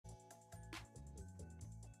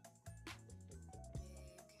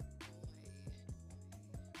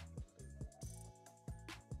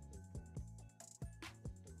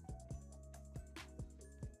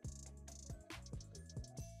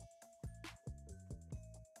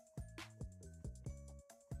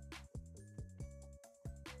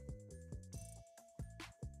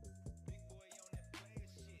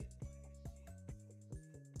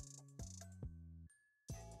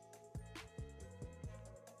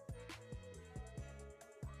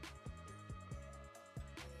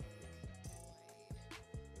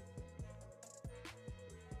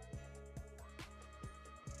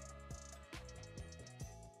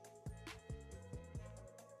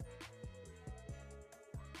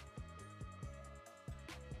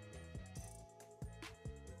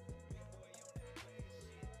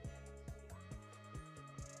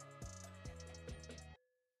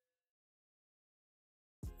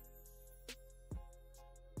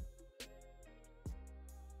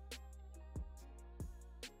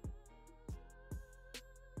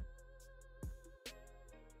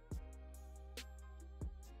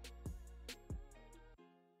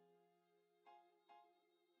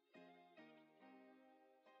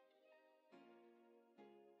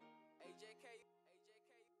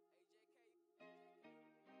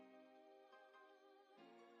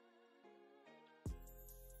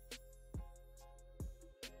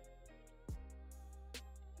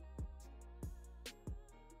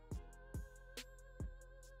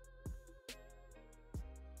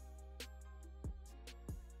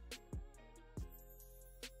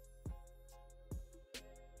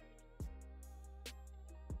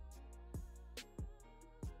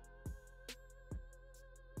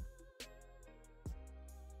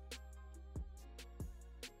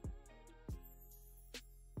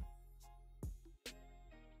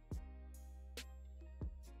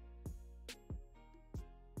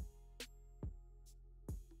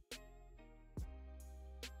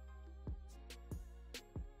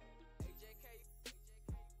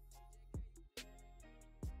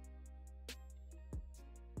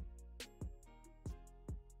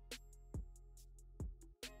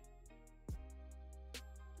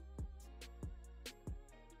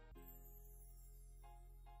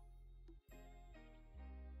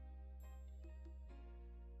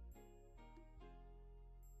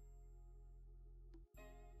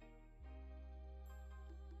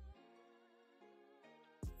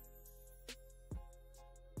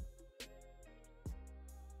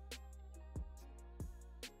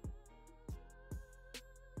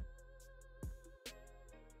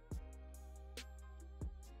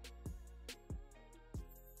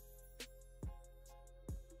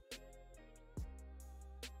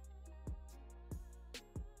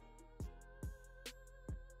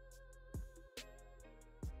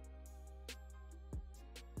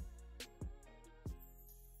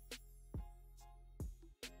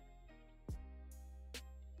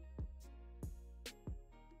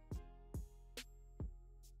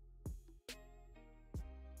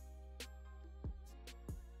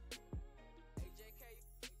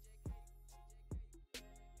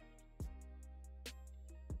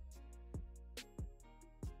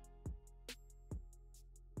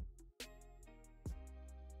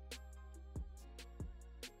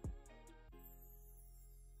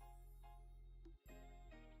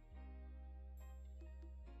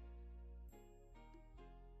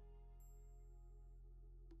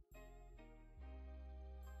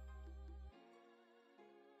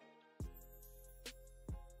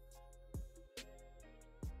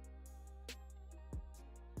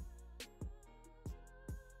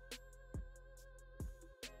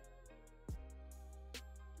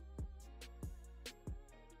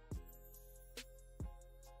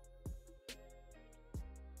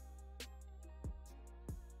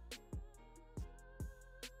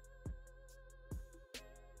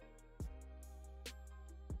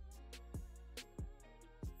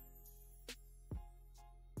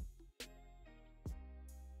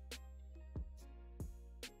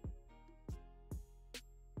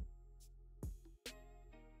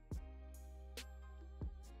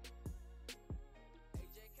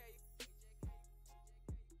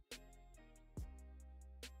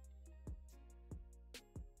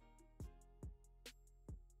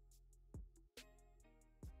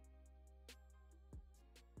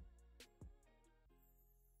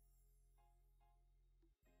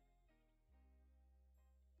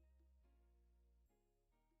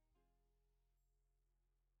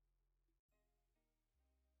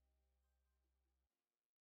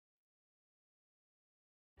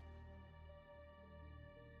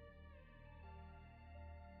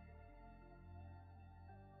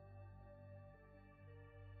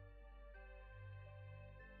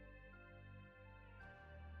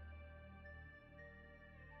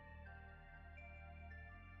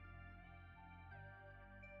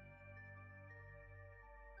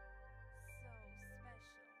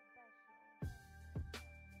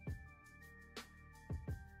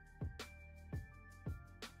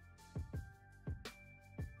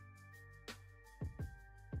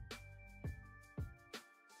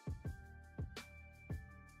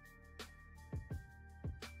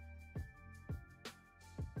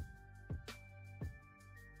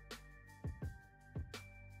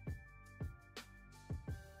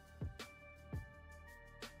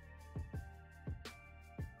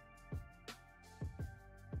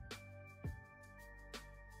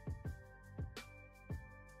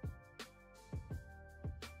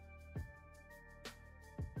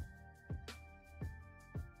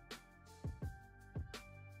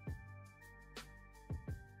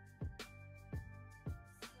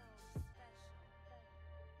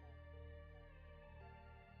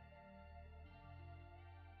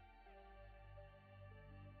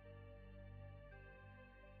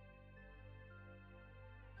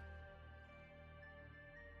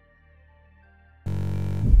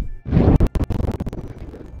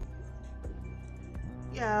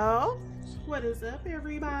What is up,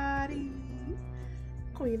 everybody?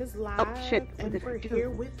 Queen is live, Oh shit! and we're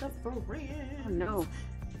here with the friends. Oh no!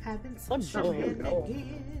 Having some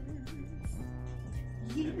shenanigans.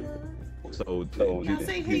 Yeah. So Y'all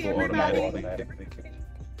say hey, everybody.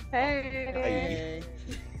 Hey!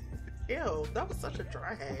 Ew, that was such a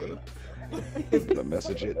dry hey. The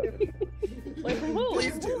message it.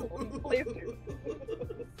 Please do. Please do.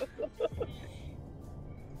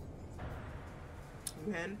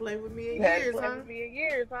 You hadn't played with me in You hadn't years, played huh? with me in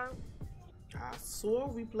years, huh? I swore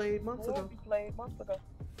we played months ago.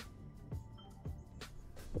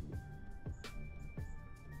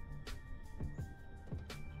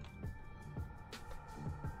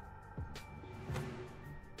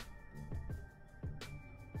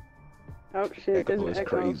 Oh shit! Echo There's is an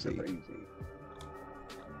echo. crazy.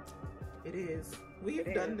 It is.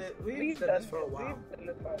 We've done it. We've done this for a while.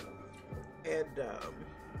 And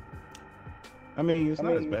I mean, it's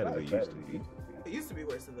not as bad as it used to be. it used to be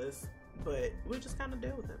worse than this, but we just kind of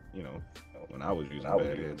deal with it. You know, when I was using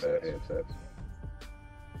bad headsets.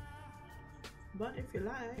 But if you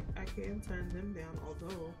like, I can turn them down,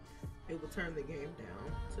 although it will turn the game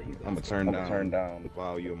down. So you guys I'm gonna turn down the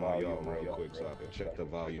volume on y'all real quick so I can check the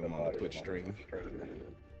volume on the Twitch stream.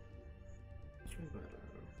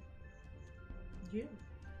 Yeah.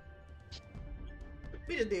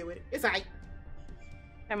 We just deal with it. It's alright.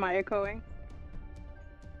 Am I echoing?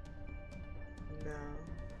 No.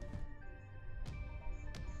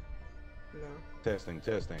 No. Testing.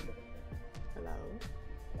 Hello.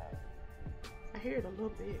 I hear it a little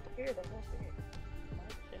bit.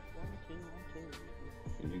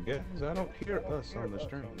 You guys, I don't hear us on the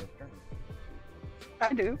stream.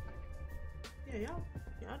 I do. Yeah, y'all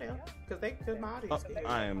do. Cause my audience can hear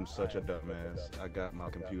I am such a dumbass. I got my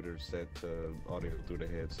computer set to audio through the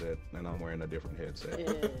headset, and I'm wearing a different headset.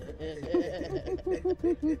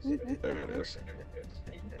 There it is.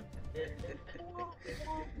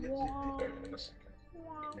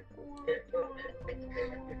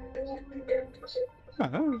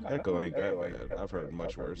 Echo ain't that bad. I've heard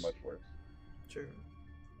much worse. True.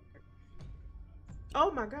 Oh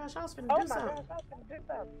my gosh, I was finna do something.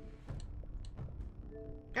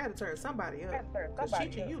 I had to turn somebody up. Cause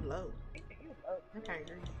Chicha, you low. I can't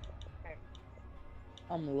hear you.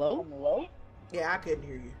 I'm low? Yeah, I couldn't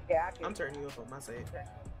hear you. I'm turning you up on my side.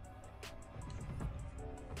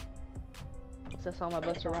 That's all my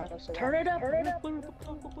best around. Turn it up. What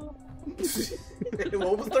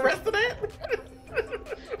was the rest of that?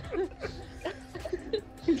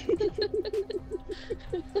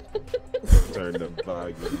 Turn the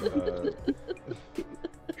volume up.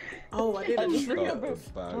 Oh, I did a trio. The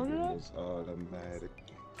volume was automatic.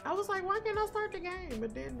 I was like, why can't I start the game?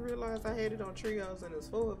 But then realized I had it on trios and there's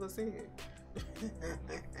 4 of us in here.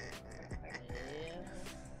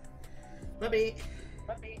 My bad.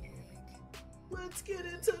 Let's get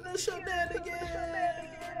into the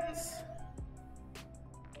shenanigans.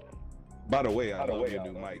 By the way, I love your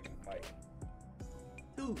new mic.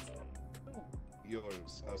 Who?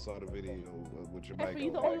 Yours. I saw the video with your After mic.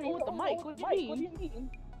 you the only one with the mic. What do you mean?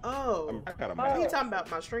 Oh. I got a Are you mic. talking about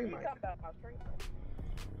my stream mic?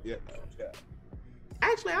 Yeah.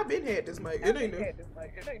 Actually, I've been had this mic. It ain't new.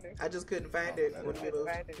 I just couldn't find it when we moved.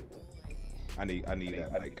 I need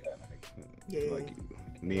that mic. Yeah. Like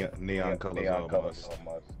neon colors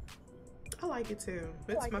almost. I like it too.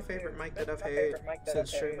 It's my favorite mic that I've had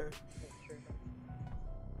since streaming.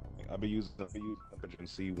 I've been using the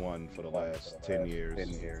C1 for the last 10 years.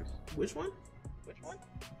 Which one?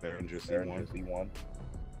 Behringer C1.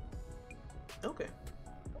 Okay.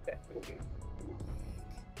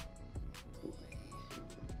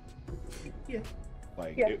 Yeah.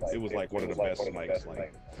 Like it was like one of the best mics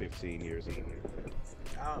like 15 years ago.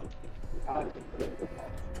 Oh.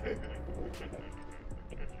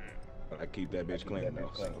 But I keep that bitch clean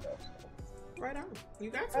though. So. Right on. You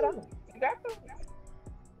got to.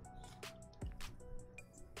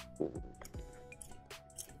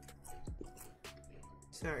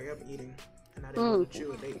 Sorry, I'm eating, and I didn't want to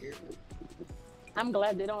chew a day here. I'm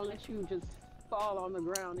glad they don't let you just fall on the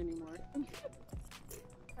ground anymore.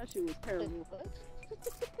 That shit was terrible.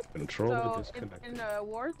 Controller So disconnected. in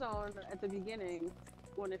Warzone at the beginning,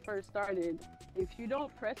 when it first started, if you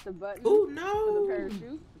don't press the button Oh for the no!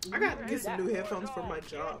 parachute, I got to get some new headphones for my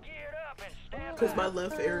job. Cause my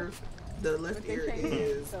left ear, the left ear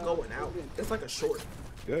is going out. It's like a short.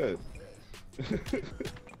 Good.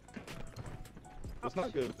 It's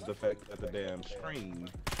not good is the fact that the damn stream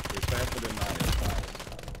is faster than my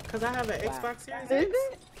Xbox. Cause I have an Xbox Series Is X.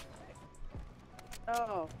 it?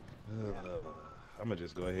 Oh. I'm gonna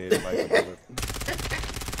just go ahead and like it.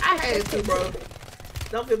 I had to, bro.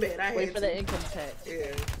 Don't feel bad. I had Wait for to. the income tax.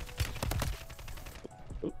 Yeah.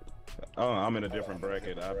 Oh, I'm in a different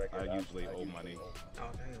bracket. I usually owe money. Oh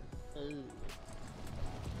damn.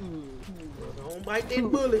 Mm. Well, don't bite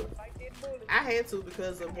that bullet. I had to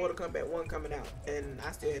because of Mortal Kombat 1 coming out, and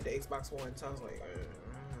I still had the Xbox One, so I was like,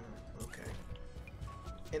 okay.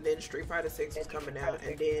 And then Street Fighter 6 was coming out,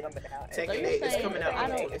 and then Tekken 8 is coming out on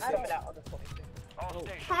the 26th.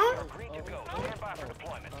 Huh?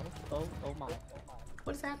 Oh my.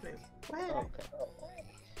 What is happening? What happened? Okay.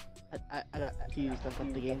 I got confused. I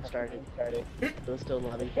thought the game started. It was still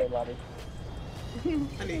lobby. I need you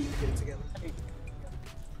to get it together.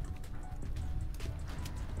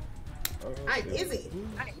 Hi, Izzy.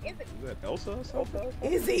 Is that Elsa or something?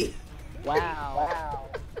 Izzy. Wow.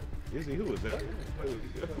 Izzy, who is that?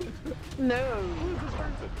 No. Who is this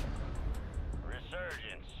person?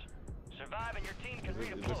 Resurgence. Survive and your team can Is this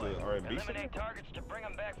redeploy. an R&B Eliminate singer? targets to bring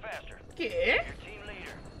them back faster. Yeah. Your team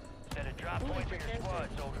leader. Set a drop point for your squad,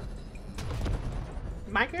 soldier.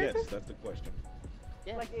 My character? Yes, that's the question.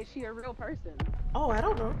 Yes. Like, is she a real person? Oh, I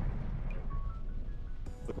don't know.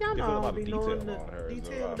 Y'all Give know a I lot don't of be detail knowing the on her. Is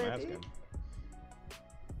detail what I'm about asking. it.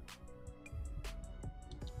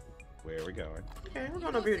 Where are we going? Okay, we're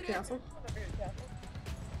going over here to the castle.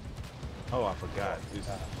 Oh, I forgot. This is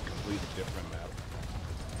a completely different map.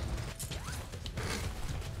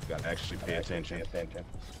 Gotta actually pay attention. Looks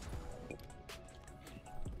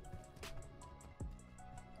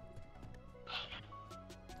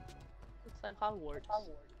like Hogwarts.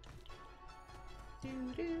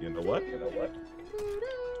 You know what? It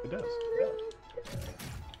does.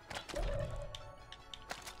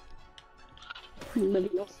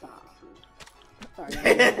 Leviosa. Sorry.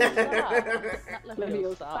 Not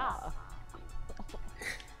Leviosa. I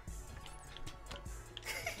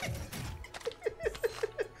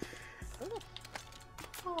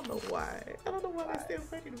don't know why. I don't know why they still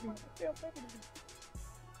funny to me.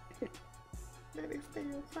 Man, they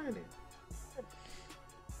still funny.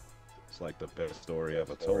 It's like the best story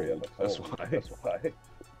ever told. That's why.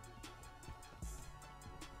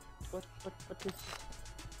 What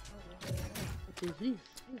is this?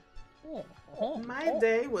 Oh. My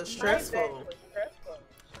day was stressful.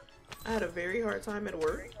 I had a very hard time at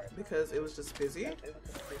work because it was just busy, and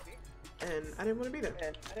I didn't want to be there.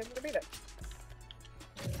 Okay.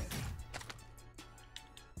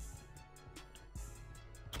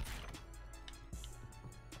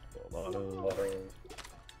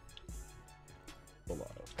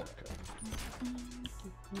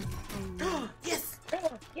 Yes!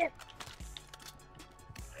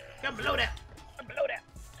 Got below that.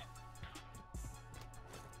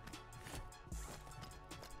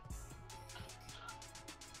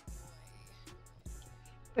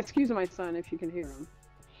 Excuse my son if you can hear him.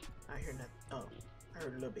 I heard that. Oh, I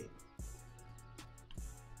heard a little bit.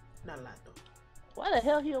 Not a lot though. Why the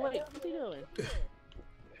hell he awake? What's he doing?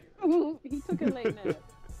 He took a late nap.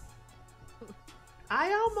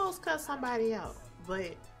 I almost cut somebody out,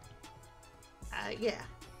 but yeah,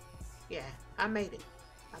 I made it.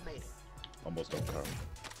 Almost don't count.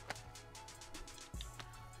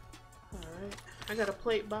 All right, I got a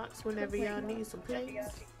plate box whenever y'all need some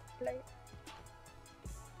plates.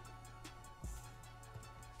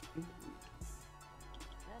 God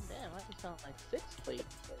damn, I just sound like 6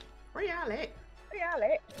 plates. Where y'all at?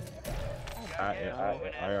 I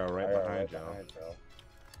are right behind y'all.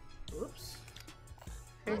 Oops.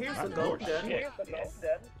 Hey, here's a gold gun.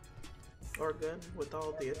 Or gun with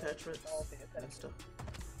all the attachments and stuff.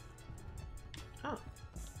 Oh.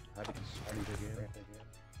 How do you shoot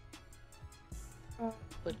again?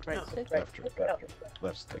 Click right No. stick.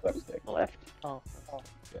 Left stick. Left. Oh.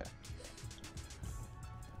 Yeah.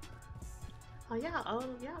 Oh yeah,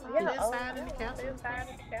 on this side in the castle.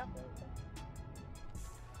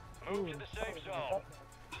 Move to the safe zone.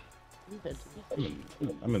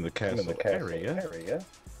 I'm in the castle area.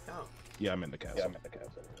 Oh, Yeah, I'm in the castle.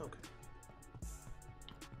 okay.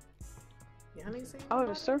 Y'all ain't seen Oh,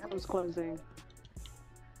 the circle's closing.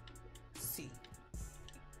 C.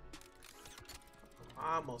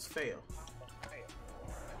 I almost failed.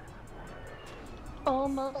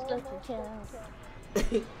 Almost doesn't count.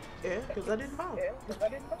 Yeah, because I didn't fall.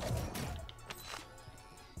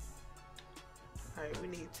 Alright, we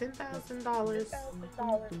need $10,000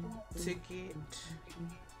 to get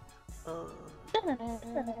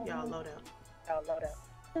y'all load out.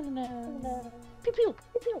 Pew pew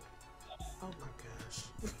pew. Oh my gosh.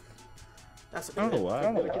 That's a Oh, good.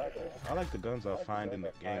 I like the guns I find in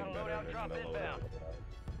the game better than the loadout.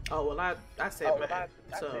 Oh well, I said mine,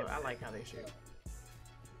 so I like how they shoot.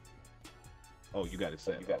 Oh, you got it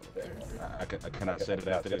set. I cannot set it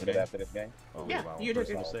after this game. Oh, Yeah, wow. you do.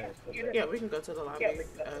 Set. Yeah, we can go to the lobby and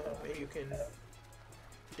you can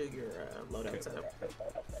do your loadout setup.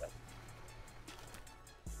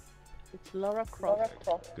 It's Lara Croft.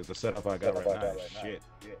 Because the setup I got right now is shit.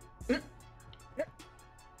 Yeah,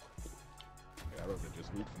 I'd rather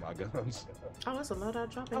just loot for my guns. Oh, it's a loadout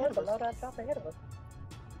drop ahead of us.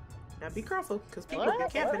 Now be careful, because people be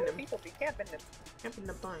camping them. Camping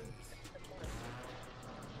the things.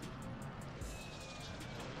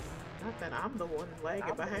 Not that I'm the one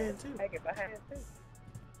lagging behind too.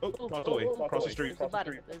 Oh, cross the way. Cross the street.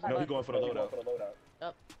 No, he's going for the loadout.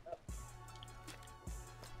 Up.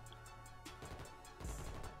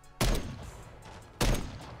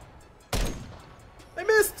 They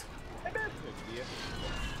missed!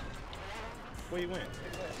 Where he went?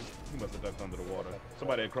 He must have ducked under the water.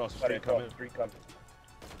 Somebody across the street coming.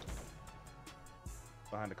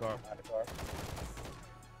 Behind the car.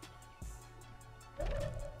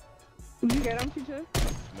 Did you get him, TJ?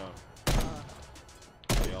 No.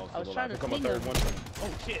 I was trying to come a ping third him. one. Oh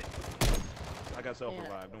shit! I got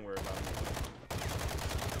self-revived. Don't worry about it. I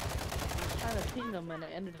was trying to ping him and I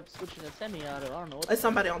ended up switching to semi-auto. I don't know what. There's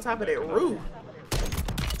somebody on top of that roof.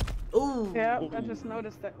 Ooh. Yeah, I just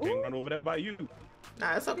noticed that. Can't Ooh, run over that by you.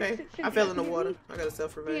 Nah, it's okay. I fell in the water. I got a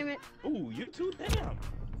self-revive. damn it. Ooh, you too? Damn.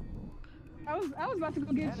 I was about to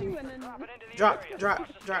go get you and then. Drop.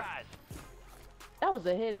 That was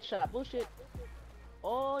a headshot. Bullshit.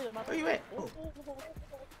 Oh, you're not. Where you at? Oh.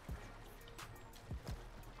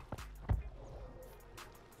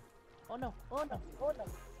 Oh no. There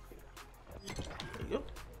you go.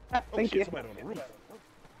 Thank you. Somebody on the roof.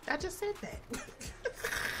 I just said that.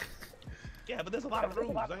 Yeah, but there's a lot of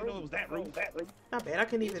rooms. I didn't know it was that room. Not bad. I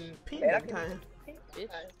can even ping that time. Bitch.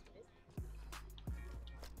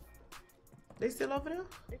 They still over there?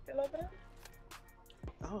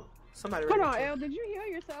 Oh, somebody. Hold ready on, to- Elle. Did you heal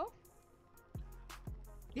yourself?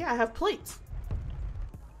 Yeah, I have plates.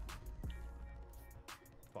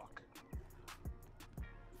 Fuck.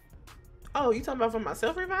 Oh, you talking about from my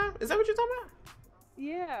self-revive? Is that what you're talking about?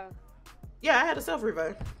 Yeah. Yeah, I had a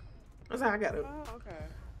self-revive. That's how I got it. Oh, okay.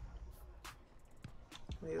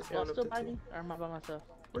 Y'all still by me? Or am I by myself?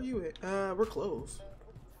 Where you at? We're closed.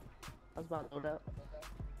 I was about to load up.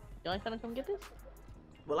 Y'all ain't gonna come get this?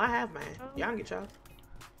 Well, I have mine. Y'all can get y'all.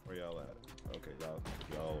 Where y'all at? Okay,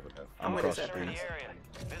 y'all over there. I'm with across it. the street.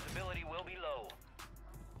 Visibility will be low.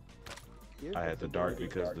 I had the dark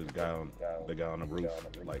because the guy on the roof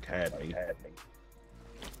like had me.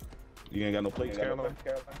 You ain't got no plates, Caroline?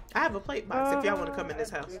 I have a plate box if y'all want to come in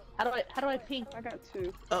this house. How do I ping? I got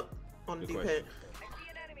two. Up on the Good D-pad.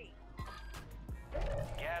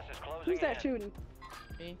 Gas is closing Who's that in. shooting?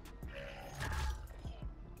 Me.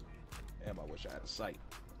 Damn, I wish I had a sight.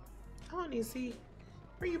 I don't even see.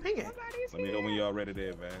 Where you pinging? Somebody's Let me know when y'all ready to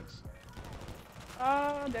advance.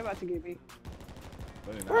 Oh, they're about to get me.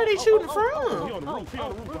 Where are they shooting He from? on the roof. He on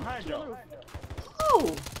the roof behind y'all.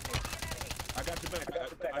 Oh, I got your back.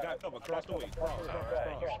 I got cover. Cross the way. Cross.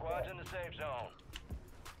 Your squad's in the safe zone.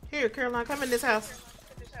 here, Caroline, come in this house.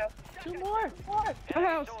 Two more. The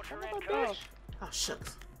house. Soldier Oh, incoming. Oh,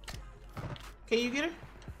 shucks. Can you get her?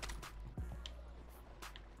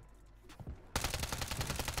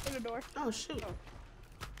 in the door. Oh, shoot.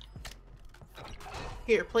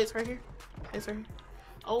 Here, plates right here. Plates right here.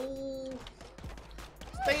 Oh,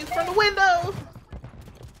 things from the window. I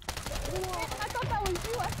thought that was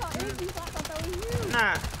you. I saw Izzy, so I thought that was you.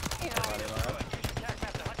 Nah. Attack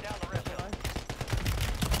have to hunt down the rest of them.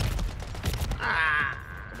 Ah.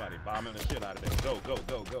 Somebody bombing the shit out of there.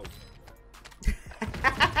 Go.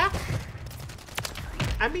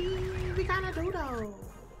 I mean, we kind of do though.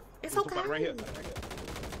 It's okay. Somebody right here.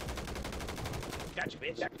 Got you,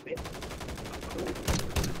 bitch.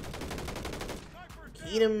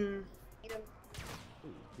 Get him.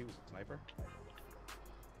 Ooh, he was a sniper.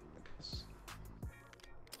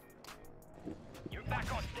 You're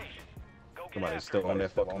back on station. Go get Somebody's after still it.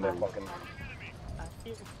 on that fucking roof. I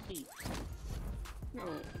feel feet.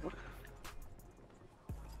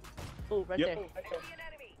 Oh, right Yep. there.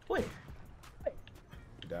 Wait.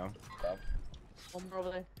 Down. One more over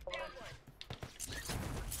there.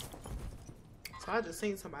 So I just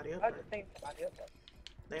seen somebody up there.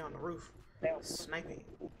 They on the roof. Sniping.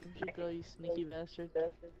 Where'd you go, you sneaky bastard?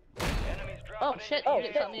 Enemies Oh dropping shit! in. You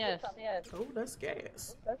get something else. Oh, that's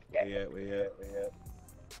gas. We at.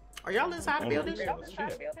 Are y'all inside the building? Shit.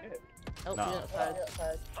 Oh, Nah. yeah, outside.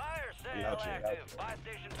 Fire We sale out here. active. Buy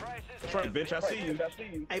station prices. That's right, bitch. I see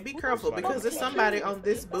you. Hey, be careful because there's somebody on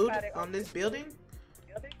this building,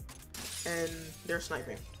 and they're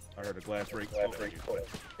sniping. I heard a glass break.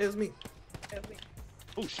 It was me.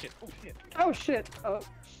 Oh shit. Oh shit. Oh shit. Oh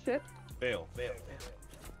shit. Fail.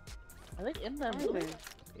 I think in them. Okay.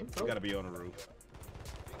 We gotta be on the roof.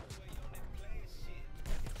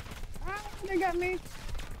 Ah, they got me.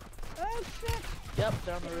 Oh shit. Yep,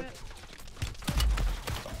 they're on the roof.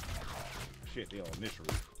 Shit, they on this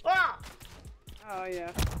roof. Ah! Oh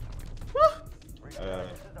yeah.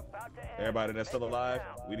 Everybody that's still alive,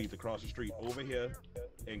 we need to cross the street over here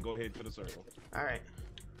and go ahead to the circle. All right.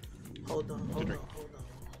 Hold on.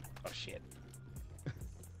 Oh shit.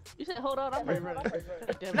 You said hold on, I'm ready.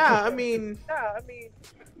 Damn it. Nah, I mean,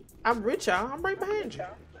 I'm rich, y'all. I'm right behind you.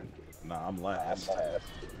 Nah, I'm last. I'm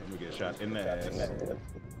gonna get shot in the ass.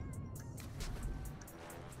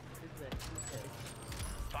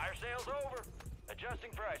 Fire sale's over.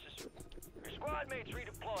 Adjusting prices. Your squad mates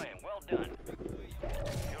redeploying. Well done.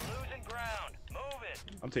 You're losing ground. Move it.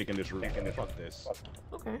 I'm taking this route. Fuck this.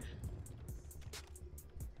 Okay.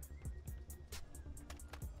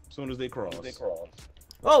 As soon as they cross.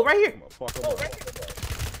 Oh, right here. I'm gonna fuck them up.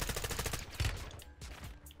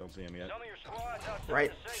 Don't see him yet. Some of your squad's outside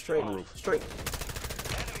Right, the safe straight, zone. roof. straight.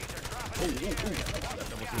 Enemies are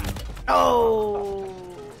dropping. Oh.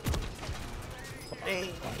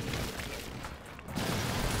 Dang.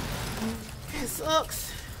 That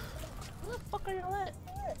sucks. Where the fuck are y'all at?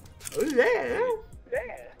 Oh, yeah.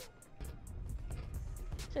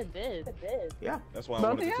 Said dead. Yeah. That's why I Both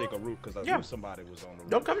wanted of to y'all? take a route because I Yeah. knew somebody was on the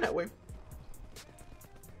roof. Don't come that way.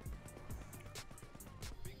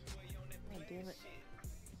 Oh, damn it.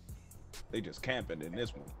 They just camping in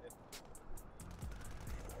this one.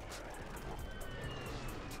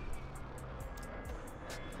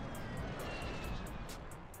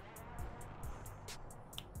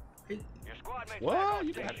 Your squad mates back What? on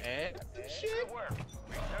You station. got add shit? Good work.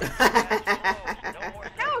 Resurgence has closed. No more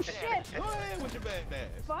Oh second shit. Go ahead with your bad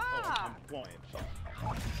ass. Fuck. Oh, I'm playing.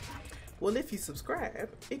 Well, if you subscribe,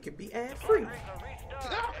 it can be ad free. Rings are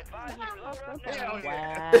restarted. Advise you load up now. Hell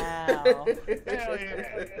yeah. Wow. Hell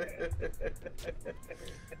yeah.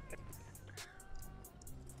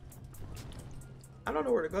 I don't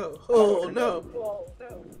know where to go. Oh no.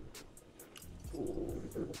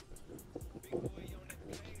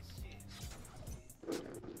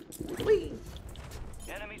 Wee.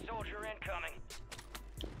 Enemy soldier incoming.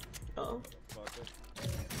 Uh-oh.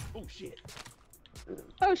 Oh shit.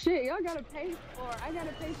 Oh shit. Y'all gotta pay, or I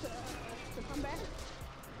gotta pay to come back.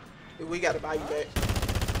 We gotta buy you back.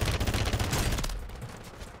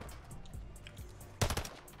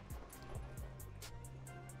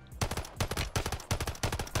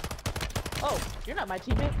 Oh, you're not my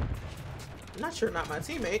teammate. I'm not sure, not my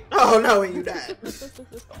teammate. Oh no, and you died.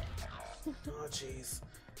 Oh jeez.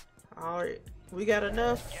 Alright. We got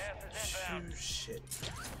enough. Shoot, shit.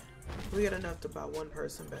 We got enough to buy one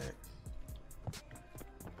person back.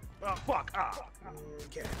 Oh fuck. Ah.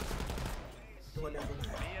 Okay. Well, never mind.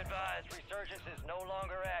 Be advised, resurgence is no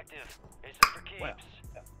longer active. This is for keeps. Well.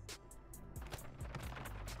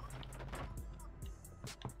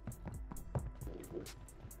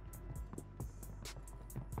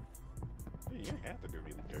 You didn't have to be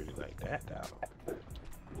really dirty like that, dog.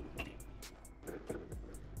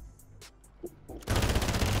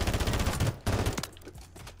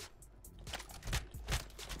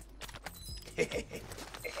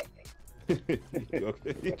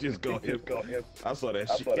 You just go him. I saw that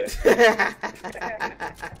shit.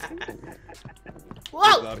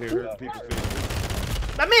 Whoa! Out here hurting people's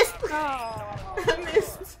feelings. I missed! Oh. I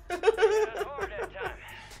missed! That's hard that time.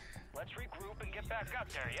 Let's regroup and get back up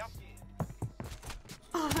there, yep?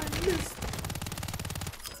 Oh, I missed.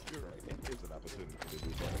 You're right. It is an opportunity to do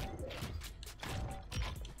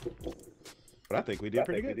better. But I think we did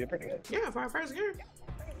pretty good. Yeah, for our first game.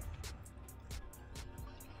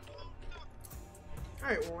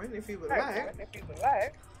 Alright, Warren, if you would like.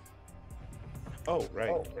 Oh,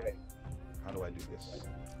 right. How do I do this?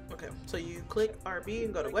 Okay, so you click RB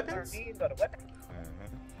and go to weapons, and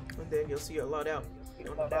then you'll see your loadout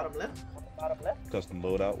on the bottom left. Custom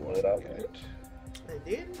loadout. Okay. And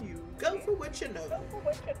then you go for what you know.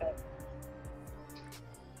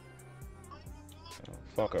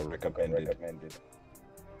 Fuck a recommended.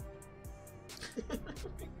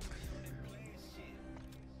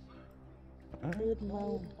 Good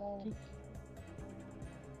mom.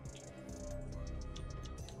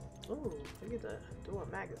 Oh, look at that. Do a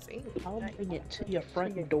magazine. I'll bring it to your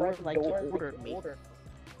front door like you ordered me.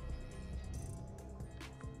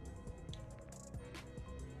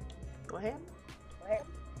 Go ahead.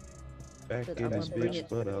 Back But in I'ma this bring bitch, it.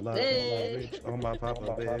 but a lot more rich. On my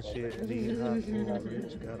papa bad shit, need hot for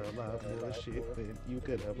rich. Got a lot more shit than you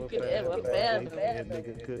could ever fathom. That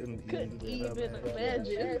nigga couldn't even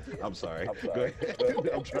imagine. I'm sorry. Go ahead.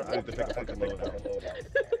 I'm trying to take a fucking load out.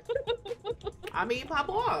 I mean, pop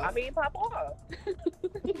off.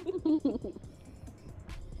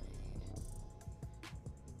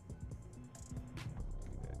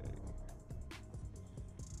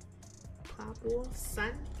 Pop off,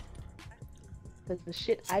 son. Because the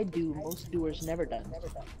shit I do, most doers never done.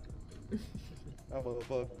 I'm gonna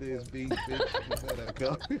fuck this beat, bitch. You better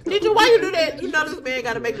go. Did you? Why you do that? You know this man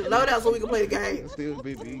got to make the loadout so we can play the game. Still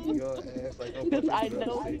be beating your ass like a Because I fucking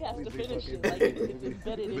know sick, he has to easy finish fucking it. Like, bitch. it's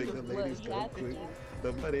embedded in Make his the blood. ladies He come has to quick. do.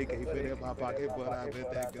 The money can't fit in my pocket, but I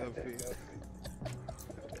bet that gun fit.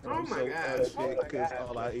 Oh my so gosh. shit, because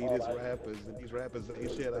all I eat is rappers, and these rappers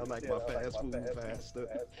ain't shit. I like my fast food faster.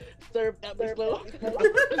 Serve that me slow.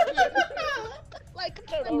 Like,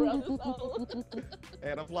 turn around this hole.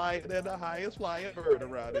 And I'm flying at the highest flying bird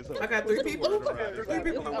around this hole. I got 3 people. Bird around this 3 hole.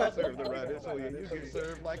 people. I'm not served around this hole. You get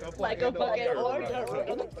served like a Like a fucking order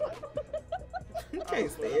around this hole. You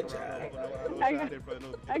can't stand child. I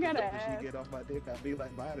gotta She ask. get off my dick, I be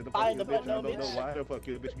like, bye the fuck Bye your the bitch. fuck I don't no know bitch. why the fuck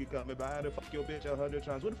your bitch keep coming by. The fuck your bitch 100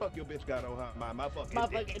 times. What the fuck your bitch got on her? My fucking My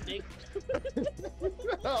dick. fucking dick.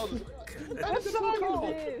 What song is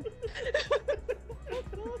this?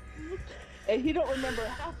 And he don't remember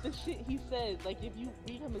half the shit he said. Like, if you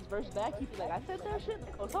read him his verse back, he'd be like, I said that shit,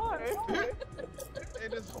 it goes hard.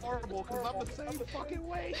 It is horrible because I'm the same fucking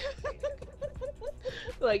way.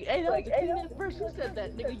 Like, hey, that was the cleanest verse who said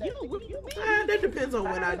that, nigga. You, what do you mean? That depends on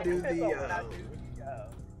when I do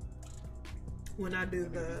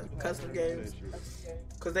the custom games,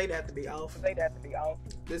 because they'd have to be off.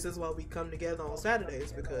 This is why we come together on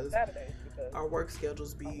Saturdays, because our work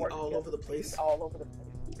schedules be all over the place.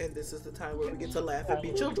 And this is the time where we get to laugh and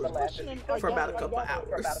be children for about a couple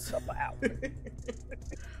hours.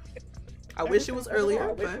 I wish it was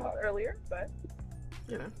earlier, but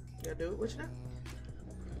you know, you gotta do it what you know.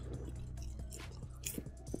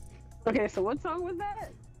 Okay, so what song was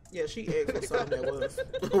that? Yeah, she asked what song that was.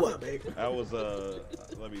 What, babe? That was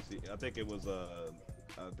let me see. I think it was the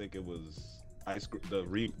ice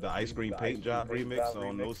cream paint job remix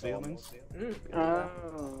on No Ceilings.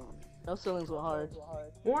 Oh. No ceilings were hard.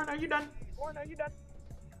 Warren, are you done?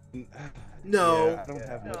 No. Yeah, I don't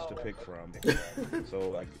have much to pick from.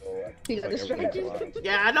 So He got distracted.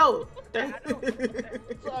 Yeah, I know.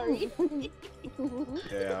 Sorry.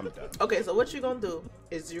 Yeah, I'm done. Okay, so what you're gonna do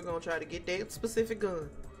is you're gonna try to get that specific gun,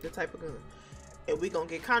 the type of gun, and we're gonna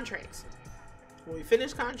get contracts. When we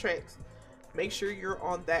finish contracts, make sure you're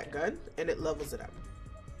on that gun and it levels it up.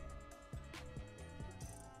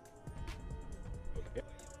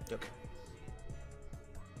 Okay.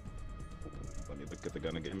 Let me look at the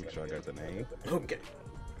gun again, make sure I got the name. Okay.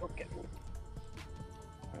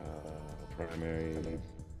 Primary,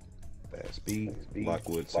 fast speed,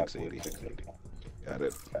 Lockwood 680. Got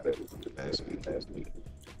it. Fast speed.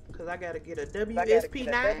 Cause I gotta get a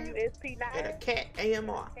WSP9 and a Cat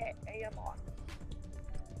AMR.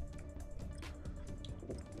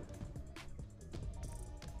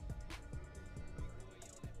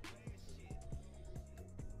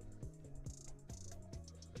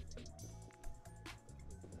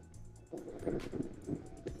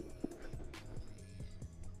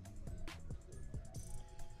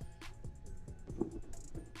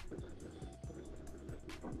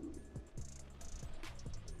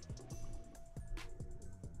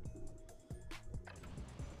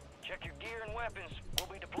 Check your gear and weapons. We'll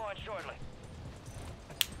be deploying shortly.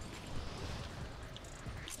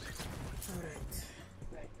 Alright.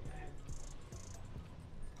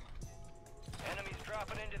 Enemies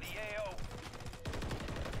dropping into the AO.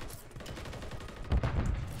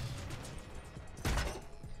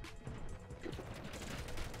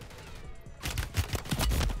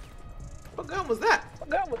 What gun was that?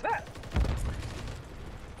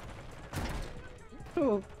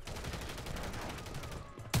 Ooh.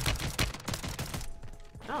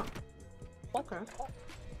 Oh. Okay.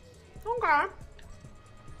 Okay.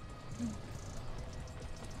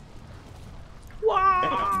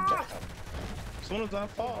 Wow. As soon as I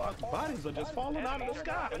fall, bodies are just falling out of the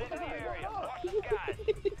sky. Dropping into the area. Watch the skies.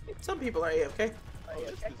 Some people are AFK. Oh,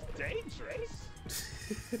 this is dangerous.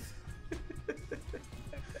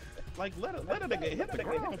 Like, let a nigga hit the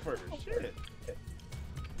ground first. Shit.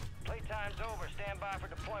 Playtime's over. Stand by for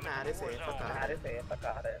deployment. Nah, to this the war ain't zone. fuck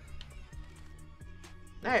out.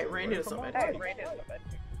 Hey, ran into somebody. It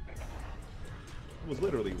was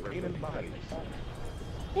literally raining bodies.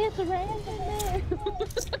 It's raining.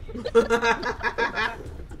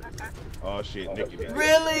 Oh, shit, Nikki did.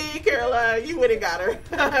 Really, Caroline? You went and got her.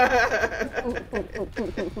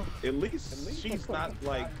 At least she's not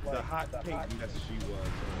like the hot pink that she was.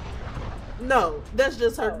 No, that's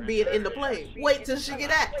just her being in the plane. Wait till she get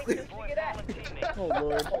out. Oh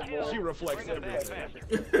Lord. She reflects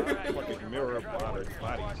everything. Fucking mirror body.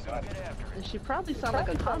 And she probably sounds like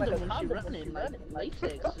a condom when she running, like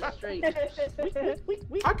latex, just straight.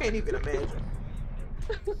 I can't even imagine.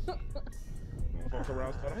 Fuck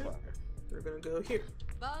around, start a fire. We're gonna go here.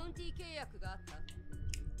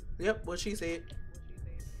 Yep, what she said.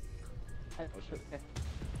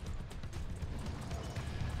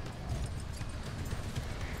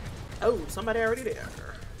 Oh, somebody already there.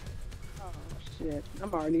 Oh shit,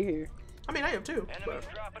 I'm already here. I mean, I am too. But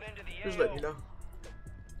just letting you know.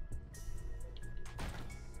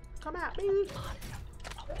 Come out, me. Let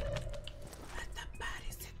the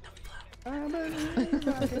bodies hit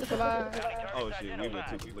the floor. Oh shit, we went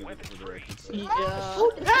two completely different directions. Yeah.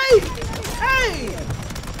 Hey! Hey!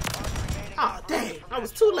 Oh, dang. I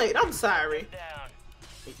was too late. I'm sorry.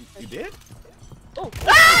 You did? Oh.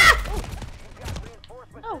 Ah!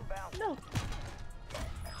 Oh, no.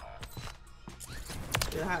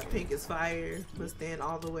 The hot pink is fire, but stand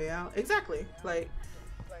all the way out. Exactly. Like,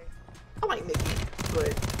 I like Nikki,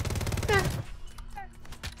 but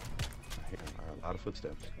A lot of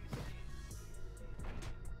footsteps.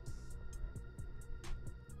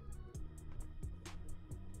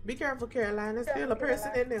 be careful, Caroline. There's still a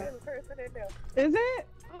person in there. Is it?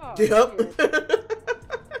 Oh, Yep.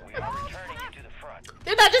 We are returning you to the front.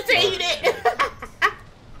 Did I just say you did?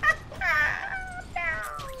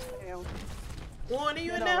 damn. Warren, are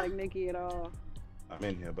you I in don't there? like Nikki at all. I'm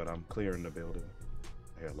in here, but I'm clearing the building.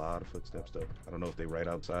 I hear a lot of footsteps though. I don't know if they right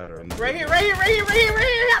outside or in the Right here, building. right here, right here, right here, right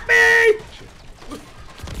here. Help me!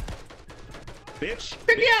 Bitch!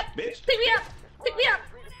 Pick me up! Bitch! Pick me up! Pick me up!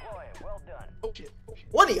 Redeploying. Well done. Oh shit.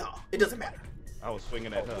 One of y'all. It doesn't matter. I was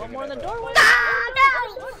swinging at her. One more in the doorway. Ah,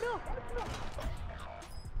 no!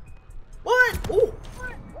 One! Ooh!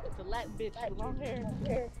 It's a Latin bitch with long hair.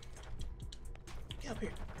 Get up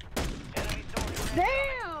here. Enemy soldiers.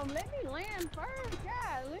 Damn, let me land first.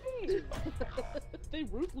 God, let me. They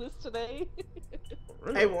ruthless today.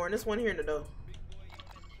 Really? Hey, Warren, this one here in the door.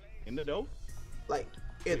 In the door? Like,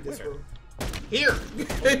 in this Where? room. Here!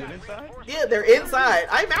 Oh, you inside? Yeah, they're inside.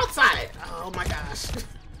 I'm outside. Oh my gosh.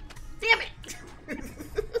 Damn it!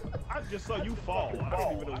 I just saw you fall. I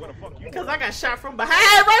don't even know where the fuck you Because were. I got shot from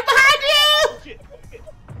behind, right behind you! Shit.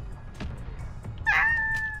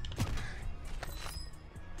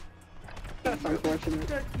 That's unfortunate.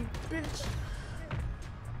 Ducky, bitch.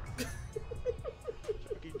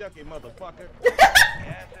 Chucky ducky motherfucker.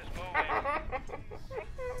 Gas is moving.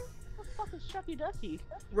 What the fuck is Chucky Ducky?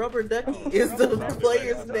 Rubber Ducky is the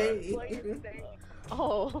player's name.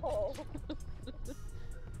 Oh.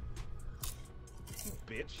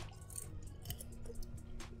 Bitch.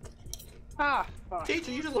 Ah, fuck.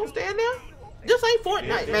 Teacher, you just gonna stand there? This ain't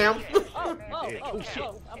Fortnite, ma'am. Oh, shit.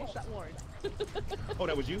 I almost shot Warren. Oh,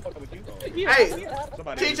 that was you? Oh, Hey,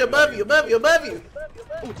 somebody teacher, above you, above you, above you.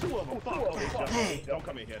 Oh, two of them. Fuck. Oh, Hey. don't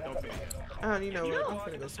come in here. Don't come in here. I don't even know what. I'm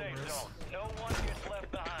gonna go somewhere Safe else. zone. No one gets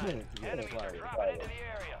left behind. Enemies are dropping into the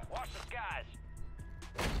area. Watch the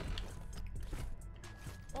skies.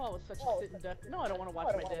 Oh, it's such a sitting duck. No, I don't want to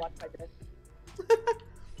watch my death.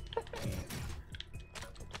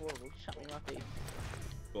 Horrible. Shot me in my face.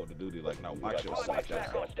 Go to duty like now. Watch Squad yourself. mates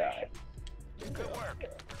back on station. Good work.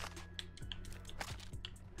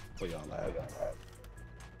 For y'all laugh.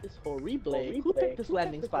 This horrible. Who picked this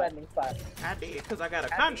landing spot? I did, because I got a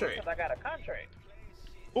contract.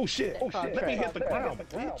 Oh shit. Oh shit. Let me hit the ground,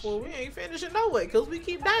 bitch. Well, we ain't finishing no way, because we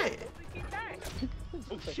keep dying.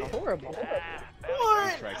 Oh shit. Horrible.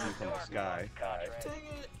 What? Track me from the sky. Dang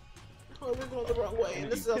it. Oh, we're going the wrong way.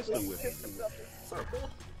 And this is a Pistol whip. circle.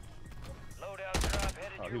 Loadout drop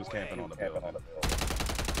headed Oh, he your was way. camping on the building.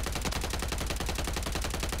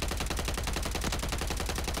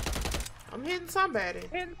 I'm hitting somebody.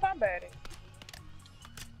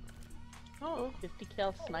 Oh, 50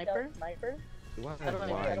 cal sniper. Do I I have don't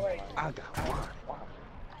know. wine? I got wine.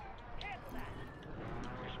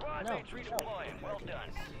 Your squad No. mates redeploying. Well done.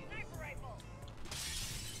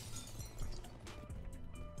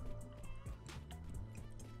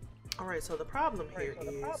 all right. So the problem here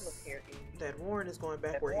is that Warren is going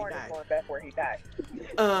back where he died.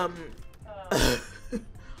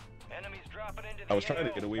 Enemies dropping into the I was trying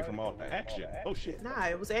to AO. get away from all the action. Oh shit. Nah,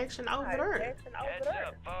 it was action over there. Heads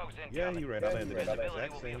up, fogs Yeah, incoming. you're right. I landed in the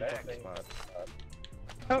exact same fucking spot.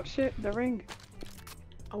 Oh shit, the ring.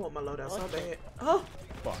 I want my loadout so bad. Oh,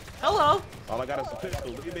 Fuck. hello. All I got is a pistol.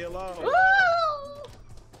 Leave me alone. Woo!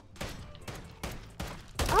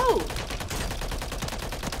 Oh!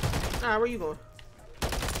 Alright, where you going?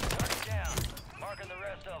 Target down. Marking the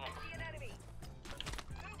rest of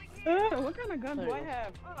them. What kind of gun do I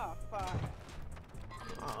have? Oh, fuck.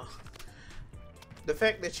 The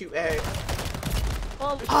fact that you asked.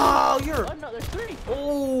 Oh, You're. oh no, there's 3.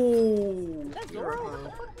 Oh! That's You're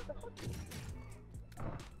Zoro.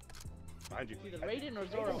 Behind you. Either Raiden or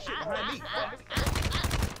Zoro. Behind me.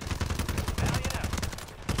 Valiant out.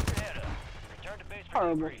 Keep your head up. Return to base for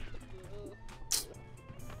Horrible. debrief.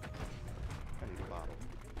 I need a bottle.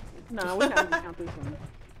 No, we're not gonna count this one.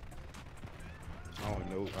 I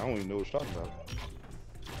don't even know what you're talking about.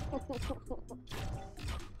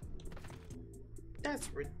 That's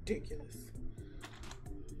ridiculous.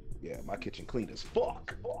 Yeah, my kitchen clean as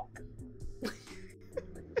fuck.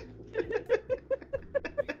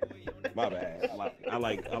 My bad. I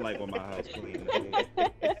like when my house clean.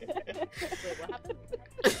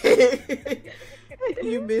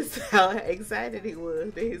 You missed how excited he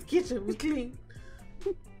was that his kitchen was clean.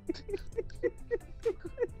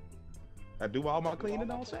 I do all my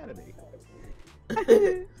cleaning on Saturday.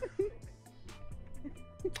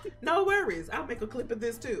 No worries. I'll make a clip of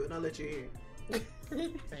this too, and I'll let you hear.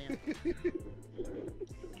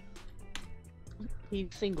 He's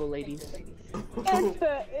single, ladies.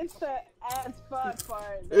 It's the ass fuck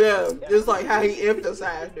part. Yeah, just like how he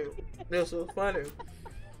emphasized it. This was funny.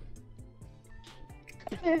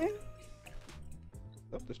 Oh,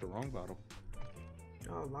 that's the wrong bottle.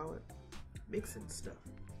 Oh, allow it. Mixing stuff.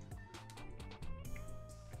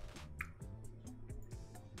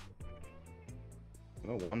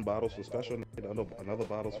 No, one bottle's for special need, another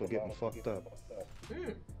bottle's for getting fucked up.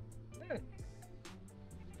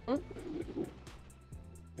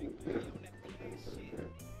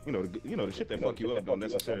 You know the shit that fuck you up don't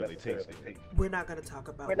necessarily taste it. We're not gonna talk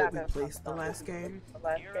about what we placed the last game.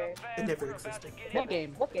 It never existed.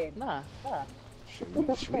 What game? Nah. We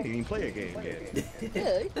didn't even play a game yet.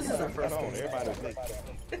 Yeah, This is our first Come on, game. everybody's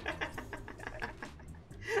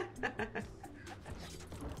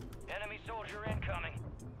Enemy soldier incoming.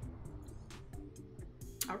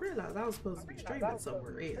 I realized I was supposed to be streaming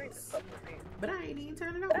somewhere else, but I ain't even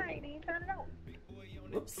turn it on.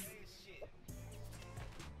 Whoops.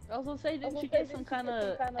 I was gonna say, didn't you get some kind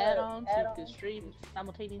of add-on so you could stream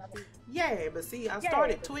simultaneously? Yeah, but see, I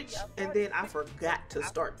started Twitch and then I forgot to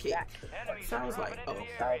start Kick. So I was like, oh,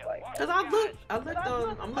 because I'm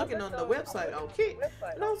looking on the website on Kick,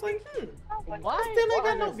 and I was like, Why still ain't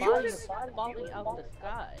got no are the bodies viewers. falling out of the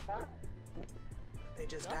sky? They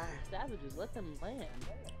just Y'all died. savages, let them land.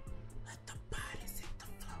 Let the bodies hit the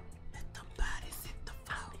floor. Let the bodies hit the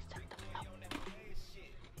floor.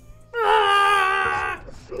 Ah!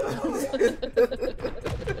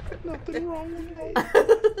 nothing wrong with me.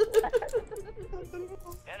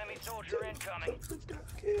 Enemy soldier incoming. Something's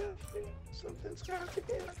gotta give. Something's gotta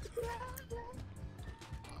give.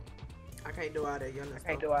 I can't do all that, you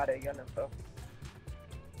understand?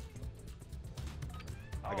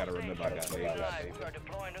 I gotta remember I got We lasers. are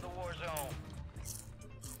deploying to the war zone.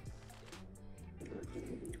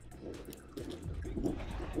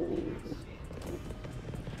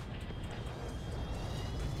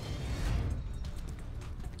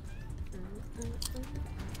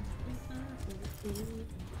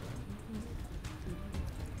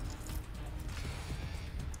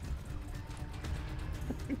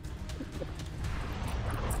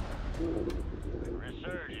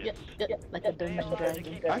 Resurgence. Yep, like a dungeon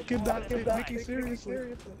dragon. I could not take Mickey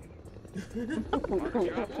seriously. Mark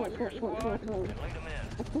your opponent, your squad, and lead them in.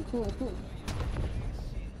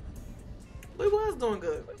 We was doing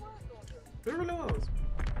good. We really was.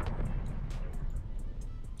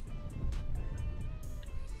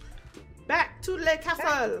 Back to Le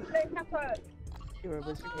Castle. You're a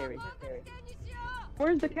wizard, Harry.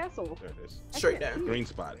 Where's the castle? There it is. Straight down. Green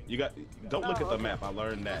spot. Don't look at the map. I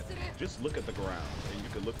learned that. Just look at the ground, and you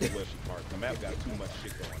can look at where she parked. The map got too much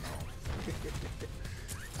shit going on.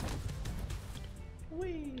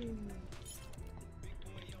 Whee.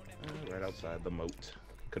 Right outside the moat.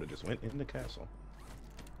 Could have just went in the castle.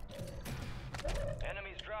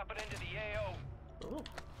 Enemies dropping into the AO. Oh.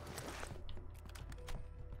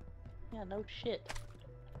 Yeah, no shit.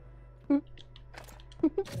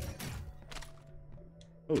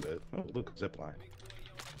 Oh, look, zip line.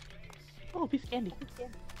 Oh, piece of candy.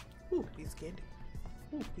 Ooh, piece of candy.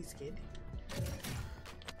 Ooh, piece of candy.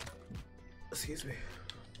 Excuse me.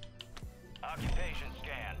 Occupation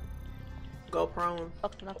scan. Go prone.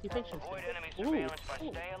 Fucking occupation. Avoid enemy Ooh. surveillance by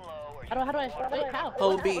staying low or How do I, wait, how?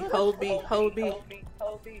 Hold B, hold B, hold B.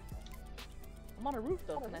 I'm on a roof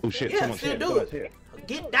though, can I Oh see shit, Yeah, someone's still here. do Someone's it. here.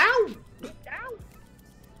 Get down.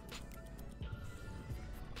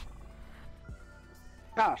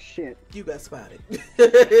 Oh shit. You got spotted.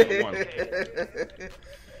 One.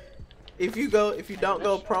 If you don't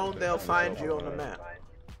go prone, they'll find you on the map.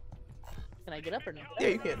 Can I get up or no? Yeah,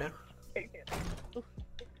 you can now.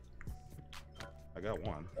 I got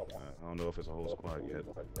one. I don't know if it's a whole squad yet.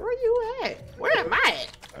 Where you at? Where am I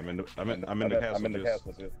at? I'm in the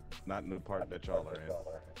castle, just not in the part that y'all are in.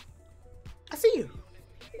 I see you.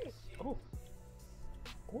 Oh.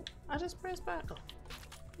 Oh, I just pressed back. Oh.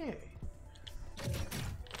 Yeah.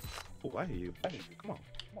 Oh, I hear you. Come on.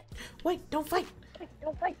 Wait, don't fight.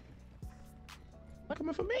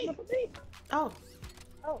 Coming for me. Oh.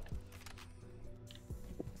 Oh,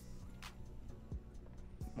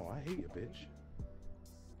 I hear you, bitch.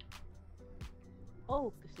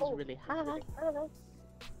 Oh, this is really high.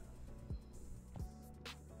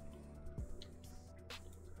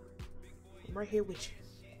 I'm right here with you.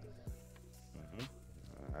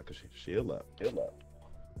 I can shield up.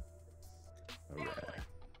 Alright.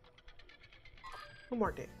 Who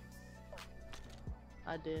marked it?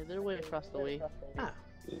 I did. They're way across the way. Ah.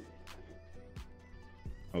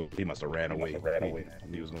 Oh, he must have ran away.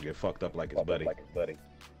 He was gonna get fucked up like his buddy.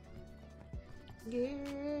 Yeah.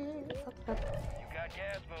 You got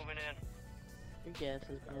gas moving in. Your gas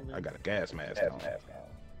is moving. I got a gas mask on.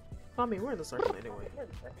 I mean, we're in the circle anyway.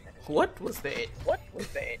 What was that?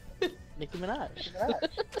 Nicki Minaj.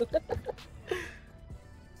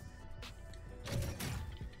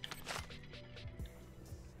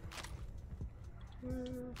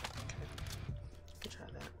 We'll try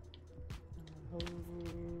that.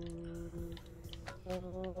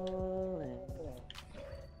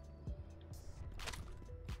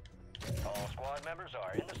 All squad members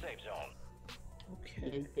are in the safe zone.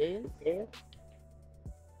 Okay. Yeah.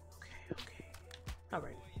 Okay.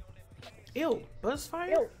 Alright. Ew, burst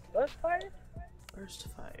fire? Burst fire.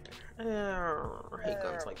 I hate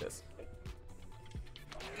guns like this.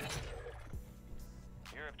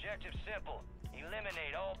 Your objective's simple.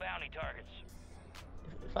 Eliminate all bounty targets.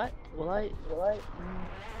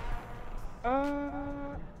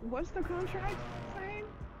 What's the contract saying?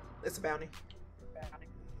 It's a bounty.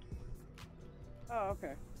 Oh,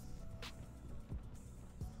 okay.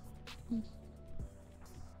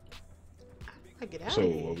 I get out So, of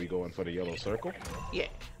are here. we going for the yellow circle? Yeah,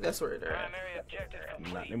 that's where they're at. Primary objective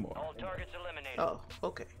complete. Not anymore. All targets eliminated. Oh,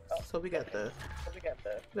 okay. So we got the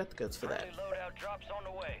goods for that. Friendly loadout drops on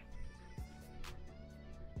the way.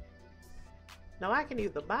 Now I can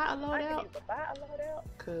either buy a loadout,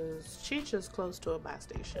 cause Chicha's close to a buy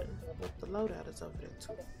station, but the loadout is over there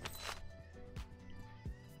too.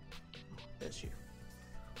 That's you.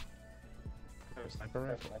 Sniper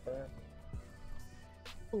rifle.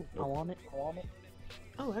 Ooh, I want it.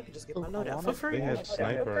 Oh, I can just get my loadout for free. They had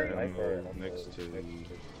sniper next to.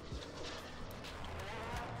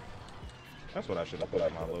 That's what I should have put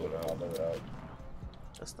in my loadout.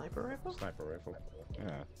 A sniper rifle? Sniper rifle.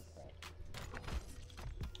 Yeah.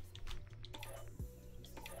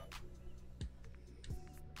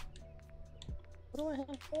 What do I have?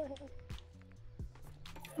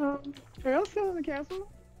 Are y'all still in the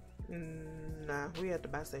castle? Nah, we at the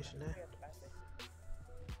buy station now.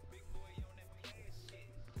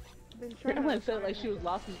 Caroline said like she was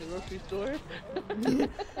lost in the grocery store.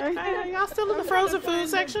 Hey, y'all still in the frozen food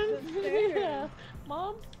section? Yeah.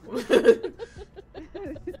 Mom?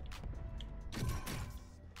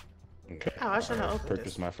 Okay. Oh, I should have opened Purchased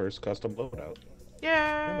this. my first custom loadout.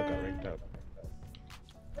 Yeah. Look, I ranked up.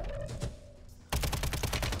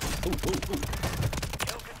 Ooh.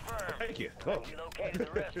 Kill confirmed. Thank you. We located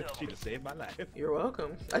the rest of She them. just saved my life. You're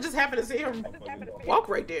welcome. I just happened to see him walk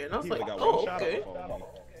right there, and I was He like, would've got oh, one shot okay. off on me.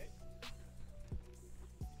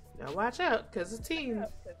 Now watch out, because the team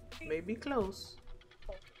may be close.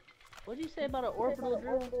 What did you say about an orbital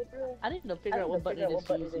drill? I need to figure out what button it is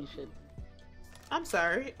to use these shit. I'm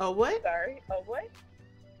sorry. Oh, what? I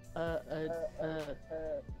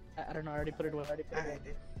don't know, I already put it away. Alright,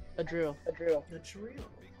 then. A drill. The drill.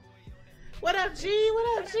 What up, G?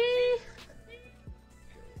 What up, G?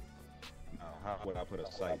 Now, how would I put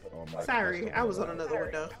a sight on my Sorry, custom I was on loadout? another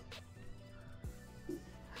window.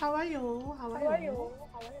 How are you?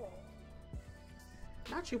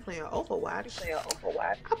 Not you playing Overwatch.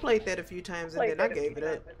 I played that a few times and then I gave it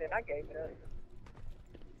up.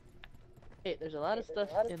 Hey, there's a lot of stuff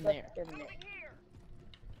in there.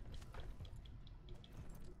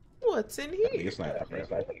 What's in Need a here? sniper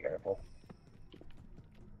rifle.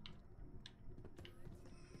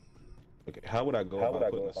 Okay, how would I go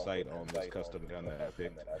about putting a sight on this custom gun that I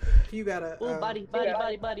picked? You gotta. Ooh, body. Hold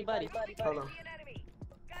on.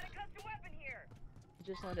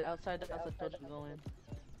 Just landed outside the house I told you to go in.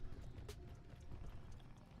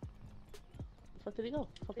 Fuck did he go?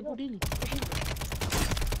 Fucking Houdini.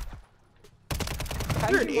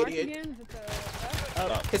 You're an idiot. Again?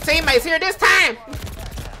 His teammates here this time.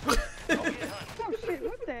 Oh shit,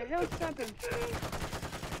 what the hell just happened?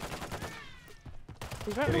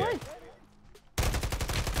 He's right away.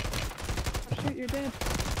 Oh shit, you're dead.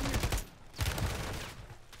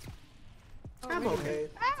 I'm okay.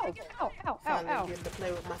 Ow! Ow! Ow! Ow! Finally Ow! getting to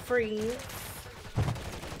play with my friends.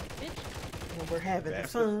 When we're having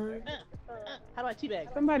fun. How do I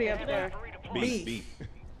teabag? Somebody up there. Beef. Beef.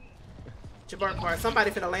 Jabbar part.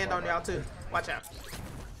 Somebody finna land on y'all too. Watch out.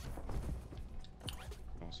 I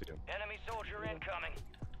don't see him. Enemy soldier incoming.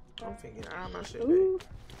 I'm thinking, I'm not sure. Ooh.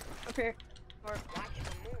 Okay. Or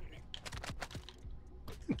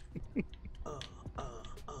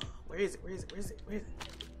Where is it? Where is it? Where is it? Where is it?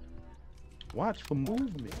 Watch for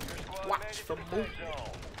movement. Watch for movement.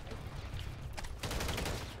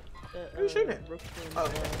 Zone. Who you shooting at? Oh,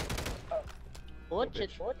 Watch it.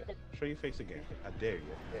 Show your face again. I dare you.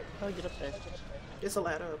 Oh, get up there. it's a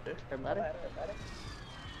ladder up there. Everybody.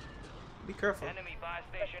 Be careful. Enemy buy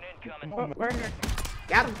station incoming. oh, right here.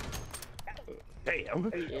 Got him.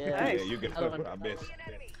 Damn. Yeah. Yeah, you get Another one. I missed.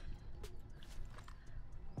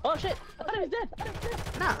 Oh shit! I thought he was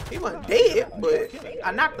dead. Nah, he wasn't dead, but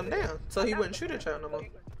I knocked him down, so he wouldn't shoot at y'all no more.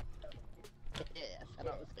 Yeah, I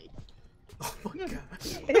know his face. Oh my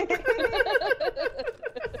gosh.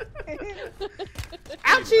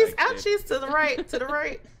 Ouchies, ouchies, to the right, to the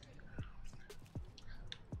right.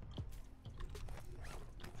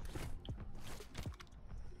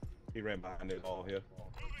 He ran behind it all here.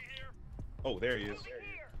 Oh, there he is.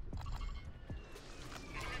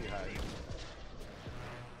 He hiding.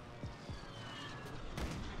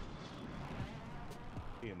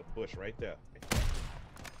 He in the bush right there.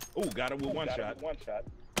 Oh, got him with one shot.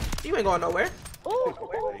 You ain't going nowhere.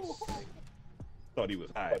 Nice. Thought he was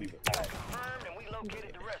hiding. Confirmed, and we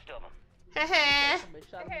located the rest of them. Somebody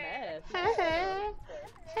shot him in the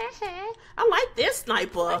ass. I like this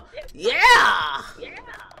sniper. Yeah.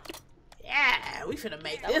 Yeah, we finna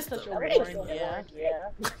make That was this such the a race. boring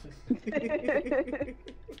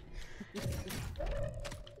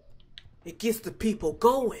It gets the people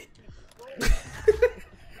going.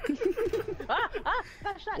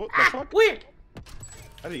 That shot. What the fuck? Where?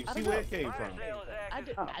 I didn't even see where it came Fire from. sale is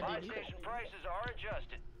active. I Buy didn't station prices are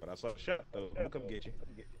adjusted. But I saw a shot though. I'm gonna come get you.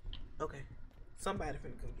 Okay, somebody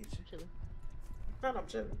finna come get you. Chilling. No, I'm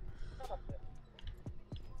chilling.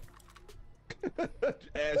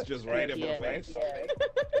 Ass just right in my Yeah. face.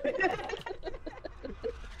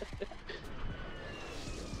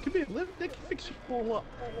 Come here, let me fix you all up.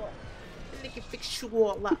 They can fix you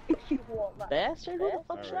all up. Bastard, who the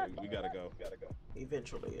fuck All shot right, me? we gotta go.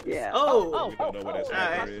 Eventually. Yes. Yeah. Oh. We don't know where that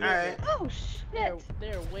Alright, sniper is. alright. Oh They're, shit!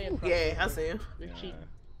 they're way across. Yeah, I see him. They're cheating.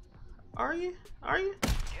 Are you? Are you?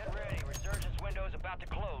 Get ready. Resurgence window is about to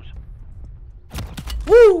close.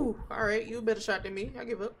 Woo! Alright, you a better shot than me. I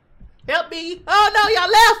give up. Help me! Oh no, y'all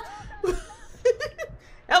left!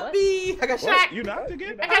 Help What? me! I got What? shot! You knocked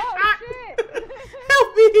again? I got Oh shot! shit!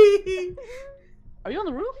 Help me! Are you on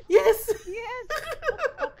the roof? Yes! Yes!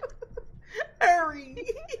 Hurry!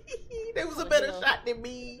 There was a better shot than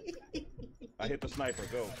me. I hit the sniper.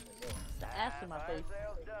 Go. The ass in my Fire face.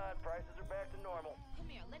 sales done. Prices are back to normal. Come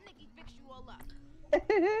here, let Nikki fix you all up.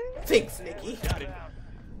 Thanks, Nikki. Got it.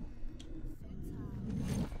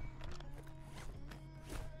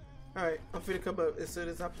 Alright, I'm finna come up as soon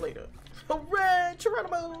as I played up. Alright,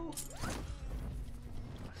 Geronimo!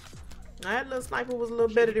 That little sniper was a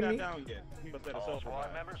little better than Not me. down yet. He must let us All off.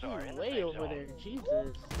 squad members He's are in the way safe over zone. there.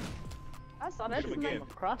 Jesus. I saw that Hit him just again. come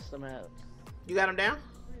across the map. You got him down?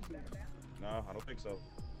 No, I don't think so.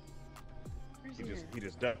 He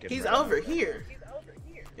just ducking. He's right over now. here.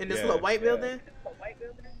 In this Yeah, little white yeah. building?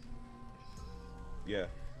 Yeah.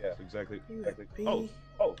 That's exactly. UFP.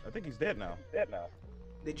 Oh, I think he's dead now.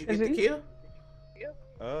 Did you Is get the he? kill?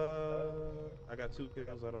 I got 2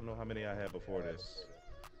 kills. I don't know how many I had before this,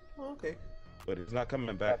 Oh, okay. but it's not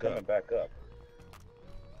coming back up.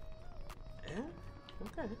 Yeah,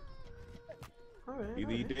 okay. Alright.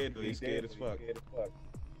 Either he did or he's scared as fuck.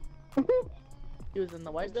 He was in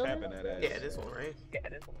the white Just building? tapping that ass. Yeah, this one, right?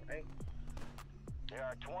 There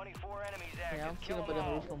are 24 enemies active. Yeah, I'm Kill seeing up them with the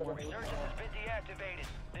all. roof no more. Resurgence has been deactivated.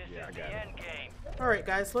 This Yeah, I is the got it. end game. Alright,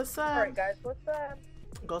 guys, let's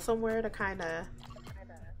go somewhere to kind of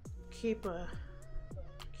keep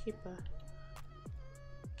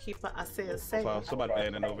ourselves safe. Found somebody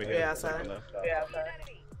landing over here. Yeah, outside.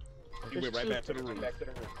 He went right back to the roof.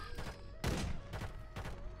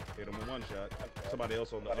 Hit him with 1 shot. Somebody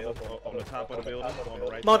else on the top of the building on the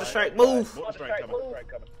right Motor side. strike, move. Motor strike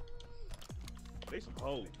coming. They some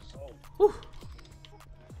hoes. Whew.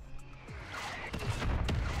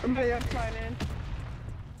 Somebody else flying in.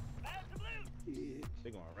 They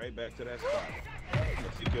going right back to that spot.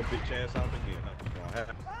 Let's see your bitch ass out again. That's what's gonna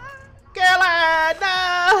happen. Caroline,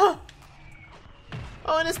 no!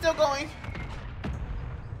 Oh, and it's still going.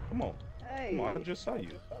 Come on. Hey. Come on, I just saw you.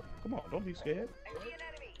 Come on, don't be scared.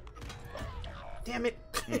 Damn it.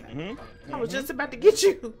 Mm-hmm. I was just about to get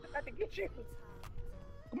you.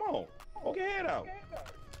 Come on. Poke your head out.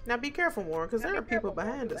 Now be careful, Warren, because there are people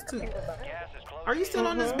behind us, too. Gas is closing. Are you still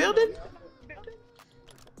on this building?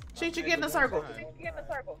 Shouldn't you get in a circle?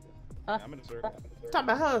 I'm in a circle. Talking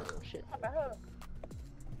about her. Shit.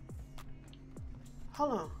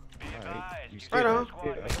 Hold on. Be Alright, you advised. scared? Right on.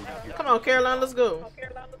 Yeah, Come on, Caroline, let's go.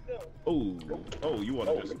 oh, you want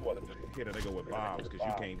to just hit a nigga with bombs because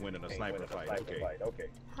you can't win in a sniper fight. Okay.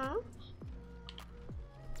 Huh?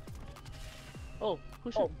 Oh,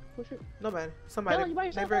 push it. Push it. Nobody. Caroline, Somebody. you by They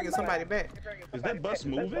yourself? bringing somebody back. Is that bus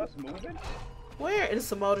moving? Where is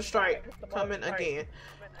the motor strike coming again?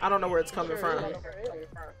 I don't know where it's coming from.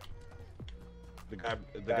 The guy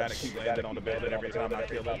that keep landing on the building every time I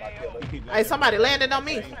kill him. Hey, somebody landed on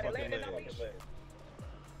me. Same fucking legs.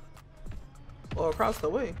 Or across the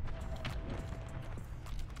way.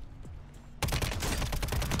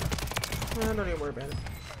 Don't even worry about it.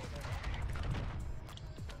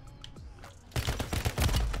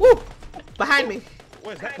 Woo! Behind me.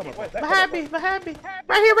 Where's that coming from? Behind me. Behind me.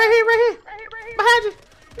 Right here. Behind you.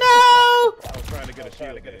 No! I was trying to get a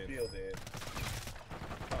shield there.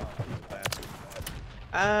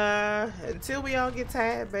 Until we all get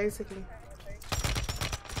tired, basically.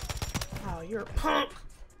 Oh, you're a punk.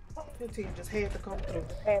 Your team just had to come through.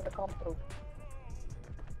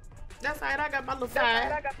 That's alright, I got my little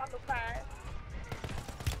fire.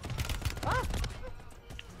 Ah.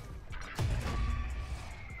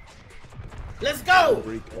 Let's go!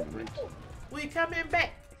 We coming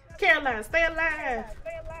back. Caroline, stay alive.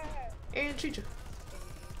 And Chicha.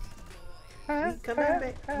 We coming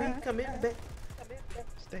back. We coming back.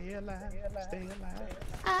 Stay alive. Stay alive.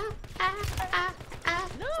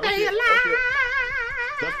 Stay alive.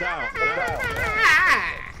 Duck down.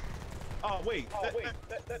 Oh, wait.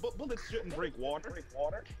 That bullets shouldn't break water.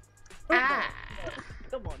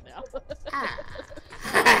 Come on now.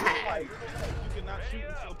 Like, you cannot shoot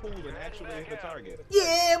into a pool and actually hit the target.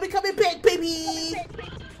 Yeah, we coming back, baby.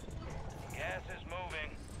 Gas is moving.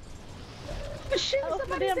 Shit, Oh,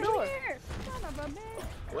 somebody damn door. here. Son of a bitch.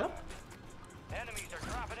 Well, Enemies are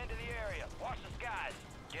dropping into the area. Watch the skies.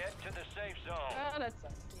 Get to the safe zone. Oh, that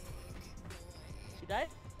sucks. She died?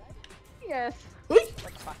 Yes. whee.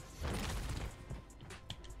 That's fine.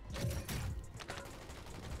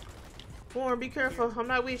 Warren, be careful. I'm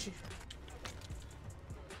not with you.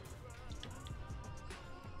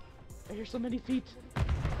 I hear so many feet.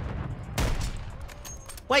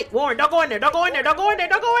 Wait, Warren, don't go in there. Don't go in there. Don't go in there.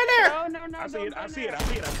 Don't go in there. No, I see it.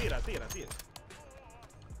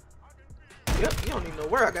 Yep, you don't even know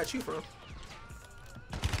where I got you from.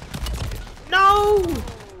 No!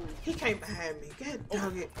 He came behind me. God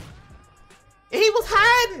dog it. And he was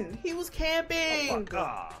hiding. He was camping. Oh,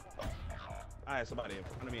 God. I had somebody in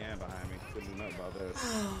front of me and behind me. Couldn't do nothing about that.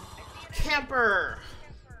 Camper.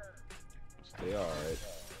 Stay alright.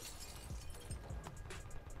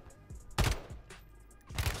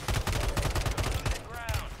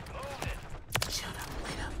 Ground. Move it. Shut up.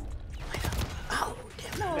 Wait up. Oh,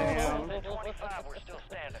 damn it. Damn. 25, we're still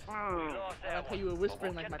standing. We lost I that like how one. you were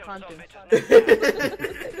whispering like my conscience.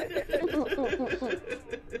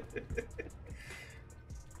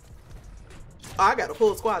 Oh, I got a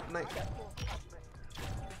full squad tonight.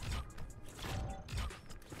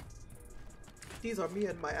 These are me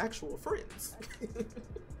and my actual friends.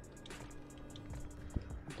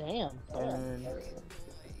 Damn. Burn.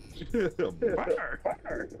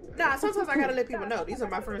 Nah, sometimes I gotta let people know. These are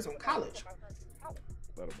my friends from college.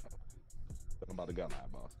 Let him know. Let him about the gun line,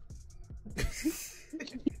 boss.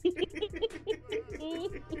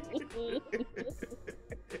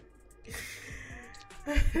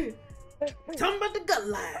 Talking about the gut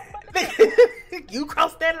line. You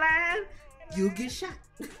cross that line, you get shot.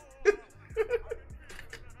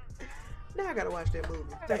 Now I gotta watch that movie.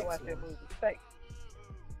 Thanks.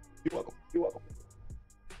 You're welcome.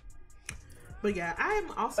 But yeah, I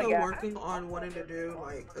am also working on wanting to do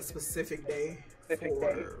like a specific day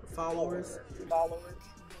for followers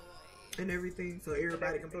and everything, so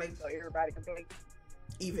everybody can play.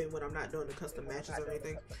 Even when I'm not doing the custom matches or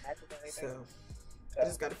anything. So I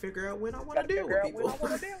just gotta figure out when I want to deal with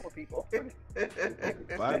people.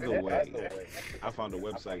 By the way, I found a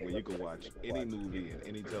website where you can watch any movie and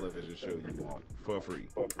any television show you want for free.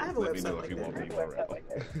 I have a Let me website know like if you that. want me URL.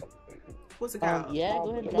 What's it called? Yeah, go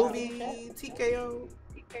ahead. Movie TKO.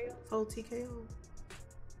 Oh, TKO.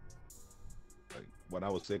 Like, when I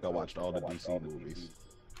was sick, I watched all the DC movies.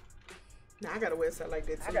 Now I got a website like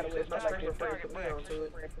that too. Because my streamer friend put me onto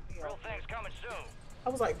it. Real things coming soon. I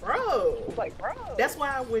was like, bro. That's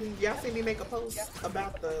why when y'all see me make a post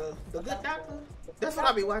about the Good Doctor, that's what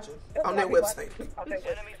I be watching on that website.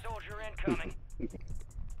 Enemy soldier incoming. The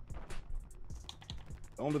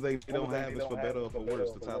only thing they don't have is For Better or For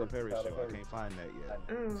Worse, the Tyler Perry show. I can't find that yet.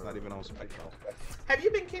 It's not even on Spectrum. Have you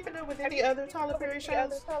been keeping up with any other Tyler Perry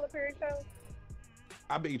shows?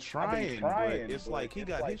 I be trying, but it's like he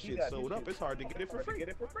got his shit sold up. It's hard to get it for free.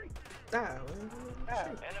 Ah,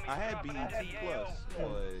 I had BET Plus,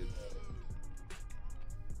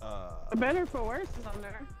 but Better for Worse is on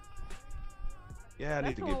there. yeah, I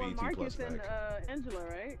need to get That's BET Plus Marcus and back. Angela,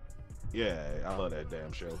 right? Yeah, I love that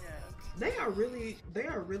damn show. they are a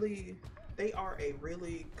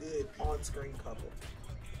really good on-screen couple.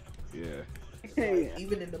 Yeah. Like,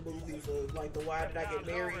 even in the movies of like the Why Did I Get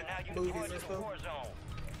Married movies and stuff.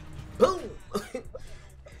 Boom!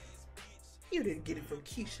 You didn't get it from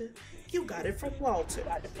Keisha. You got it from Walter.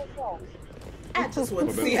 I just want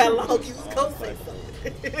to see how long you was gonna say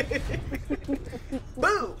something.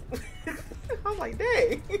 Boom! I'm like,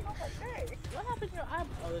 dang. What happened to your eyebrow?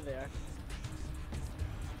 Oh, they're there.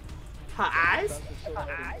 Her eyes?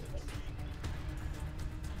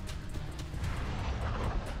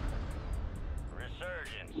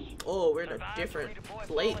 Resurgence. Oh, we're in a different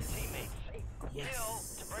place. Kill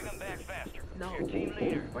to bring them back faster. No, Your team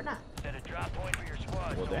leader. we're not. Set a drop point for your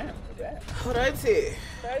squad. Well, damn. Oh, that's it.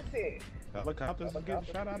 Helicopters are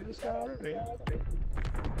getting shot out of the sky already.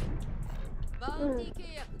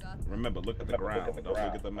 Remember, look at the ground. Don't look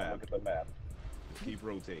at the map. Keep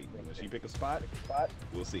rotating. When she pick a spot,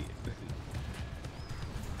 we'll see it.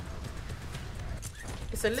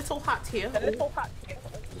 It's a little hot here.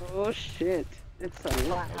 Oh shit. It's a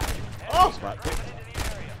lot. Oh! Spot pick.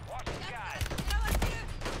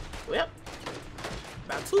 Well,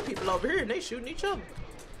 about two people over here and they shooting each other.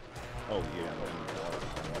 Oh, yeah.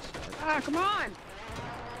 Ah, come on!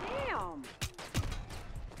 Damn!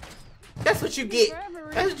 That's what you get.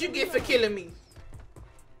 That's what you get for killing me.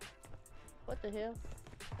 What the hell?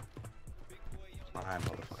 Climb,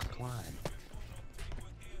 motherfucker, climb.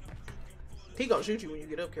 He gonna shoot you when you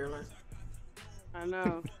get up, Caroline. I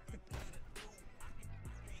know.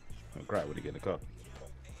 I'll cry when he get in the car.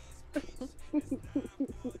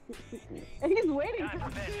 And he's waiting.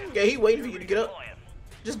 Yeah, he waiting for you to get up.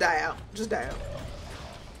 Just die out. Just die out.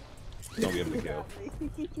 Don't give him the kill.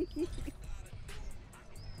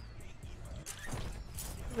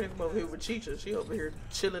 I'm over here with Chicha. She over here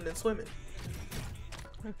chilling and swimming.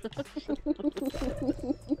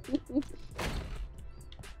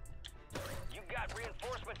 You got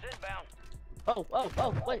reinforcements inbound. Oh,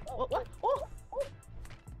 wait, what? Oh,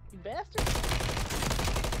 you bastard!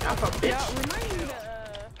 I'm a bitch. Yeah, remind me to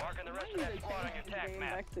Marking the rest of that squad on your change attack the game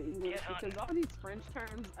map. back to English because all these French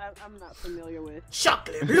terms I'm not familiar with.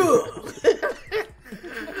 Chocolate bleu.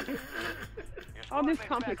 All this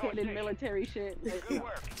complicated military shit. Like, Good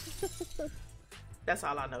work. That's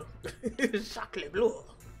all I know. Chocolate bleu.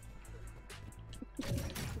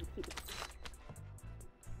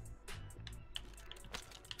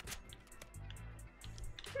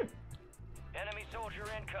 Enemy soldier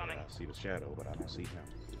incoming. I see the shadow, but I don't see him.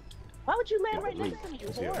 Why would you land right next to me, you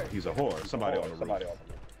whore? He's a whore. Somebody on the roof.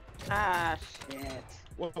 ah, shit.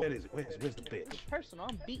 What is it? Where's the bitch? Personal,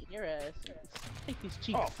 I'm beating your ass. Take these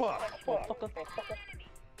cheeks. Oh, fuck. Motherfucker.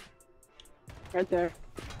 Right there.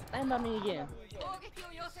 Land on me again.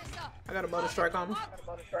 I got a motor strike on him.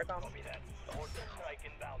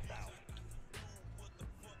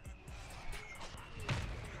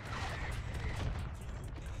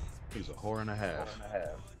 He's a whore and a half.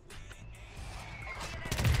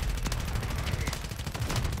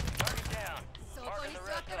 Target down. Marking the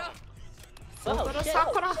rest of them. Sakura, shit.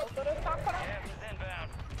 Sakura. Gas is inbound.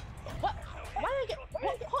 What? Why did I get?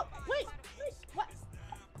 Wait. What?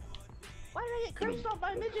 Why did I get cursed off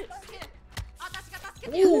by a midget?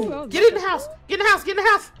 Ooh, get in the house. Get in the house. Get in the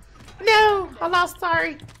house. No, I lost.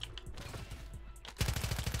 Sorry.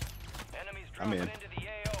 Enemies I'm dropping in. into the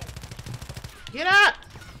AO. Get up.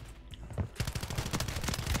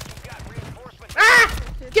 You got reinforcements. Ah!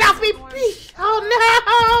 Get off me.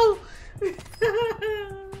 Oh no.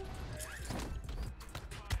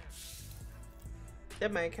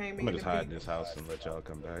 That man came in. I'm gonna just and hide in beat- this house and let y'all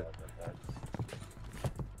come back.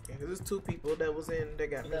 Yeah, 'cause there's two people that was in. They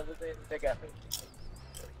got me.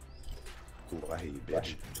 Ooh, I hear you,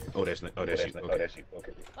 bitch. Oh, that's you.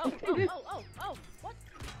 Okay. Oh, what?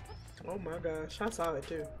 Oh my gosh, I saw it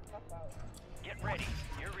too. Get Get ready.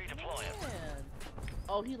 You're redeploying. Man.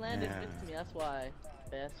 Oh, he landed Yeah. with me. That's why,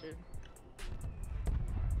 bastard.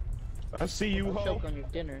 I see you, Don't ho. choke on your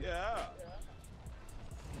dinner. Yeah.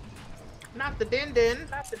 Not the din din. Your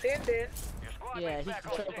squad Yeah, mates he back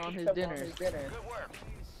can on choke on station. his dinner. Good work.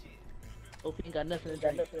 Hope he ain't got nothing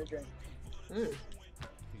to drink. Mm.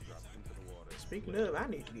 Speaking of, I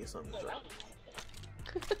need to get something to drink.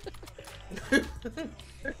 We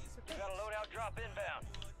got a loadout drop inbound.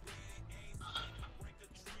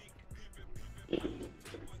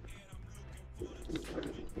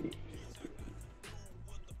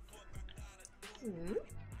 Mm.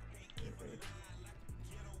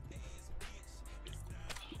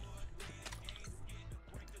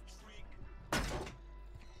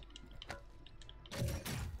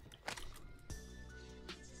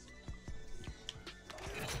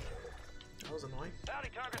 That was annoying. Bounty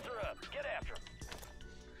targets are up. Get after them.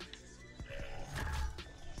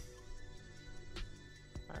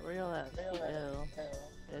 Alright, where y'all at? CL.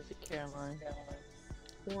 There's a Caroline.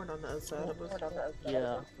 Warren on the other side of us.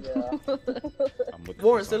 Yeah. I'm looking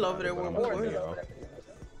Warren's for still somebody, over there but with I'm looking, Warren. y'all.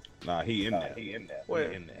 Nah, he in there. Where?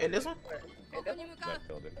 He in there. In this one? That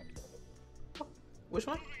building. Which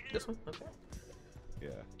one? This one? Okay. Yeah.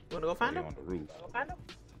 You wanna go find He him? on the roof.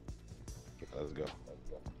 Let's go.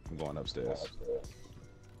 I'm going upstairs.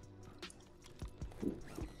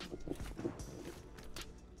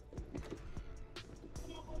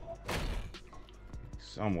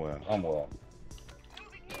 Somewhere.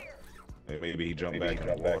 Hey, maybe he jumped back in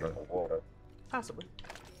the water. Possibly.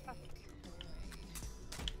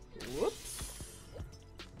 Whoops.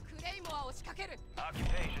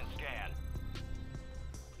 Occupation scan.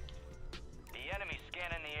 The enemy's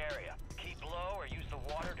scanning the area. Keep low or use the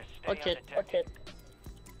water to stay undetected.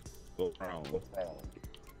 Go around.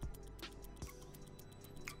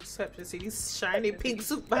 Except to see these shiny pink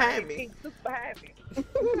suit behind me.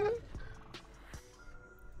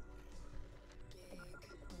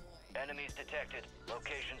 Enemies detected.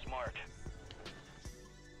 Locations marked.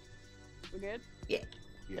 We good? Yeah.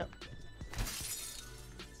 Yeah.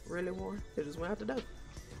 Really, Warren? They just went out the door.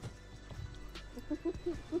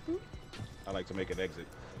 I like to make an exit.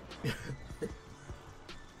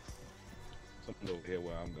 Something over here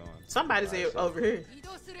where I'm going. Somebody's Alright, so- over here.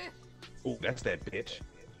 Ooh, that's that bitch.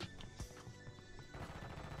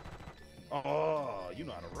 Oh, you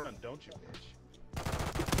know how to run, don't you, bitch?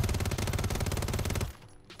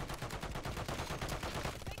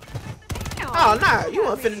 Oh, nah. You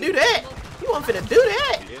weren't finna do that. You weren't finna do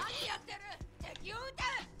that. Bitch.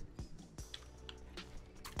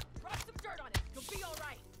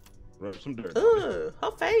 Rub some dirt. on it. Ugh.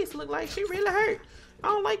 Her face looked like she really hurt. I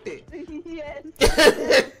don't like that.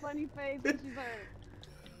 Yes. Funny face when she's hurt.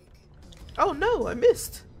 Oh, no. I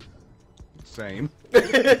missed. Same. You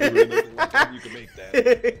can make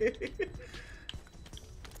that.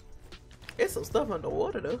 It's some stuff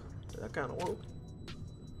underwater, though. That I kind of want.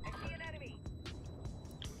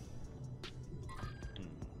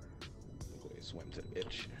 Go ahead, swim to the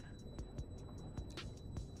bitch.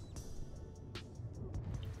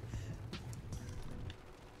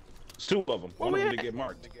 It's two of them. One of we them at? to get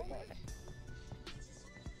marked.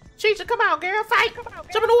 Cheetah, come out, girl. Fight.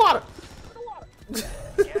 Jump in the water.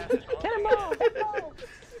 Get him on! Get him on!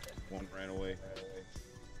 One ran away.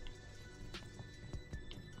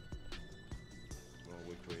 Don't know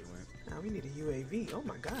which way it went. Now we need a UAV. Oh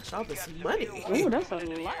my gosh, all this Got money. civilian Ooh, that's a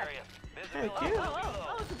into the lot. area. Heck Visible yeah.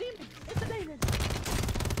 Oh, it's a demon! It's a demon!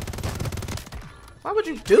 Why would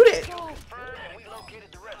you do that? confirmed, and we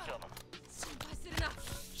located the rest of them.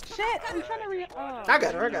 Shit! I'm trying to re. I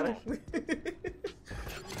got her. I got her.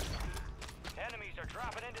 Enemies are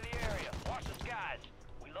dropping into the area. Watch the skies.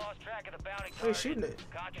 We lost track of the bounty Where you target. shooting it?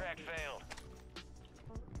 Contract failed.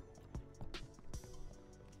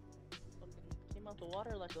 Came out the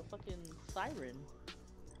water like a fucking siren.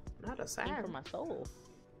 Not a Came for siren. my soul.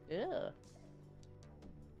 Yeah.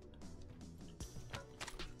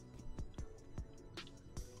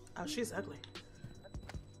 Oh, she's ugly.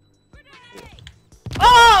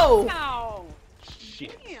 Oh! Ow!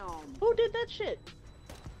 Shit. Damn! Who did that shit?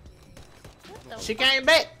 What the She fuck? came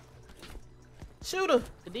back. Shoot her.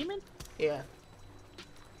 The demon? Yeah.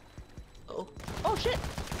 Oh. Oh shit!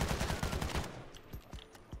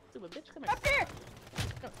 Stupid bitch, come here. Up there!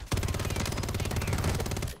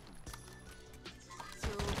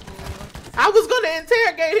 I was gonna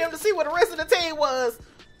interrogate him to see what the rest of the team was.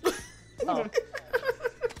 Oh.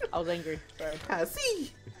 I was angry. Sorry. I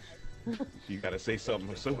see. You gotta say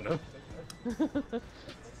something sooner.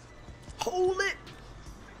 Hold it.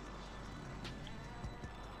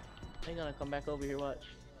 They're gonna come back over here, watch.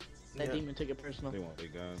 That Yeah. demon took it personal. They want their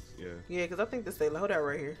guns. Yeah. Yeah, because I think this they loadout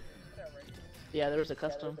right here. Yeah, there was a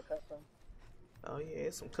custom. Oh yeah,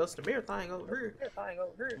 it's some custom everything over here.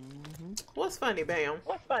 Mm-hmm. What's funny, Bam?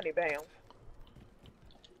 I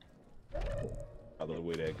love the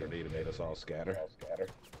way that grenade made us all scatter.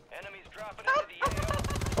 Enemies dropping into the AO.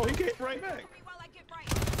 Oh, he came right back. While I get right.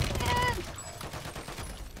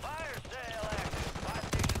 Fire sale active. Buy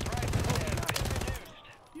station prices have been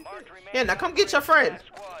reduced. Marked remaining Yeah, now come get your friend.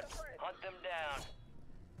 squad. Hunt them down.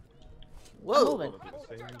 Whoa. moving. You'll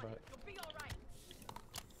be alright.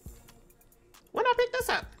 When I pick this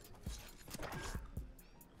up?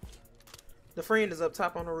 The friend is up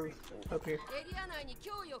top on the roof. Up here.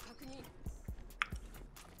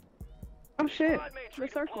 Oh shit. Squad mates The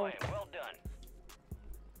circle. redeploying. Well done.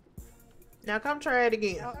 Now come try it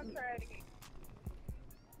again.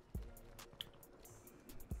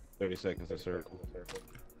 30 seconds to circle.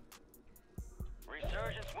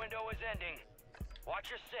 Resurgence window is ending. Watch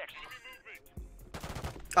your six.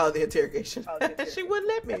 Oh, the interrogation. She wouldn't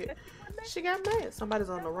let me. She got mad. Somebody's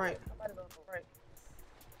on the right.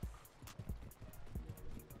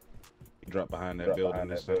 He dropped behind that building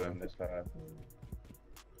this time.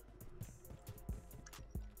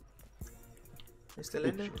 You still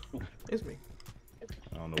in there? It's me.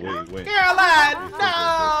 I don't know where he went. Caroline,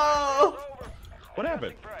 no! What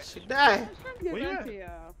happened? She died. Get Where you back at? to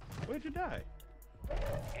y'all. Where'd you die?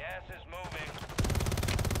 Gas is moving.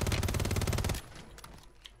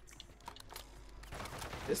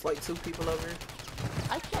 There's like 2 people over here.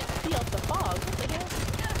 I can't see out the fog. What the hell?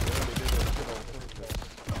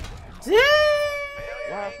 Damn!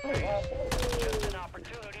 Wow, Just an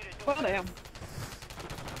opportunity to do Oh damn.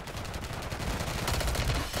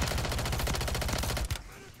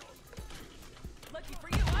 Lucky for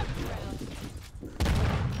you, I was around.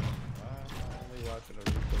 I'm only watching a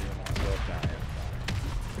replay of myself dying.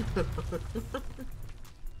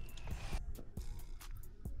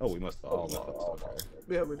 Oh, we must have all lost. Okay.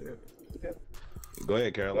 Yeah, we did. Go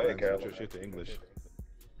ahead, Caroline. Switch your shit to English.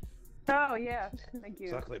 Oh yeah. Thank you.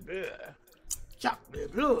 Chocolate beer.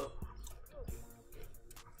 Chocolate blue.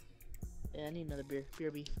 Yeah, I need another beer.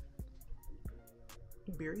 BRB.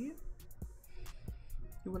 Beer you?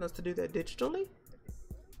 You want us to do that digitally?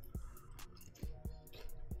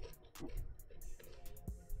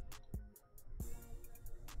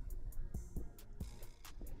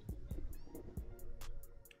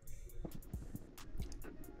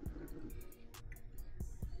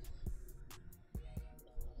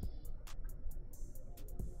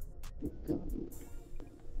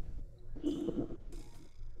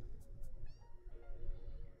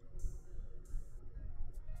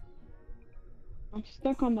 I'm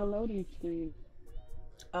stuck on the loading screen.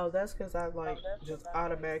 Oh, that's because I like just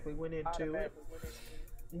automatically went into it.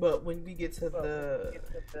 But when we get to the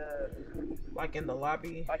like in the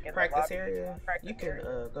lobby practice area, you can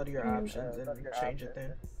go to your options and change it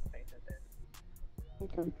then.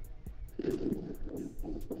 Okay.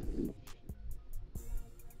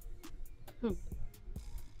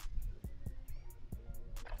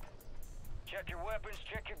 Check your weapons,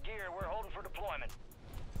 check your gear. We're holding for deployment.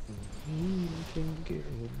 You can get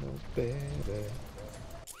no better.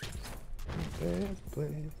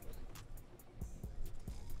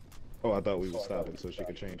 Oh, I thought we were stopping so she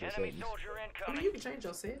could change her Enemy settings. soldier I mean, incoming. you can change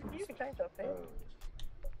your settings.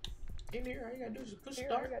 In here, all you gotta do is just push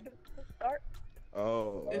start,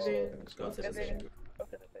 Oh, and then go to the setting.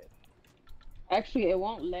 Actually, it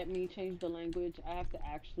won't let me change the language. I have to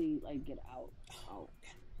actually like get out.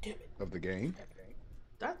 Damn it. of the game.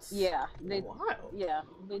 That's Yeah, they wild.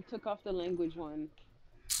 took off the language one.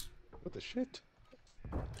 What the shit?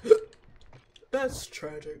 That's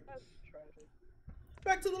tragic.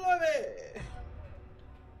 Back to the lobby.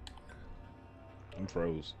 I'm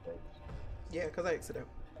froze. Yeah, cause I exited.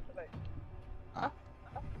 All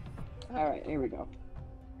right, here we go.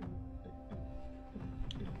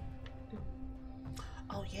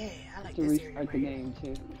 Oh yeah, I like To this area restart right the here. game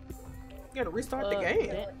too. You gotta restart the game.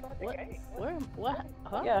 What? Where? What?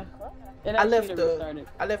 Huh? Yeah. It I asked me left to the restart it.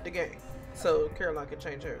 I left the game, so Caroline can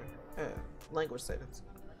change her language settings.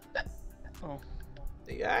 Oh,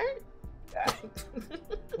 You alright?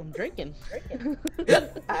 I'm drinking.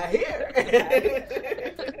 I hear.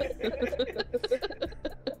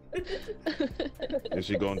 Is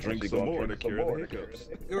she gonna drink some more to cure the hiccups?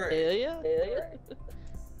 Right. Hell yeah. Hell yeah.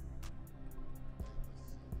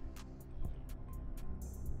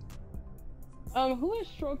 Who is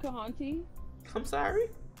Strokahanti? I'm sorry.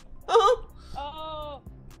 Oh. Oh,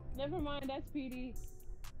 never mind. That's PD.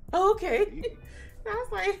 Okay. I was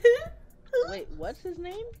like, Wait, what's his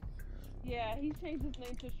name? Yeah, he changed his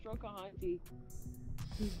name to Strokahanti.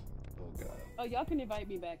 Oh god. Oh, y'all can invite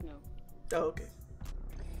me back now. Oh, okay.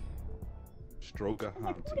 Stroker I'm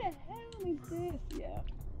like, who the Hunty. hell is this? Yeah.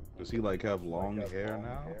 Does he like have long hair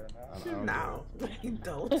now? I don't No, he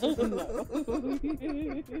don't.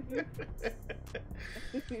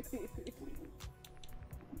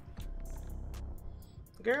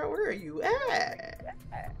 Girl, where are you at?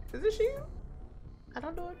 Is this you? I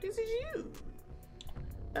don't know if this is you.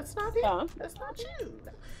 That's not it. That's not you.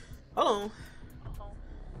 Hold on.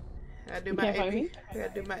 I do my can't find me? I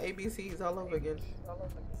gotta do my ABCs all over again.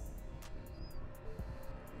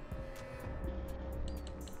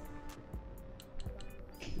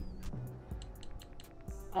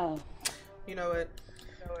 Oh. You know what?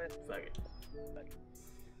 Fuck it.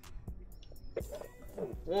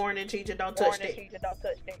 Warning, teacher, don't touch that.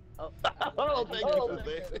 Oh, thank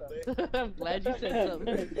you. I'm glad you said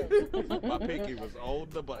something. My pinky was on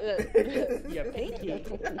the button. Your pinky.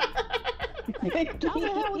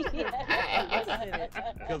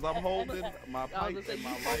 Because I'm holding my pipe and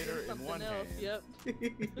my lighter in one hand. Yep.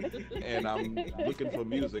 And I'm looking for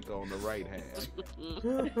music on the right hand.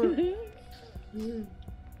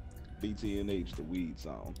 BTNH, the weed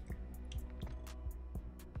song.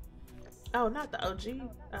 Oh, not the OG.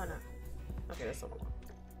 Oh no. Okay, that's someone.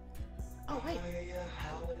 Oh wait.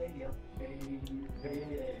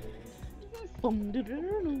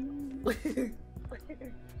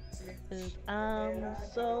 I'm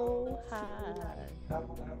so high.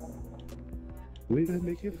 We gonna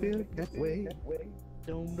make you feel that way.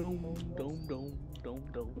 Dum dum dum dum dum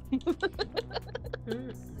dum.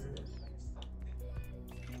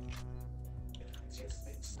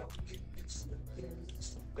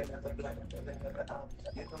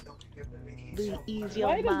 Ease your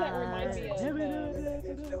Why does that remind me of?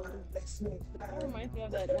 That reminds me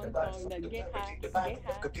of that one song, that Get High, Get High.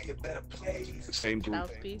 Same group.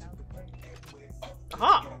 Mouthpiece.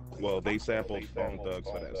 Huh. Well, they sampled Bone Thugs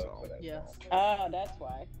for that song. Yeah. Oh, that's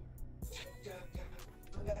why.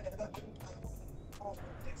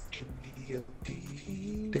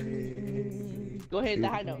 Go ahead, the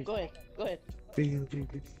high note. Go ahead. Go ahead.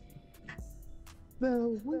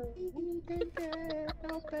 No, we can't get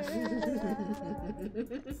no better.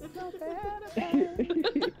 No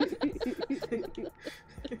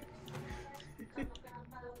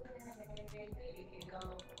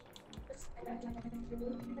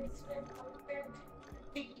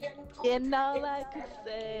And all I could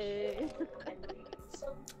say.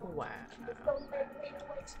 Wow.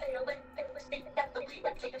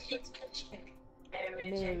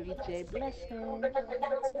 Mary J. Bless her.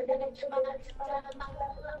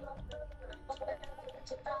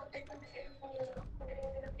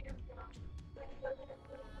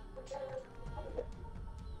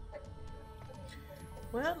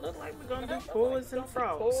 Well, look like we're gonna do boys and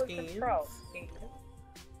frog skins.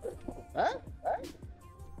 Huh?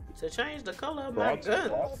 To change the color of my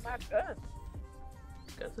guns.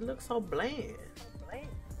 Because it looks so bland.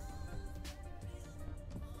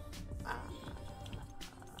 Ah.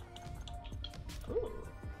 Ooh.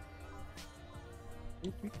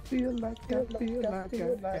 If you feel like I feel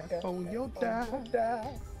like I on your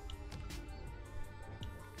die.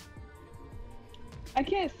 I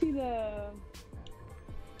can't see the.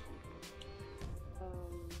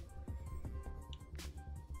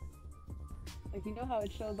 Like, you know how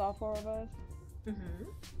it shows all four of us? Mm-hmm.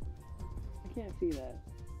 I can't see that.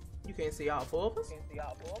 You can't see all four of us?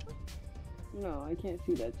 No, I can't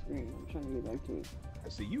see that screen. I'm trying to get back to it. I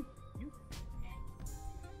see you.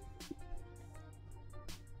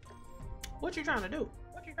 What you trying to do?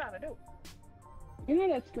 You know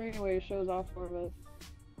that screen where it shows all four of us?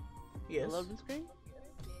 Yes. I love the screen.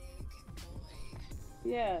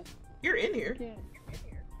 Yeah. You're in here. Can't.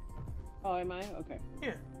 Oh, am I? Okay.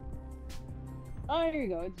 Yeah. Oh, here you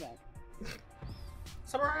go. It's back.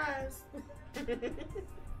 Surprise!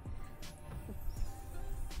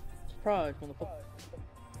 Fries, motherfucker.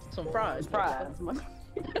 Some fries.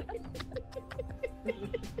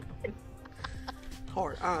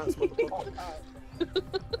 Hard eyes, motherfucker.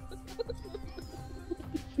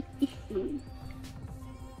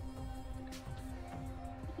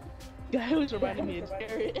 Guy was reminding me of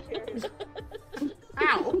Jared.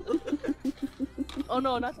 Ow! Oh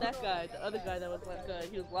no, not that guy. The other guy that was like,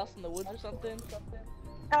 he was lost in the woods or something.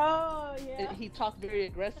 Oh, yeah. And he talked very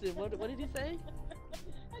aggressive. What did he say?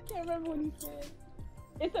 I can't remember what he said.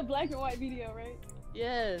 It's a black and white video, right?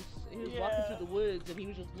 Yes. He was walking through the woods and he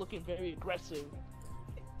was just looking very aggressive.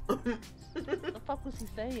 What the fuck was he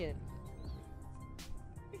saying?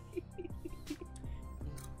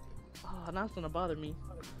 Oh, now it's gonna bother me.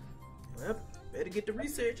 Well, better get the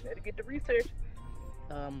research.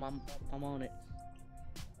 I'm on it.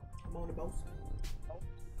 Come on, the boss.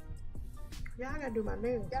 Yeah, I gotta do my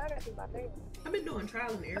nails. I've been doing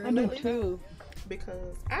trial and error I do lately too.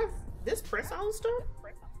 because this press-on stuff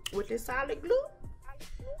with this solid glue,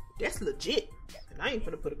 that's legit. And I ain't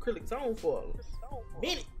gonna put acrylics on for a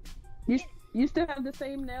minute. You still have the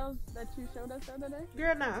same nails that you showed us the other day?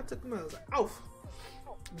 Girl, nah, I took them off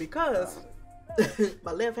because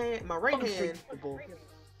my right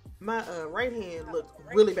hand looked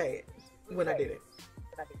really bad when I did it.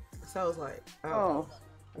 So I was like, oh.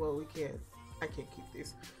 Well, I can't keep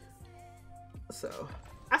these. So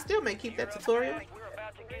I still may keep that tutorial,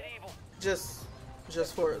 just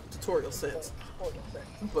for tutorial sense.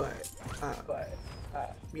 But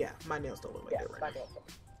yeah, my nails don't look like that right now.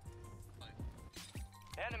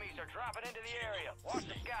 Enemies are dropping into the area. Watch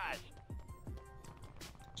the skies.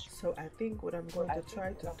 So I think what I'm going to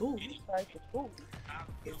try to do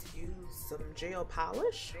is use some gel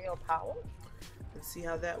polish and see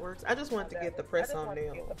how that works. I just wanted to get the press-on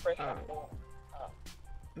nail,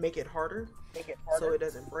 make it harder so it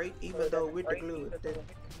doesn't break, even though with the glue that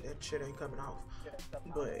shit ain't coming off.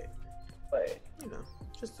 But you know,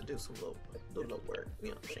 just to do some little work, you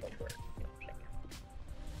know what I'm saying.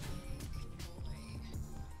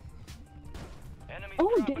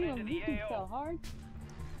 Oh damn, you can so hard.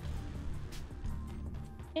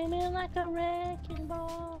 Came in like a wrecking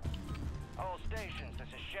ball. All stations, this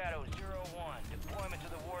is Shadow 01. Deployment to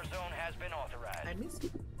the war zone has been authorized. I missed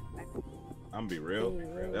it. I'm be real.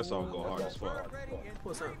 That song go hard as fuck.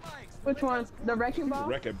 What's up? Which one? The wrecking ball?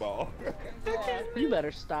 Wrecking ball. You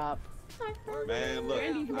better stop. Man, look, I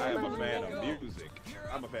am a fan of music.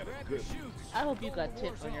 I'm a fan of good music. I hope you got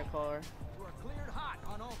tips on your car.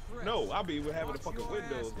 No, I'll be even having the fucking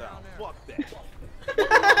windows down. Fuck that.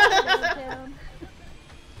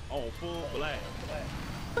 On full blast.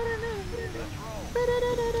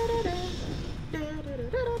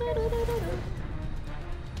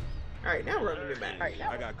 Alright, now we're running it back.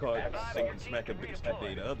 I got caught singing Smack a Bitch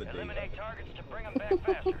today the other day. Eliminate targets to bring them back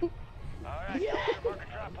faster. Alright, Yeah!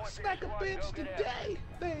 Smack a bitch today!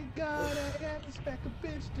 Thank God I got to smack a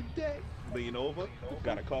bitch today. Lean over,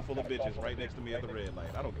 got a car full of bitches right next to me at the red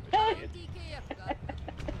light. I don't give a shit.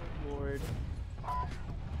 Lord.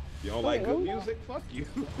 You don't like good music? Fuck you.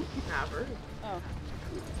 Never. Oh.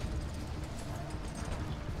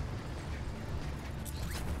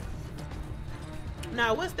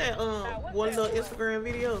 Now, what's that one little Instagram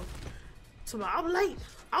video? Tomorrow, I'm late.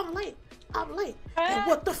 And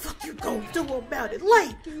what the fuck you gonna do about it?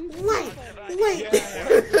 Late.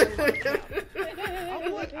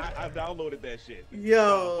 I downloaded that shit.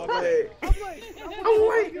 Yo, I'm like, late. I'm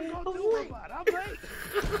late.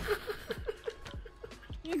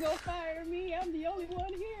 You gonna fire me? I'm the only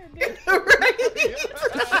one here, bitch.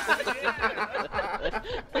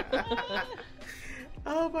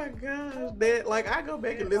 Oh my gosh, that like I go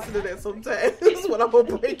back and listen to that sometimes when I'm on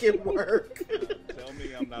break at work. Tell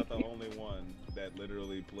me I'm not the only one that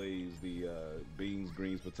literally plays the beans,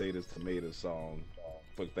 greens, potatoes, tomatoes song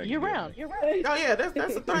for Thanksgiving. You're round. Oh yeah, that's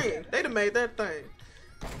the thing. They done made that thing.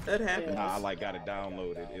 That happens. Nah, I like got it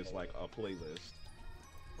downloaded. It's like a playlist.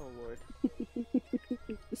 Oh Lord.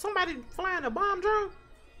 Somebody flying a bomb drone?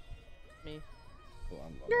 Me. Well,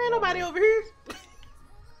 There ain't nobody over here.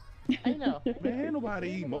 I know. Man, ain't nobody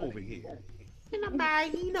eating over here. Ain't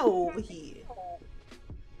nobody over here.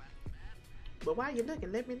 But while you're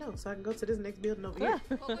looking, let me know so I can go to this next building over here.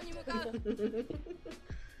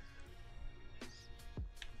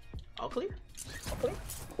 All clear?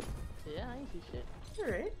 Yeah, I ain't see shit.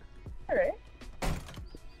 Alright.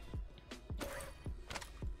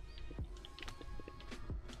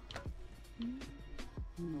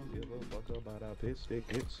 Give a fuck about our pistol,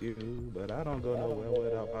 it's you, but I don't go nowhere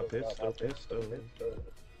without my pistol.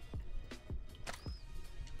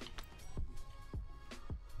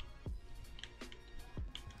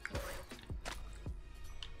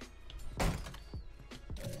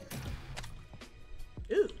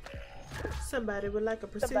 Ooh. Somebody would like a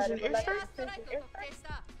precision airstrike?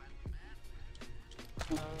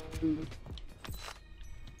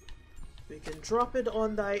 We can drop it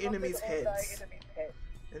on thy enemies' heads,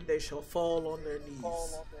 and they shall fall on their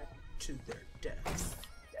knees to their deaths.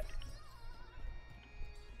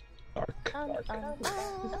 How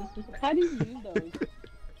do you use those?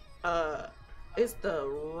 It's the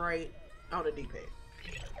right on the D-pad.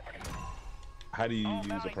 How do you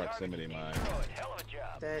use a proximity mine? Hell of a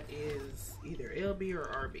job. That is either LB or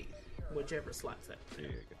RB, whichever slots that. Yeah,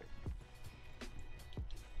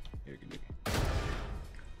 here, give me.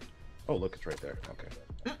 Oh, look, it's right there. Okay.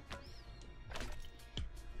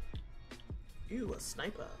 You a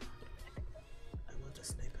sniper. I want a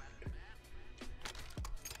sniper.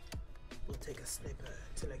 sniper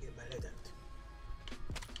till I get my head out.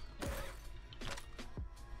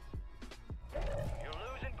 You're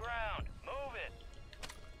losing ground. Move it.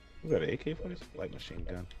 Was that an AK-47? Light machine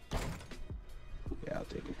gun. Yeah, I'll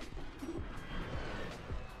take it.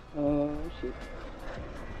 Oh shit.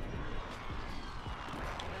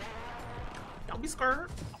 Don't be scared.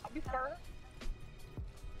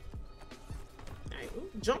 Hey, who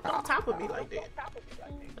jumped on top of me like that?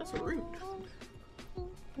 That's rude.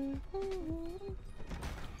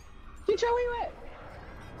 Teacher, where you at?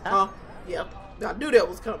 Huh? Yep. I knew that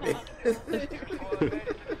was coming.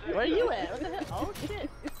 Where you at? What the hell? Oh shit.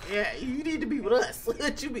 Yeah, you need to be with us.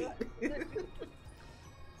 What you mean?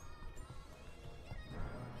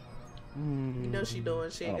 You know she doing.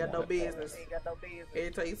 She ain't got no business.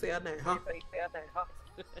 Every time you say her name, huh?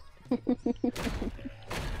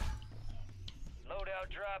 Loadout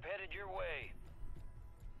drop headed your way.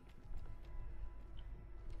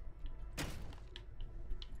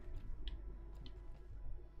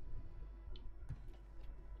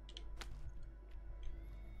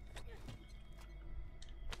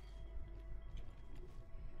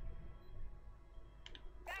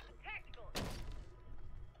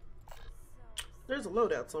 There's a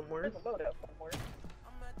loadout somewhere. If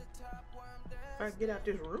I can get out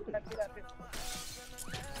this room.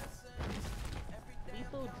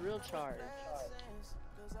 Lethal drill charge.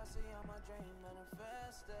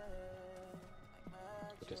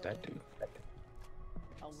 What does that do?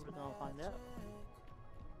 I was gonna find out.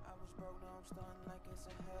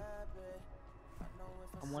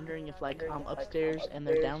 I'm wondering if like I'm upstairs and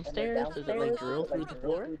they're downstairs. Does it like drill through the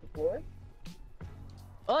floor?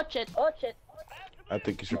 Oh shit! Oh shit! I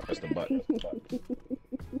think you should press the button.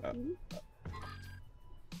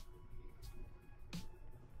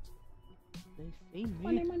 They see me.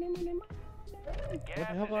 Money. Gas the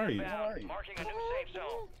hell is are you? inbound, marking a new safe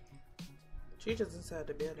zone. She's just inside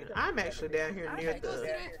the building. I'm actually down here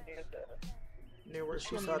near where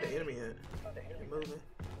she saw the enemy at. They're moving.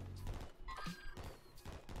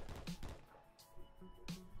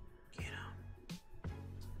 Get him.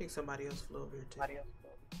 I think somebody else flew over here too.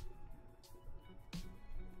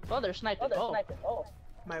 Oh, they're sniping. Oh.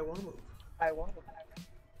 Might want to move.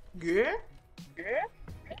 Yeah?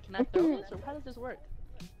 Can I throw this, or how does this work?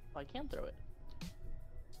 Oh, I can throw it.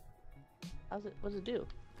 How's it? What does it do?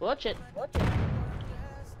 Watch it.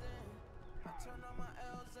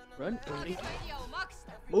 Run.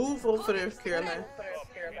 Move over there, Caroline.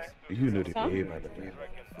 You know the game, by the way.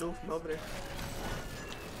 Move from over there.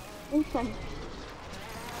 Move from,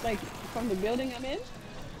 like, from the building I'm in?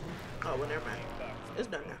 Oh, well, never mind. It's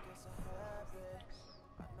done now.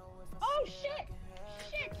 Oh shit!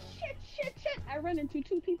 Shit! I run into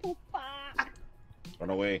two people. Fuck! Run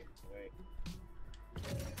away.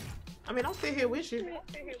 I mean, I'll stay here with you.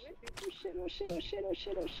 Oh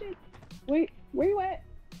shit. Wait, where you at?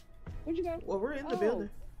 Where'd you go? Well, we're in the building.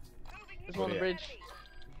 There's one on the bridge.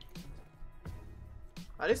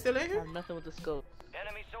 Are they still in I here? have nothing with the scope.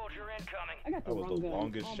 Enemy soldier incoming. I got the That was wrong the gun.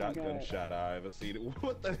 longest Oh my shotgun God. shot I ever seen.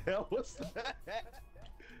 What the hell was that?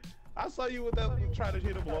 I saw you with that trying to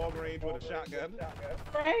hit him long range with a shotgun.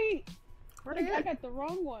 Right? Where they I at? got the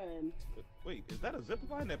wrong one. Wait, is that a zip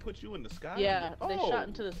line that puts you in the sky? Yeah, they Oh. shot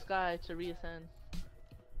into the sky to reascend.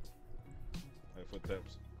 Hey,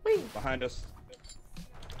 footsteps. Wait. Behind us.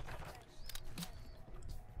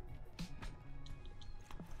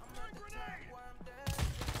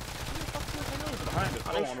 Behind us.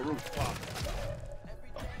 Oh, on the roof. Fuck.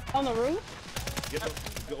 On the roof?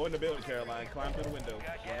 Go in the building, Caroline. Climb through the window.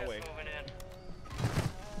 Run away. Moving in.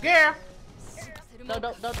 Yeah. No,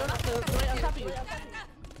 don't, right on top of you.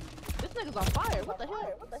 This nigga's on fire. What the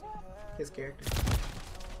hell? His character.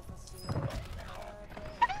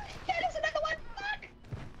 There's another one! Fuck!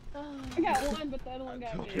 I got one, but the other one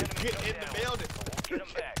got me. Get in the building. Get him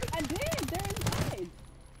back. I did! They're inside!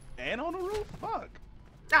 And on the roof? Fuck.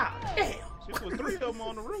 Ah, damn. Shit was 3 of them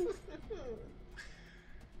on the roof.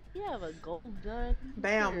 You have a gold gun.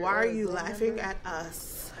 Bam, why are you laughing at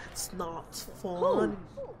us? It's not fun.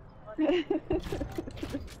 Tell him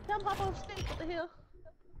hop on stage. What the hell?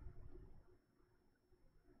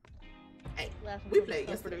 Hey, Last one we from the played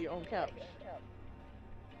comfort of yesterday. your own couch.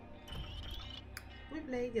 We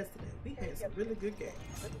played yesterday. We had some really good games.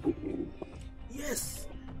 Yes!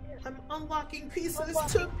 I'm unlocking pieces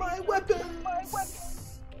to my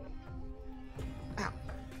weapons! Ow.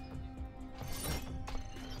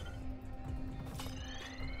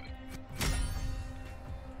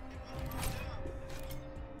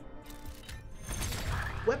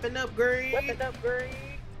 Weapon upgrade!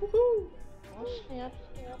 Woohoo! Oh shit.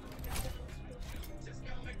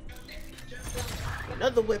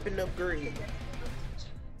 Another weapon upgrade.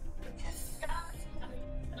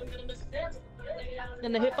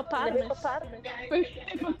 And the hippopotamus.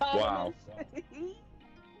 Wow.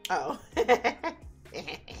 Oh.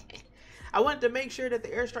 I wanted to make sure that the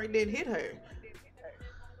airstrike didn't hit her.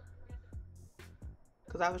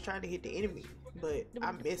 Because I was trying to hit the enemy, but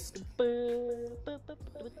I missed.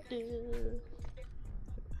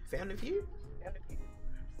 Family Feud?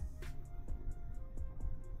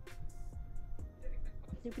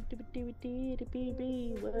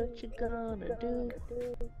 What you gonna do?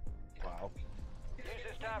 Wow. Use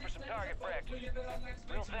this time for some target practice.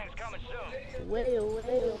 Real things coming soon.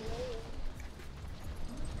 Well.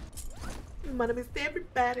 Wanna miss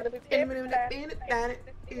everybody. The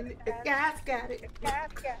guys got it.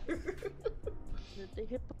 The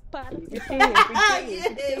hippopotamus.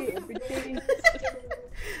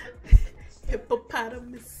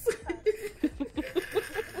 Hippopotamus.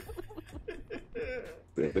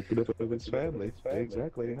 It's family.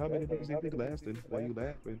 Exactly. How many days do you think lasted? Why you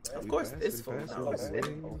laughing? Of course, it's full.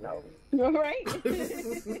 All right.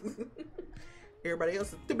 Everybody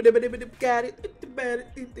else is got it.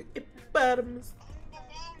 Hippopotamus.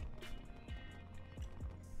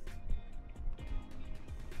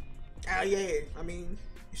 Oh yeah, I mean,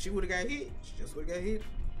 if she would have got hit, she just would have got hit.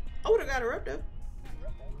 I would have got her up though.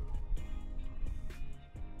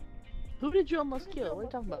 Who did you almost kill? What are you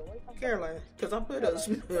talking about? Caroline, because I put an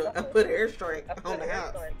airstrike on the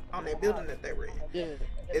house, on that building that they were in. Yeah.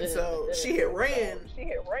 And so she had ran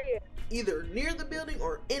either near the building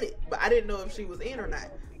or in it, but I didn't know if she was in or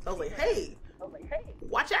not. So I was like, hey,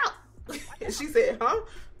 watch out. And she said, huh?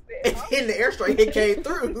 And then the airstrike had came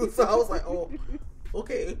through. So I was like, oh,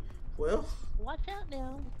 okay, well. Watch out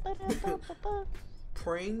now.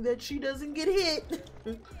 Praying that she doesn't get hit.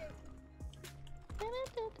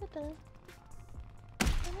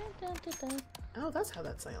 Oh, that's how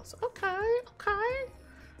that sounds. Okay.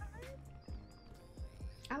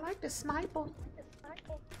 I like the sniper.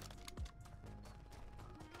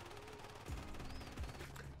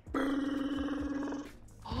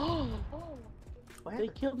 They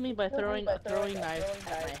killed me by throwing a throwing knife at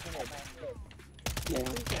my head.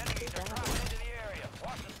 Enemies are dropping into the area.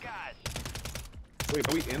 Watch the skies. Wait,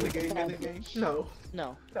 are we in the game? No.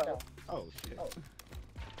 No. Oh shit.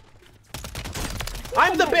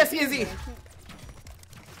 I'm the best Izzy.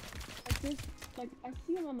 I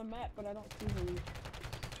see him on the map, but I don't see him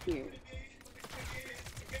here.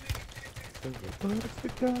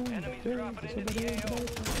 Enemies dropping into the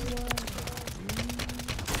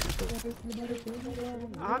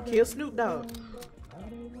AO. I'll kill Snoop Dogg.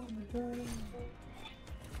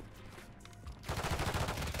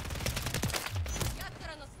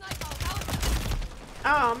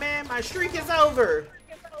 Oh man, my streak is over.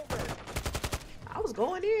 I was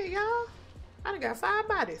going in, y'all. I done got 5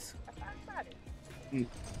 bodies.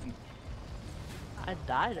 I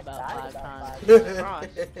died about 5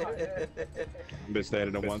 times. Been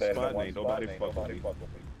standing in one spot and ain't nobody fucking me.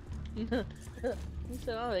 He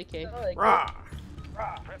said, oh, okay. Rah.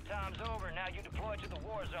 Prep time's over. Now you deploy to the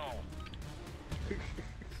war zone.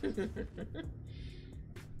 Let's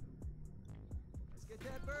get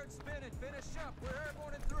that bird spinning. Finish up. We're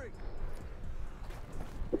airborne in 3.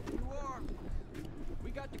 You are. We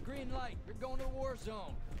got the green light. You're going to the war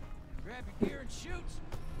zone. Grab your gear and shoot.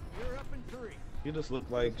 You're up in 3. You just look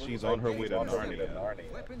like she's on her way to Narnia.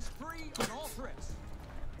 Weapons free on all threats.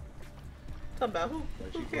 Talk about who?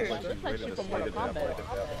 Who cares? Looks like she's from Mortal Kombat.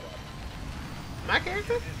 My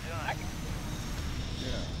character?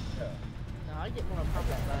 No, I get Mortal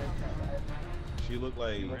Kombat vibes. She looked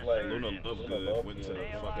like Luna Lovegood went to the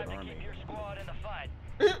Stay alive fucking to army. keep your squad in the fight.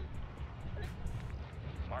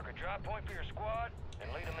 Mark a drop point for your squad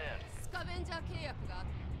and lead them in.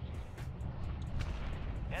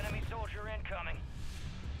 Enemy soldier incoming.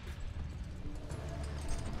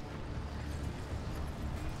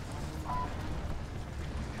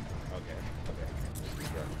 Okay.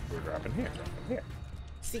 We're dropping here.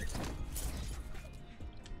 See.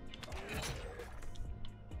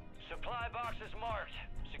 Supply boxes marked.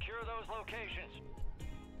 Secure those locations.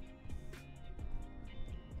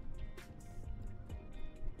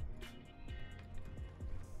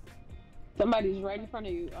 Somebody's right in front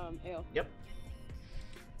of you, L. Yep.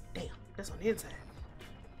 Damn, that's on the inside.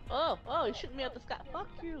 Oh, he shooting me out the sky. Fuck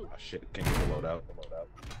you. Oh shit, can't get the loadout.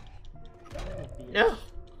 No.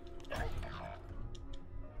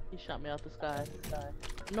 He shot me out the sky.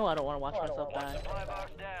 No, I don't want to watch myself die. Supply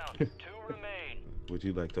box down. 2 remain. Would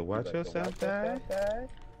you like to watch yourself die?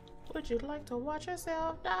 Would you like to watch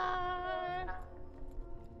yourself die?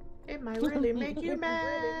 It might really make you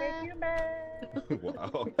mad.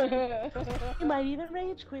 Wow. You might even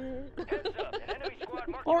rage quit. Heads up. An enemy squad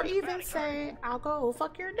marked Or your even bounty say, I'll go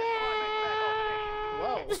fuck your dad.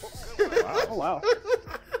 Whoa. Wow. Wow.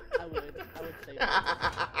 I would say that.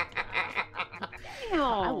 I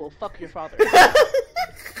will fuck your father.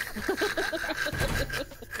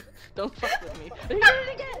 Don't fuck with me. He did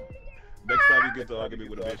it again! Next time you get to argue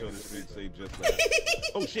with a bitch on the street, say just that.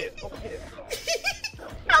 Oh shit. I'm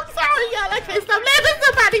sorry, y'all. I can't stop laughing.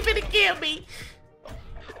 Somebody finna kill me.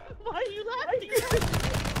 Why are you laughing?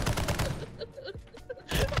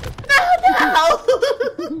 No.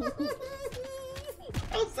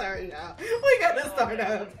 I'm sorry, y'all. We gotta start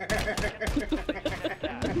over.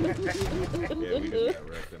 Yeah, we just got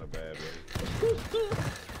wrecked in a bad way.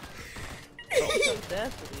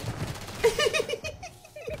 Audacity.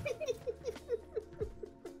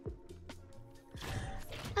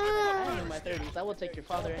 I'm in my 30s. I will take your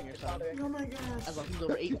father and your son. Oh my gosh. As long as he's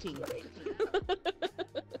over 18.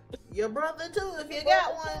 Your brother too, if you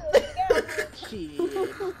got one. Shit.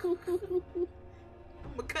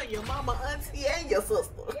 I'm become your mama, auntie, and your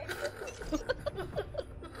sister.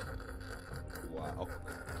 Wow.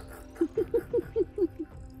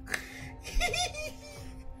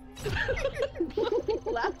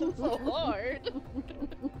 Laughing so hard.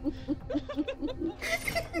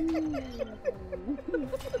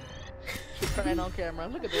 She's crying on camera.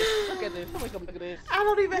 Look at this. Look at this. Oh my God, look at this. I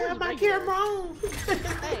don't even have my regular? camera on.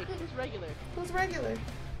 Hey, who's regular? Who's regular?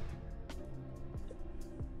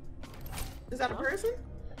 Is that a person?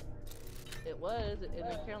 It was, and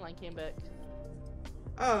then Caroline came back.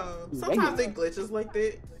 Sometimes it glitches like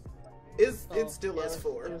that. It's still yeah, us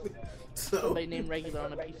four. it was So somebody named regular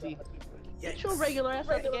on a PC. yikes. Show regular ass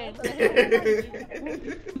at the game.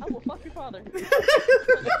 I will fuck your father.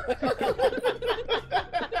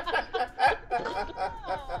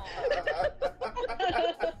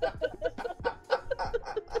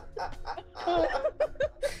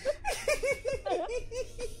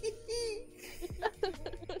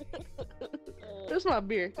 Where's my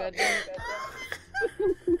beer? God damn it.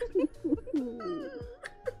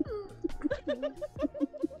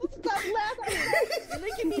 Stop laughing! You're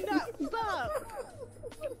making me not stop!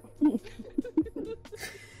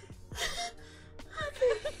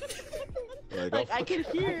 Like I can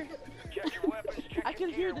hear. I can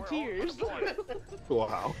hear the tears.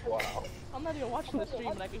 Wow. I'm not even watching the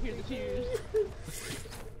stream, but I can hear the tears.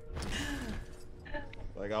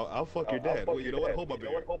 Like I'll fuck your dad. Well, you know what? Hold my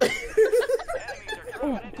beer.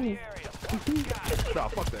 Nah,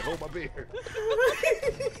 fuck that. Hold my beer.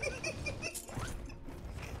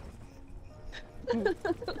 My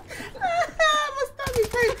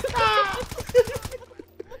stomach hurts. Stop.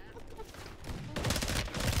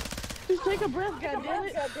 Just take a breath,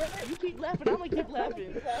 goddammit. You keep laughing, I'm gonna keep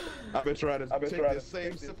laughing. I've been trying to take this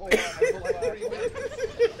same sip of wine for like 3 minutes.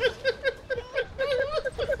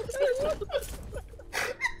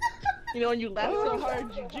 You know when you laugh so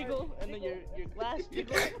hard, you jiggle, and then your glass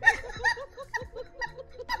jiggles.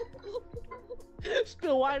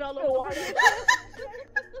 Spill wine all over.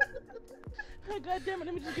 Oh, God damn it,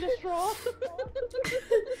 let me just get a straw.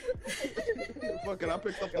 Fucking, I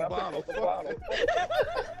picked up the bottle. Fuck it.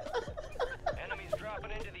 Enemies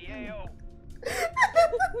dropping into the AO.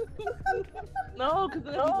 No, because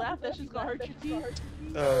then if you laugh, that shit's gonna hurt your teeth.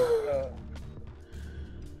 Okay.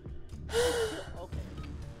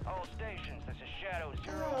 All stations, this is Shadow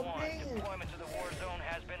 01. Deployment to the war zone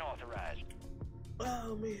has been authorized.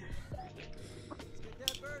 Oh man. Get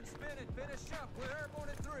that bird spinning. Finish up. We're airborne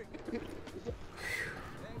at 3.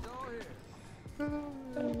 Things all here.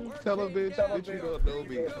 Tell a bitch that you don't know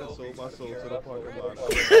me. I sold my soul to the parking lot.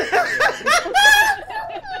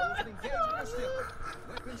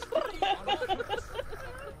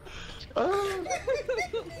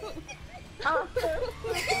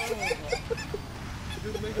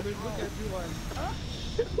 Just make a bitch look at you like,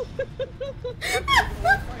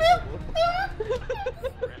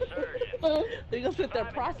 They're gonna sit there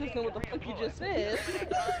processing what the fuck you just said.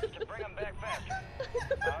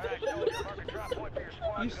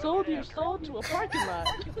 You sold your soul to a parking lot.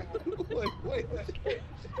 wait.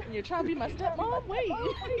 And you're trying to be my stepmom? Wait.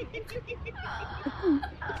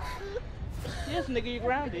 Yes, nigga, you're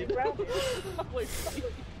grounded. Wait.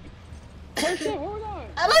 Hold on.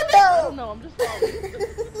 I don't know. I don't know, I'm just falling.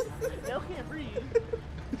 Nell can't breathe.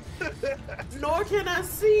 Nor can I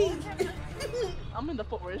see. I'm in the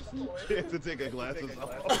forest. She has to take her glasses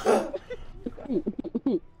off.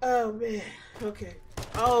 Oh man. Okay.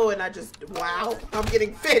 Oh, and I just wow. I'm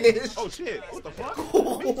getting finished. Oh shit! What the fuck?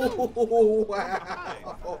 Oh,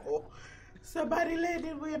 wow. Somebody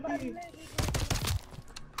landed with me.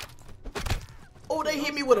 Oh, they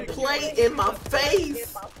hit me with a plate in my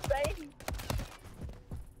face.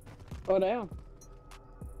 Oh, damn.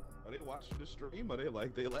 Are they watching the stream or they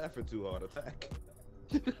laughing too hard? Attack.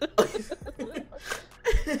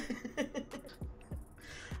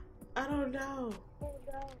 I don't know.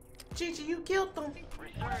 Gigi, you killed them.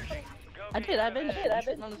 I did. I been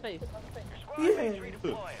on his face. Yeah.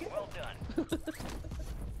 Well done.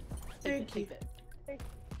 Thank you.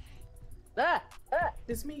 Ah!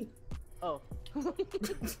 It's me. Oh.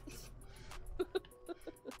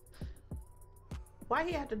 Why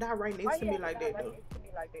he have to die right next to me like that though?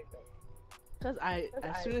 Cause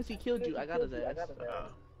as soon as he killed you, I got his ass.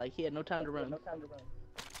 Like he had no time to run.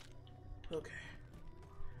 Okay.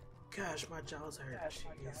 Gosh, my jaws hurt.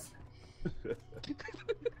 Jeez.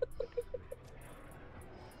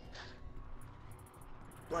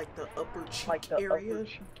 Like the upper cheek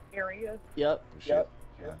area. Yep. Shit.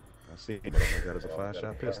 Yeah. I see. But all I got is a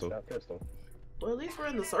 5-shot pistol. Well, at least we're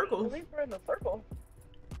in the circle.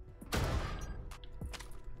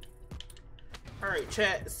 Alright,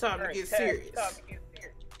 chat, it's time to get serious.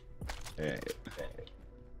 Yeah.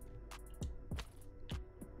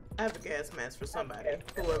 I have a gas mask for somebody.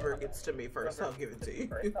 Whoever gets to me first, I'll give it to you.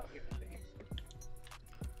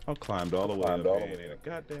 I climbed all the way up here. Ain't a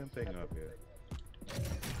goddamn thing up here.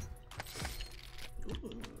 Ooh.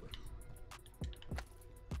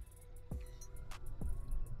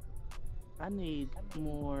 I need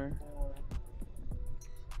more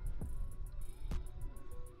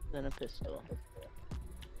than a pistol.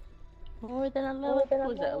 More than a load.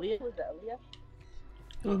 Who's that, Leah?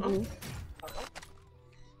 Mm-hmm.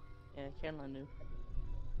 Yeah, Caroline knew.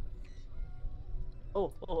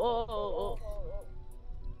 Oh.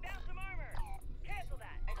 Found some armor. Cancel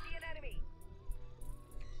that. I see an enemy.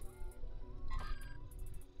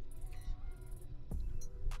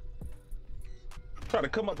 Try to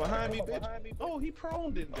come up behind me, bitch. Oh, he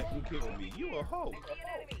prone didn't kill me. You a hoe.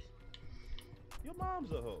 Your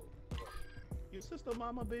mom's a hoe. Your sister,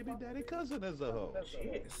 mama, baby, daddy, cousin is a hoe.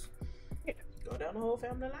 Jeez. Go down the whole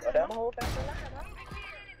family line.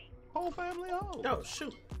 Whole family hoe. Oh,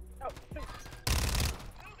 shoot.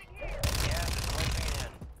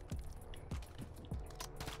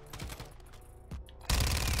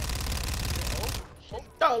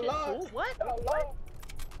 Oh, Lord. What?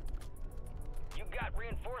 You got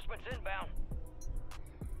reinforcements inbound.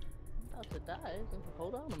 I'm about to die.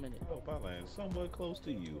 Hold on a minute. Hope I land somewhere close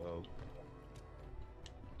to you, hoe.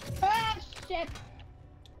 Ah, shit!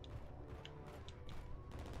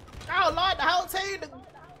 Oh, Lord, the whole team.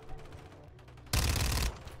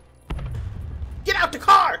 Get out the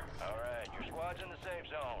car! Alright, your squad's in the safe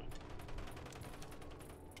zone.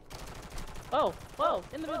 Oh, whoa,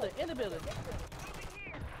 in the building.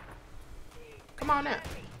 Come on now.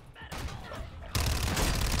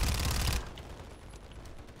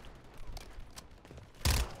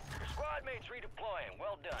 Your squad mates redeploying.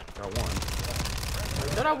 Well done. Got one.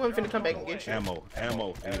 Thought I wasn't finna come back and get you. Ammo.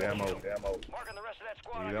 Need ammo. Marking the rest of that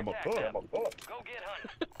squad Need on ammo. your attack map. Go get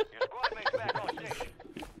hunting. Your squad mates back on station.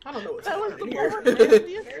 I don't know what's That was happening the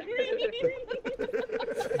here.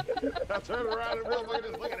 I turned around and motherfucker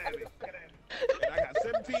just looking at me. And I got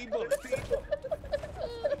 17 bullets.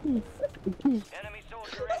 Enemy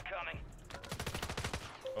soldier incoming.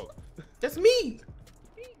 Oh. That's me.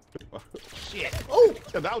 Shit. Oh,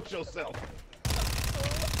 About yourself.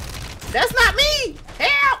 that's not me.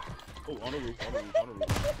 Help! Oh, on the roof.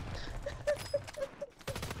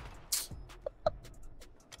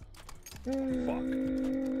 Fuck.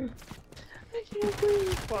 I can't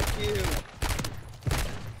breathe. Fuck you.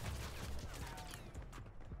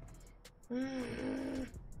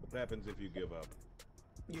 What happens if you give up?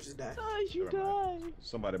 You just died. Guys, you die.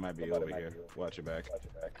 Somebody might be over here. Watch your back.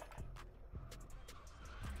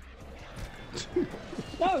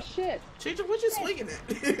 Oh shit! Chicha, what you swinging at?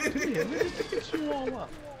 You all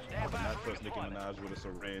up. I would not trust Nicki Minaj with a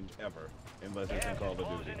syringe ever, unless it's in Call of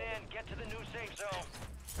Closing Duty. in. Get to the new safe zone.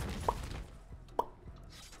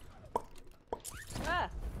 Ah.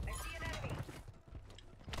 I see an enemy.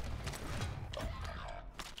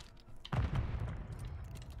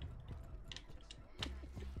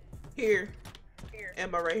 Here.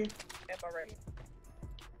 Am I right here?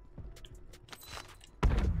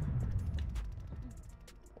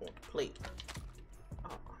 Oh, plate.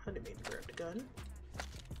 Oh, I didn't mean to grab the gun.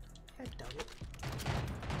 God damn it.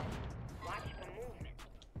 Watch the movement.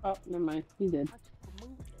 Oh, never mind. He did.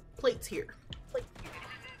 Plate's here.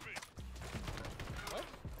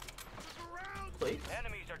 Plate?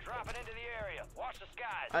 Enemies are dropping into the area. Watch the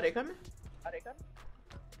skies. Are they coming?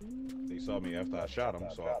 They saw me after I shot them,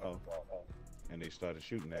 so and they started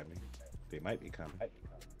shooting at me. They might be coming.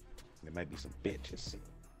 There might be some bitches.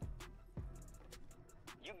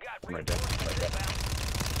 You got Right there. reinforcements inbound.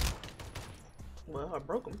 Well, I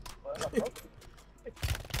broke them.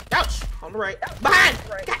 Ouch! On the right. Behind!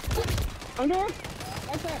 God. Under?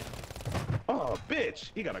 What's that? Oh,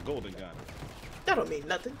 bitch! He got a golden gun. That don't mean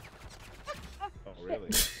nothing. Oh, really?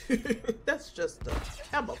 That's just a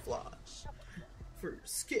camouflage for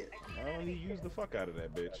skin. Oh, he used the fuck out of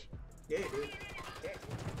that bitch. Yeah, dude.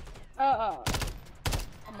 I'm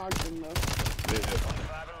marching though. Yeah.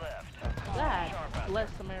 5 left. God bless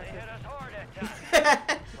Hit America. us hard that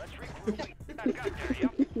time. Let's regroup. I got there,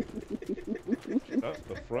 yep. Shut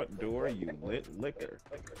the front door, you lit liquor.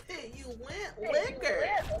 Hey, you went liquor.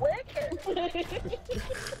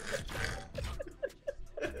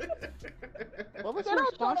 What was They the don't show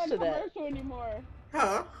response that to that? commercial anymore.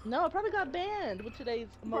 Huh? No, it probably got banned with today's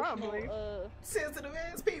emotional. Probably. Sensitive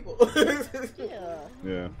ass people. Yeah.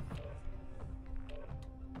 Yeah.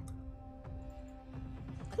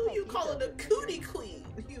 Who you calling a cootie queen?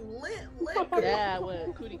 You lit liquor. Yeah,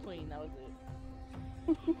 what? Cootie Queen, that was it.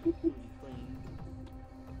 Cootie Queen.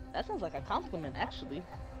 That sounds like a compliment, actually.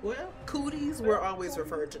 Well, cooties were always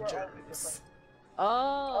referred to germs.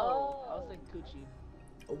 Oh, I was thinking coochie.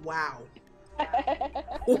 Wow.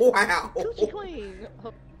 Wow. Coochie Queen.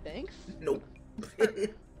 Oh, thanks. Nope.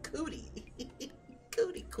 Cootie.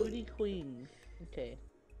 Cootie Cootie Queen. Okay.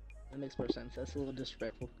 That makes more sense. That's a little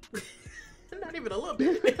disrespectful. Not even a little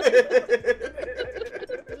bit.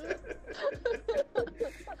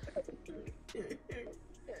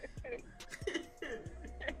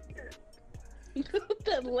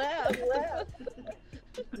 That laugh.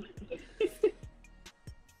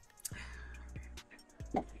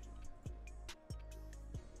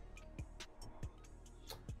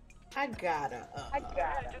 I gotta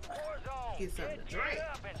get something to drink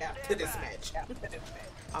after this match.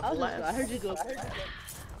 I heard you go. I was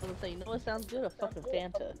gonna say, you know what sounds good? A fucking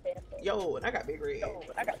Fanta. Yo, and I got Big Red.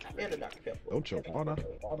 And a Dr. Pepper. Don't you wanna?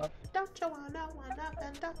 Don't you wanna,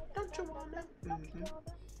 Fanta? Don't you wanna? Mm-hmm.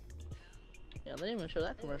 Yeah, they didn't even show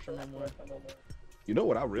that commercial no more. You know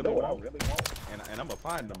what I really want? And I'm gonna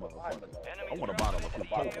find the motherfucker. I want a bottle of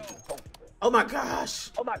Coca-Cola. Oh my gosh.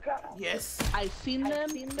 Yes. I've seen them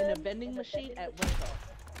in a vending machine at Winco.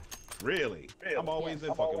 Really? I'm always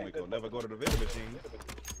in fucking Winkle. Never go to the vending machine.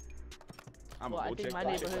 I'm Well, I gonna go think check my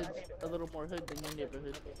that shit neighborhood's out. a little more hood than your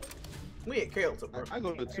neighborhood. We in Carrollton, bro. I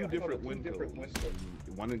go to two different Winkles.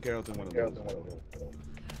 One in Carrollton, one in Louisville.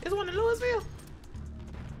 Is one in Louisville?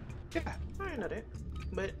 Yeah. I didn't know that.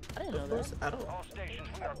 But I didn't know of course, that. I don't All stations,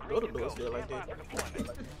 we are go green to to go. Louisville like Stand by that. for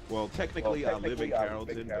deployment. Well, technically I live in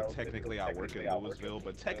Carrollton, but technically I work in Louisville,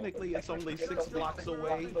 but technically it's only 6 blocks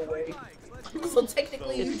away. So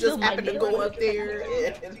technically, you It's just still my happen to go up there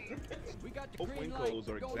and We got the Both green light. Winkles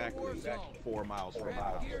are We're going to war exactly zone. 4 miles from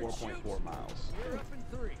Grab us, gear and shoot. 4.4 miles. We're up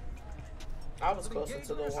in 3. I was closer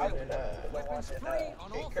to the one Weapons free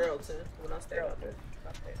on in all Carrollton when I stayed out there.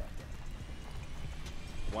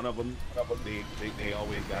 One of them, they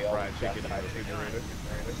always got fried chicken in the refrigerator,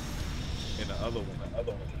 and the other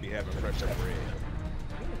one be having fresh bread.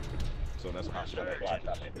 So that's how I should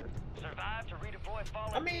Survive to redeploy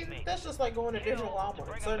fallen I mean, teammates. that's just like going to different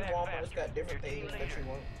Walmarts. Certain Walmarts got different things that you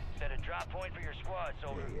want. Set a drop point for your squad,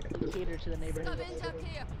 soldier. Cater to the neighborhood.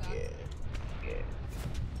 Yeah.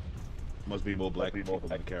 Must be more black people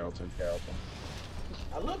in Carrollton.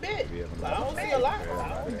 A little bit. Yeah, But I don't see a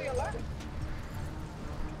lot.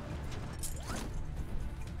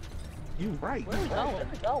 You right. Where are we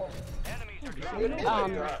going? Enemies are You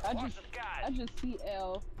dropping. know, I Watch the skies. just see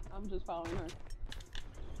L. I'm just following her.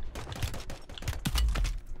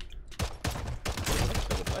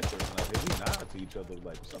 We nod to each other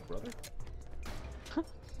like, what's up, brother?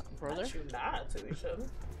 Brother? Not you nod to each other.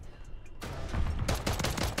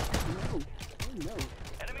 No. Oh no.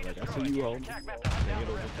 Enemy Like, I destroyed. see you Use home. attack map to hunt Paying down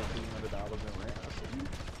over the rest of them. $1,500 in rent. I see you.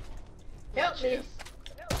 Help me.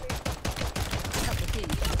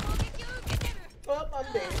 Oh, I'm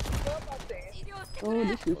dead. Oh,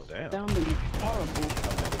 this is damn. sounding horrible.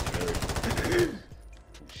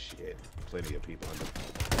 Shit. Plenty of people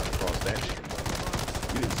across that shit.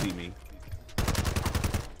 You didn't see me.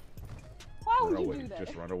 Why would Run you away. do that?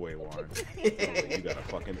 Just run away, Warren. Run away. You got a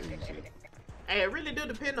fucking Uzi. Hey, it really do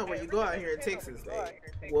depend on where you go out here in Texas. Like,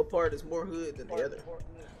 what part is more hood than the other?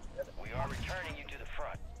 We are returning you to the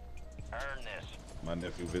front. Earn this. My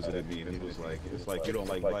nephew visited me and he was like, it's like you don't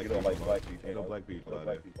like black people. Ain't no black people out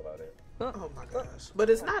there. Oh my gosh. But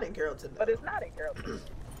it's not in Carrollton. Though.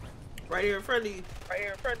 Right here in front of you.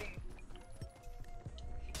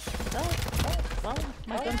 Well,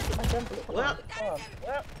 my gun's Well,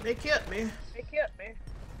 they kept me.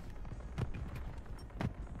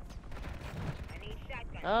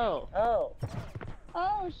 Oh.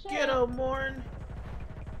 Oh shit. Get 'em, Warren.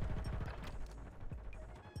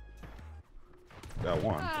 Got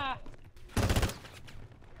one. Ah,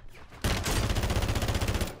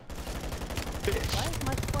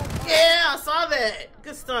 Yeah, I saw that.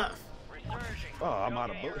 Good stuff. Resurging. Oh, I'm out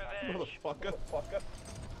of Get your bullets, revenge. motherfucker.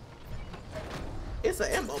 It's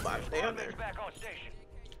an ammo box down Squad there. mates back on station.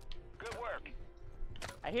 Good work.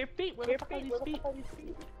 I hear feet. Where the fuck are these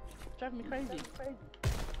feet? Driving me crazy. Are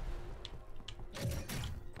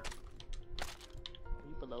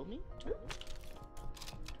you below me?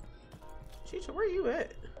 Chicha, where you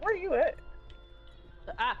at?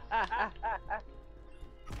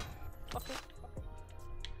 Okay.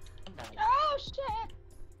 I'm down. Oh shit!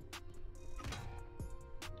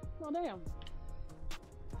 Oh damn.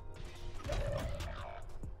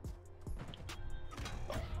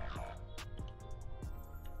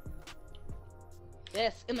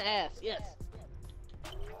 Yes, in the ass. Yes.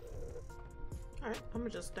 Alright, I'm gonna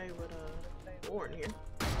just stay with Warren here.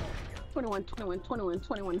 21, 21, 21,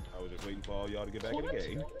 21. I was just waiting for all y'all to get back in the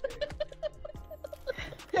game.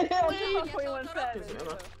 21 savage.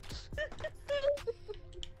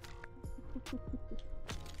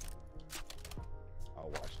 I'll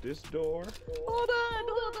watch this door. Hold on.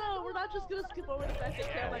 We're not just gonna skip over the fact that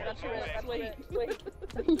Caroline got Tourette's.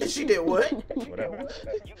 Wait. She did what? Whatever.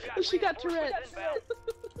 She got Tourette's.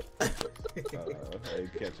 I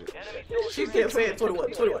didn't catch it. She kept saying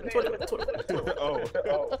 21, 21, 21, 21, 21. Oh.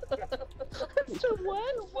 So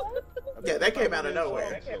what? Yeah, that came out of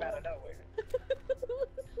nowhere.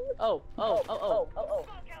 Oh.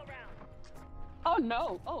 Oh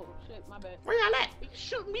no! Oh shit! My bad. Where y'all at?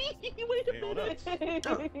 Shoot me! Wait a Hang on minute.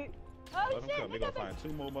 Oh. Let them come. They're gonna find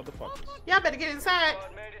 2 more motherfuckers. Y'all better get inside.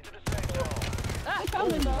 Squad made it to the safe zone. I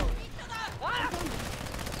found him though.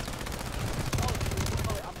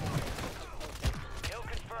 Kill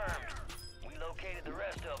confirmed. We located the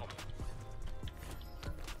rest of them.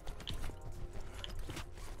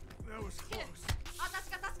 That was close.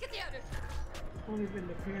 Only been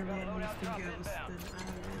the pyramid together than Ireland,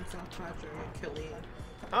 South Padre, and Killeen.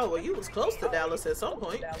 Oh, well, you was close to Dallas at some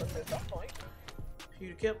point. If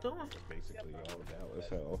you'd kept on. Basically all Dallas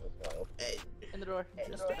hell. Hey, In the door.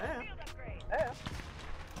 just about.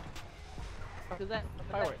 What is that?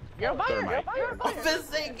 Fireworks. You're a fire! Thermite. I'm finna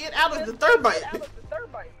say, get out of the thermite.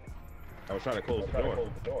 I was trying to close the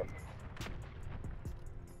door.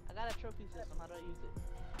 I got a trophy system. How do I use it?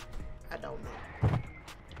 I don't know.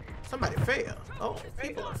 Somebody fell. Oh,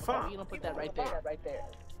 people are You fine. don't put that right there.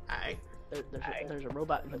 Alright. There's a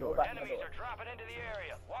robot in the door. Enemies are dropping into the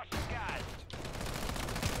area. Watch the skies.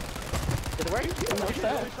 Did it work? No,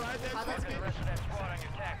 sir. Mark the rest of that squad on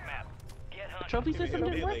your attack map. Get hunting. Trophy system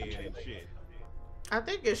didn't work? Melee and shit. I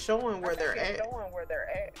think it's showing where they're at.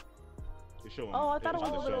 It's showing. Oh, I thought it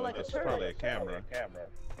was was literally like a It's turret. probably a camera.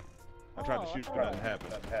 I tried to shoot, but nothing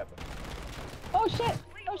happened. Oh shit!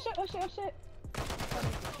 Oh shit! Oh shit! Oh shit!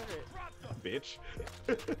 Bitch.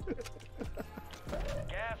 Gas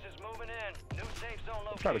is moving in. New safe zone I'm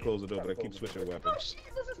located. trying to close the door, but I keep switching Oh weapons. shit!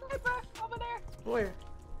 There's a sniper over there. Where?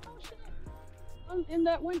 Oh shit! I'm in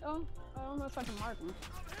that window. I don't know if I can mark him.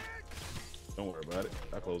 Don't worry about it.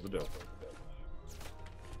 I closed the door.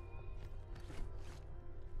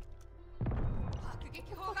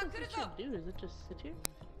 What does it should do? Does it just sit here?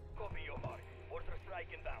 Copy your mark. Mortar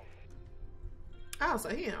strike inbound. Oh, so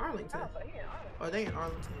he in Arlington. Or they in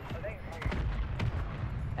Arlington.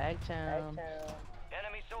 Agtown.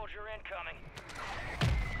 Enemy soldier incoming.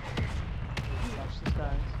 Watch the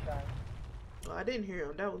skies. Oh, I didn't hear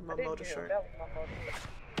him. That was my motor shirt.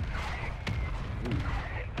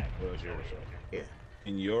 What was yours? Yeah.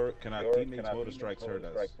 In your, can our teammates motor strikes hurt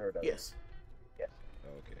us? Yes.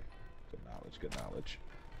 Okay. Good knowledge. Good knowledge.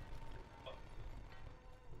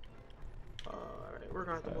 Alright, we're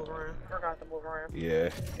gonna have to move around. Yeah.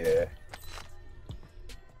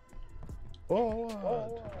 Oh.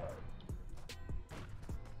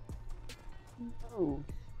 Oh.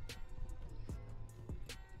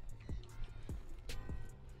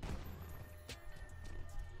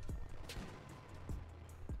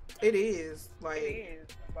 It is. Like,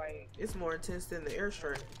 it's more intense than the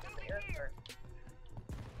airstrike.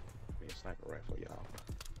 Be a sniper rifle, y'all.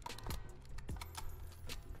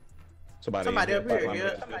 Somebody up here,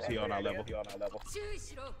 yeah. Is he on our level?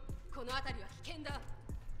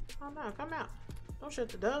 Oh no, come out. Don't shut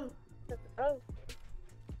the door.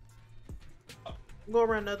 Go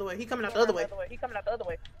around the other way. He coming out the other way.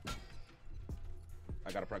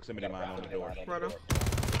 I got a proximity mine on the door. Right on.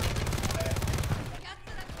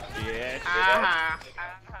 Yeah. Ah.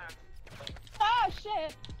 Oh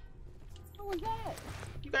shit! What was that?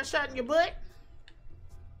 You got shot in your butt?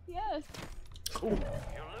 Yes. Ooh. You're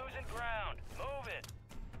losing ground. Move it.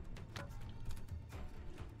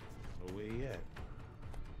 So where he at?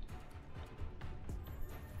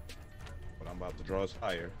 But I'm about to draw his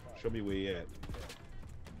fire. Show me where he at.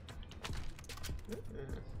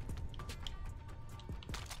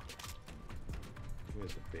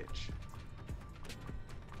 bitch.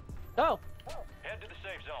 Oh. Head to the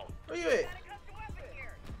safe zone. Where you at?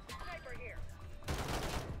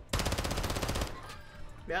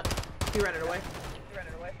 Yep. He running away.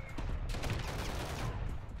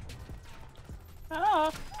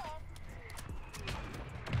 Ah.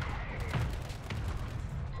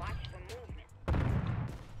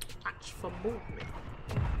 Watch for movement.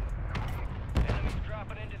 Enemies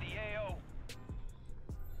dropping into the AO.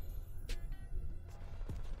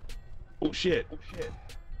 Oh shit.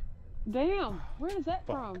 Damn, where is that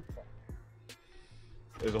from?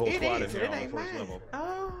 There's a whole It squad is, in and here it on the ain't first mine. level.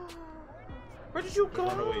 Oh. Where did you go?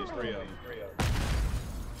 Runaways, 3 of them.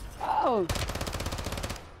 Oh,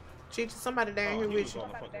 Cheech, somebody down Oh, here he with was you. on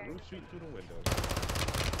the fucking roof shooting through the window. That's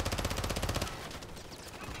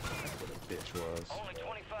what a bitch was. Only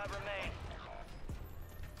 25 remain.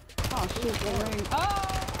 oh shit, the rain. Oh!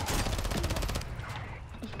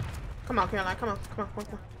 Come on, Caroline. Come on.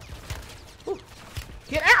 Ooh.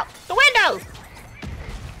 Get out the window.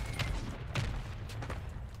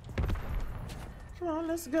 Come on,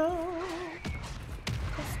 let's go.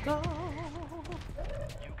 Let's go.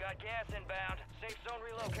 You got gas inbound. Safe zone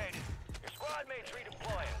relocated. Your squad mates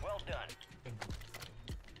redeploying. Well done.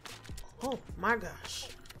 Oh my gosh.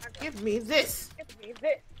 Give me this.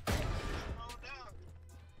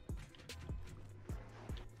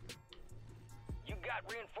 You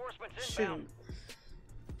got reinforcements Shoot. inbound.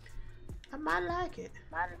 I might like it.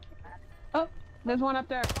 Oh, there's one up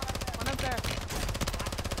there.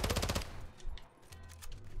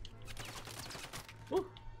 Ooh.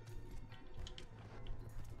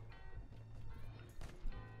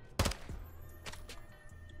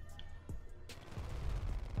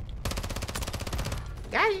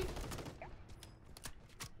 Got it.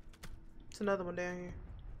 It's another one down here.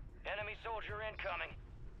 Enemy soldier incoming.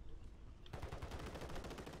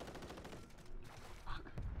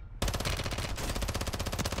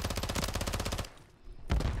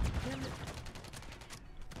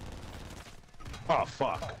 Oh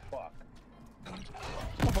fuck.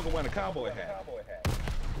 Motherfucker wearing a cowboy hat.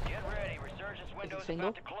 Get ready. Resurgence window's single?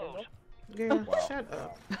 about to close. Girl, shut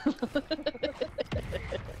up.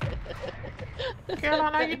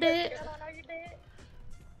 Caroline, are you dead?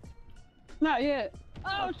 Not yet.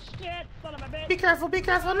 Oh shit, son of a bitch. Be careful, no! You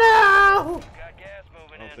got gas I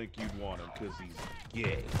moving don't in. think you'd want him because he's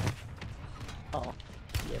gay. Oh.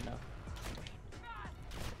 Yeah, no.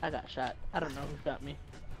 I got shot. I don't know who got me.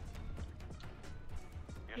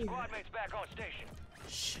 Your squad mate's back on station.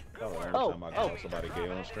 Shh. Good Oh, work. every time I call somebody gay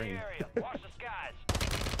on stream. Watch the skies.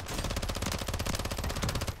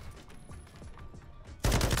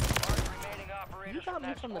 Mark remaining operators You got me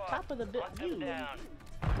that from the squad. top of the Hunt them view. down.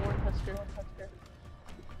 Cornhusker.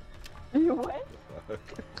 You what?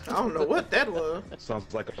 I don't know what that was.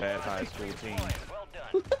 Sounds like a bad high school team. Well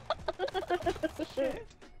done. Shit.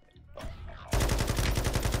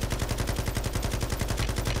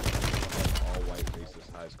 All white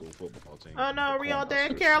racist high school football team. Oh no, The Rio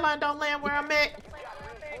dead. Cornhuskers. Caroline, don't land where I'm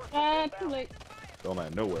at. Too late. Don't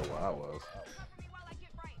land nowhere where I was.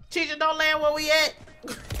 Cheetah, don't land where we at.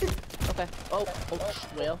 Okay. Oh,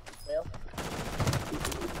 well.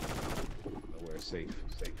 Nowhere safe.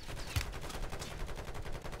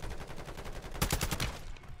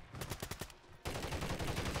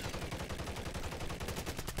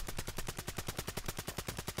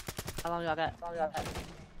 How long y'all got?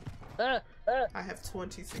 I have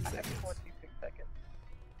 26 seconds.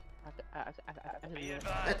 I can Be do it.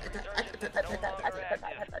 advised. Resurgence is no longer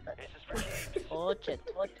active. This is for keeps. Oh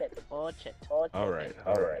shit. Alright.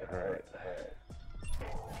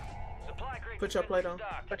 Supply crates Put your have plate been on.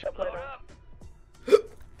 restocked. Load up.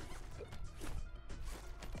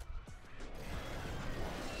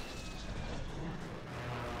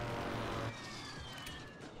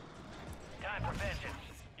 Time for vengeance.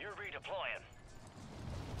 You're redeploying.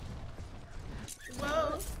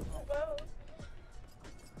 Whoa.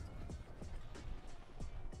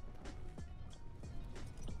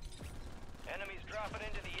 Enemies dropping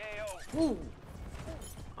into the AO. Ooh.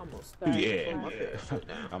 Almost. Yeah. Oh, my bad. Shut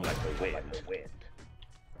down. I'm like the wind.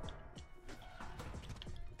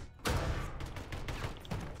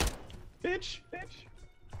 Bitch.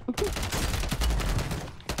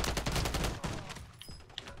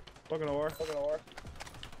 Fucking or.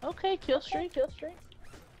 Okay, kill streak.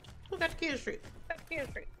 Who got the kill streak?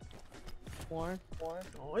 Warren.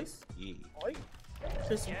 Nice. Yeah.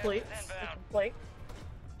 Just some Gas plates. is inbound. Right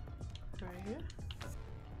here.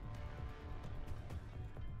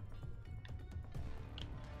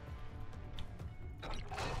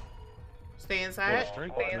 Stay inside.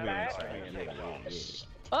 Strength.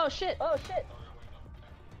 Oh shit. Okay.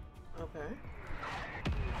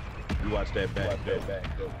 You watch that back. I'll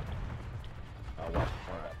watch the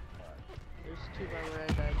front. There's two by where I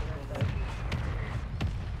died.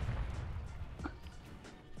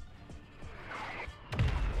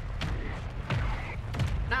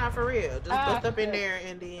 Nah, for real. Just bust up in there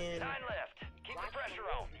and then 9 left. Keep the pressure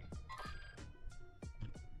on.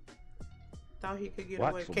 thought he could get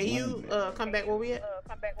Watch away. for Can you blindness. come back where we at?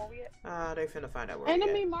 They finna find out where we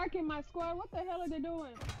Enemy at. marking my squad. What the hell are they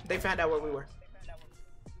doing? They found out where we were.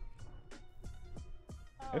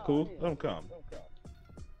 They're cool. yeah. Let them come.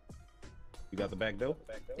 You got the back door?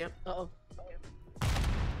 Yep. Uh-oh.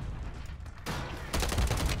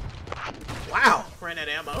 Wow. Ran out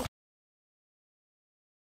of ammo.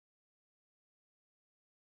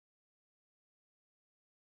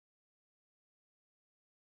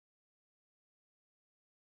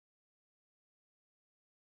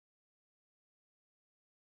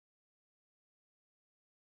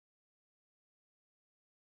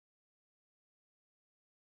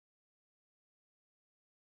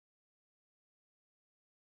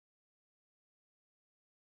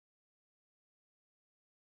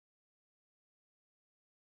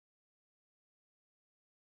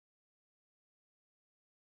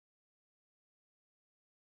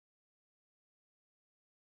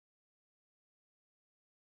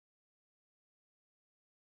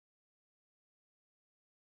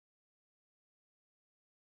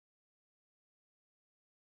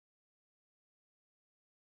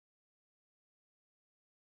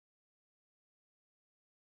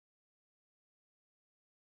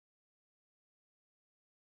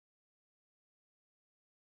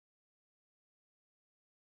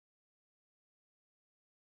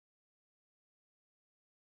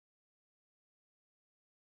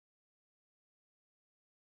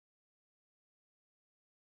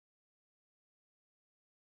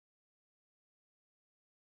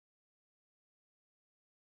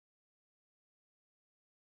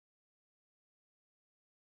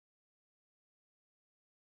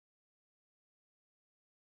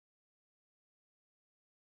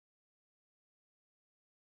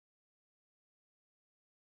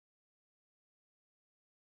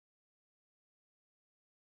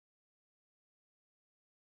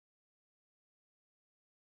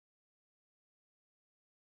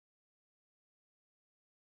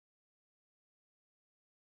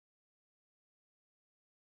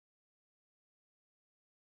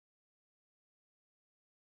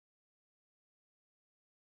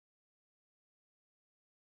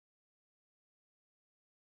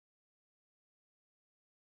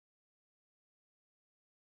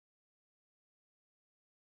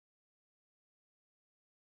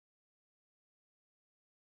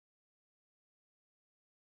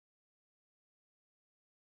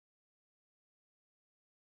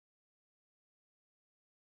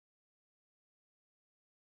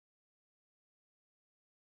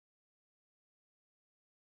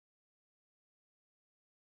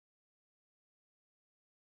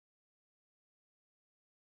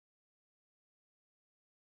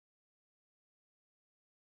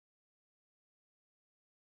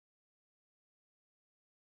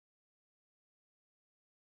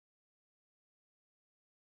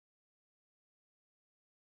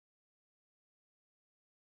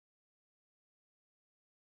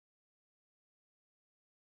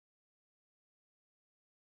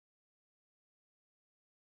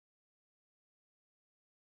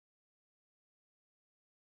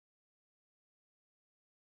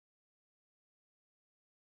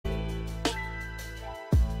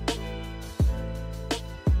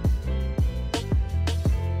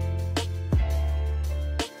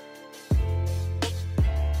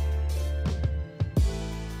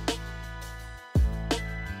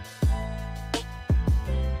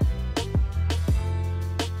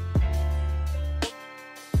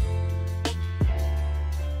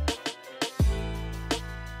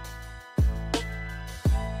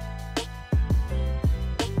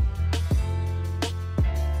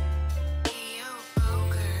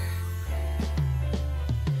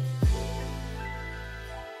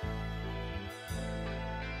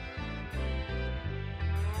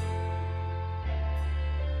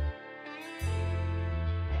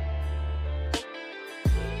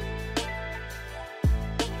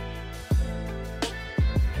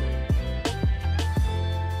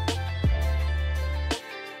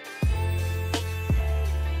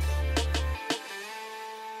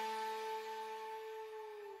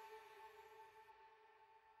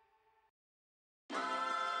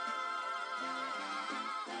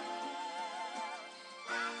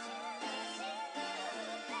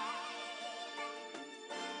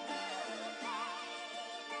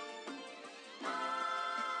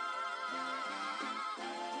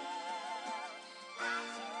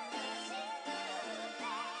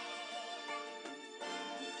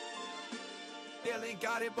 Kelly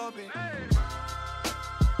got it bumping.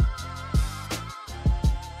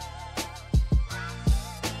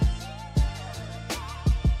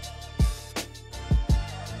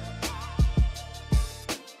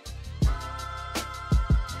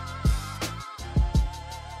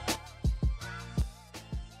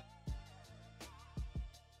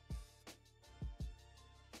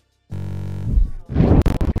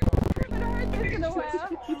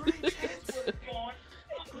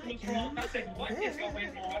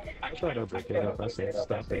 I tried to break it up. I said,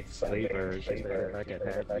 stop it, slaver. She said, I can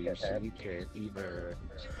have you. She can't either.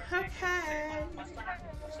 Okay.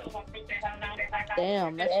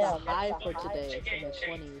 Damn, that's the high for today in the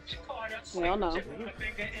 20s. Hell no.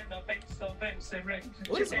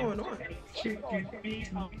 What is going on?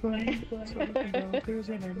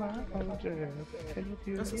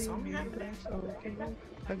 That's a song you have?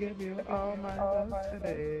 I give you all my love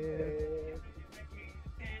today.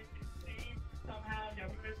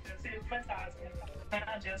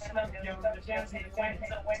 I just love your jazzy ways.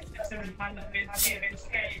 I love it, stay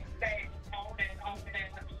on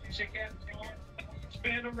and shake it,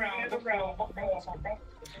 spin around.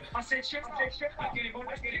 I said, shit, I gave her,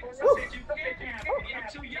 I said, you can't have it, I'm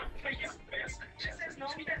too young for your best. She says, no,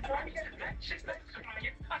 that's right. She said,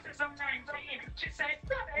 crying. I said, I'm 19. She said,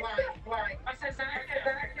 right. I said, I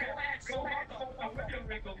can't, so I with your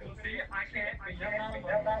wriggle, I can't be your mama.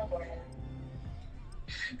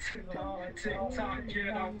 Tick-tock,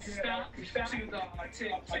 yeah, don't stop. To the tick-tock, I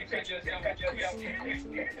just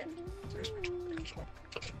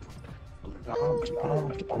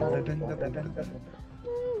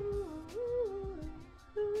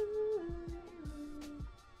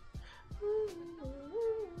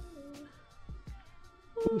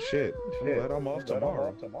Oh shit. But I'm off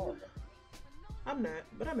tomorrow. I'm not,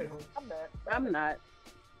 but I'm at home. I'm not.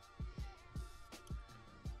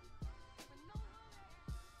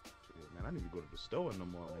 Man, I need to go to the store in the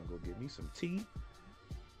morning and go get me some tea.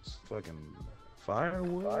 Some fucking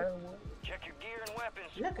firewood. Check your gear and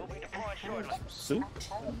weapons. Look We'll be at deploying shortly. Some soup.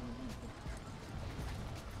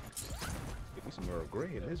 Get me some Earl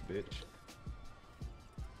Grey in this bitch.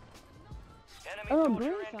 Enemy Oh, soldier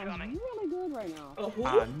Grey sounds incoming. really good right now. Oh, who?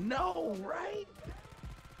 I know, right?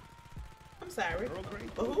 I'm sorry. Earl Grey.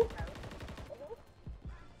 Oh, who?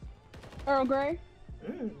 Earl Grey?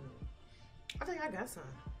 I think I got some.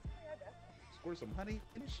 Squirt some honey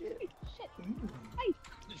and shit.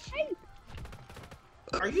 Hey!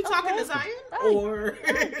 Are you talking to Zion? Or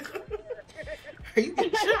are you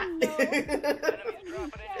getting shot? Enemies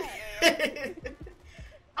dropping into the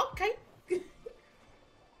AO. Okay.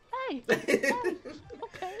 Hey!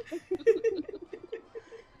 Okay.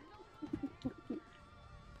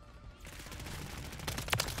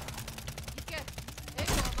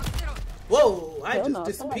 Whoa, I Hell just no,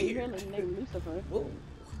 somebody disappeared. really named Lucifer. Whoa.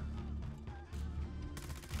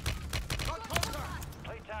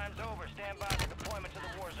 Playtime's over. Stand by for deployment to the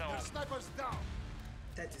war zone. Snipers down.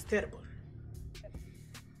 That is terrible.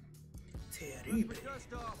 Terrible.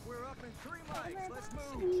 Dust off. We're up in 3 mics. Let's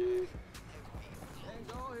move.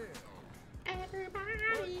 Hands all here.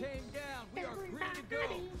 Word came down. We are free to go.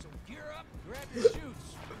 So gear up, grab your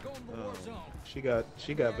shoots. We're going to the war zone. She got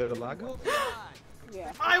vitiligo.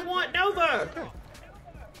 Yeah. I want Nova!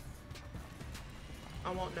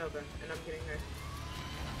 I want Nova, and I'm getting her.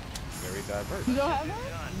 Very diverse. You don't have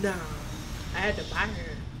her? No. I had to buy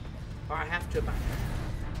her. Or I have to buy her.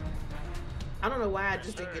 I don't know why I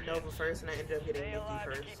just didn't get Nova first and I ended up getting Stay Nikki alive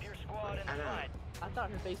and first. keep your squad Like, I in don't know. sight. I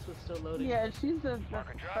thought her face was still loading. Yeah, she's the Mark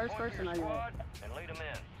a drop first point for person your I got. squad and lead them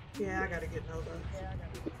in. Yeah, I gotta get Nova.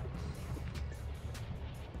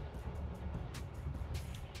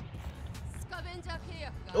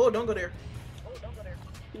 Oh, don't go there.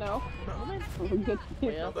 No. No, Good.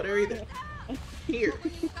 don't go there either. Here.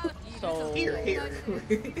 So Here.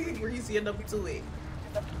 Where you see a number 2 at?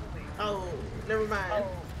 Oh, never mind.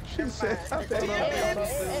 She said, I bet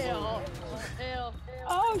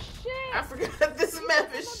Oh shit! I forgot this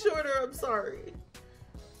map is shorter. I'm sorry.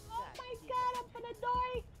 Oh my god, I'm gonna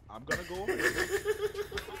die! I'm gonna go over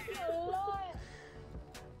Oh, Lord.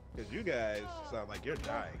 because you guys sound like you're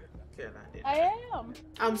dying. Caroline did. I am.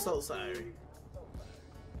 I'm so sorry.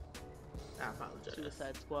 I apologize.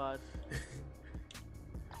 Suicide Squad.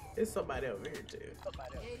 There's somebody over here too.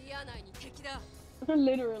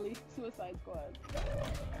 Literally, Suicide Squad.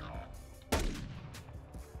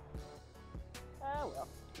 Oh well.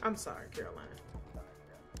 I'm sorry, Caroline.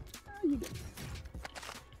 Oh, you good.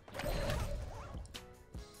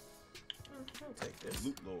 I'll take this.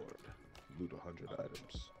 Loot Lord. Loot 100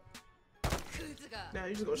 items. Now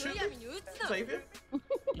you just gonna shoot me? Save it? You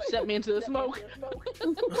set me into the smoke.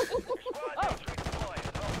 Squad mates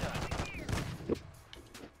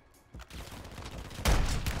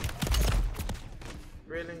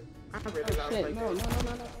Really? I really Oh lost shit! like No, no, that. no, no,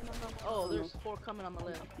 no, no, no. Oh, there's 4 coming on the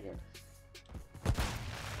left. Here.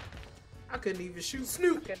 I couldn't even shoot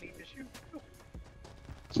Snoop.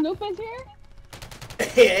 Snoop is here.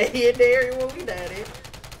 Yeah, he in the area where we died at.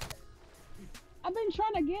 I've been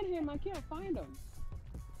trying to get him. I can't find him.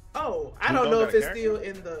 Oh, I Snoop don't Dogg know got if a it's character? still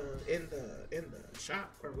in the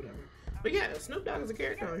shop or whatever. But yeah, Snoop Dogg is a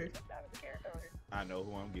character on here. I know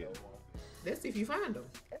who I'm getting. Let's see if you find him.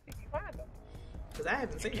 Cause I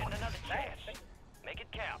haven't seen him. Getting another chance. Make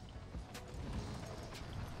it count.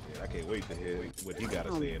 Yeah, I can't wait to hear what he got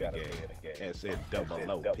to say in the game.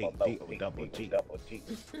 S-N-double-O-P-D-O-double-G.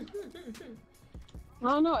 I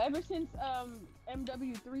don't know. Ever since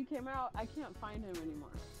MW3 came out, I can't find him anymore.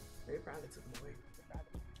 They probably took him away.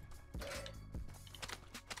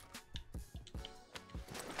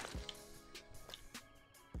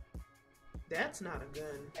 That's not a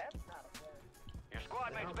gun. Your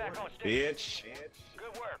squad mate's back on station. Bitch.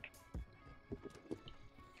 Good work.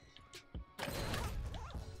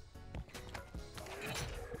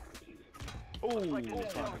 Ooh, Like this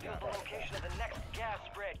is fuck, I the got it. location of the next gas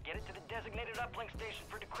spread. Get it to the designated uplink station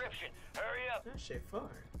for decryption. Hurry up. That shit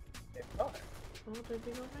far. I don't think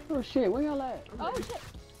they gonna make it. Oh shit! Where y'all at? Oh shit!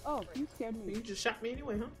 Oh, you scared me. You just shot me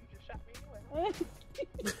anyway, huh?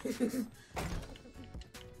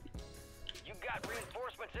 You got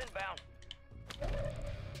reinforcements inbound.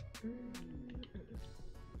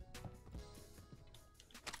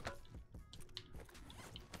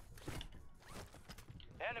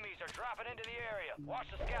 Enemies are dropping into the area. Watch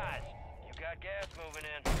the skies. You got gas moving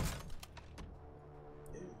in.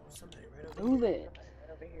 Ooh, somebody right over Move here. it.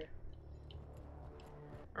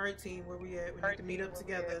 All right, team, where we at? We need to meet up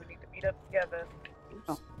together.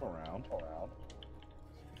 Oops. Around.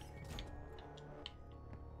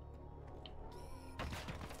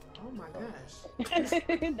 Oh my gosh.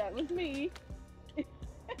 That was me. Yeah,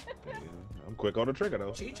 I'm quick on the trigger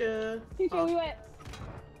though. Chicha. Teacher, Oh, we went.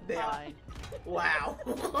 there. Bye. Wow.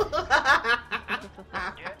 Get to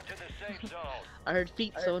the safe zone. I heard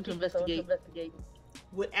feet, so I went to investigate.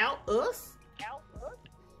 Without us?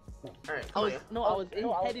 All right, I was come on. I was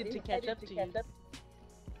headed to catch up to you.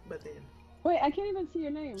 But then Wait, I can't even see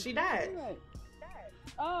your name. she died. Where you at?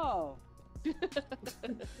 Oh.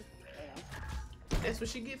 That's what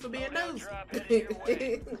she get for being Loadout nosy. drop headed your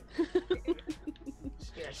way.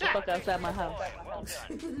 Yeah, The shot. fuck outside my house. Well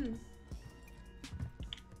done.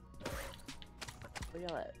 Where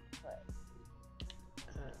y'all at?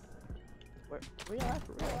 Where y'all at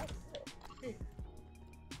for real?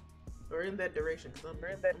 We're in that direction. Cause I'm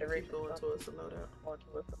keep going towards the loadout.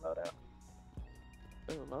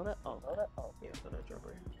 There's a loadout? Oh. Yeah, loadout drop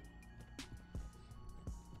right here.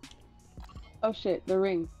 Oh shit! The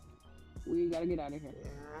ring. We gotta get out of here.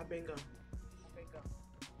 Yeah, I've been gone.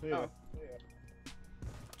 Yeah. Oh.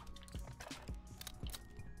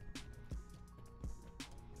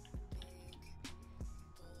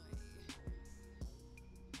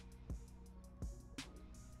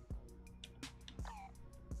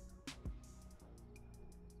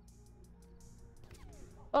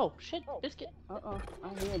 Oh shit! Biscuit. Uh oh,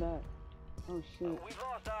 I hear that. Oh shit. We've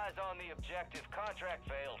lost eyes on the objective. Contract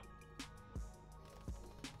failed.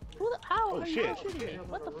 Who the? How Oh, are shit. you shooting me?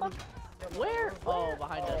 What the fuck? Where? Oh,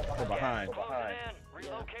 behind us. From behind. Closing in.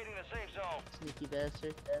 Relocating the safe zone. Sneaky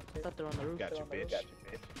bastard. I thought they were on the roof. Got you, bitch.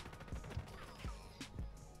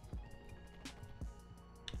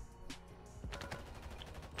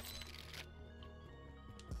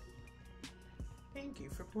 Thank you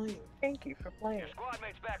for playing. Your squad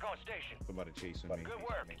mate's back on station. Somebody chasing me. Good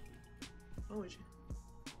work. Oh, is you?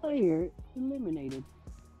 Player eliminated.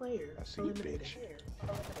 Player. I see you, eliminated. bitch.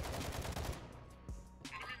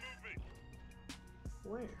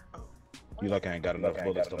 Where? Oh. You like I ain't got enough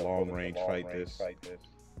bullets to long range fight this.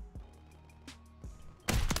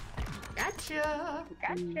 Gotcha.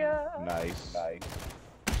 Nice.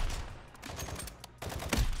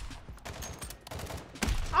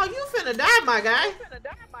 Oh, you finna die, my guy.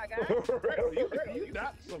 you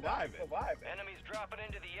not surviving. Enemies dropping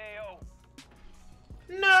into the AO.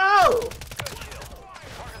 No. Good kill.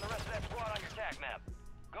 Marking the rest of that squad on your tac map.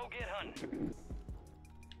 Go get hunting.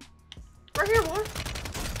 Right here, boy.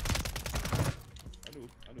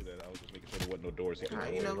 I knew that. I was just making sure there wasn't no doors he could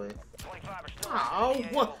Alright, you know what? 25 are still Oh, in the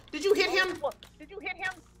AO. what? Did you hit him?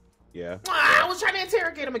 Yeah. Ah, I was trying to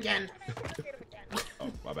interrogate him again. Oh,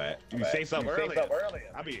 my bad. You say something earlier.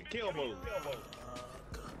 I be in kill mode.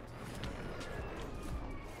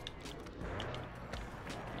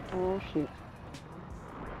 Oh shit.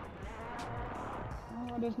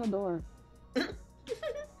 Oh, there's no door.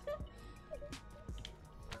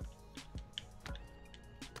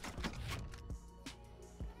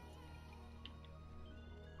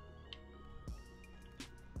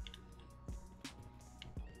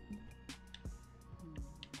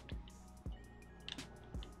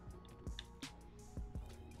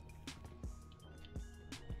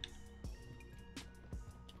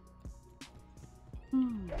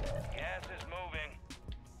 Gas is moving.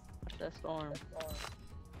 Watch that storm.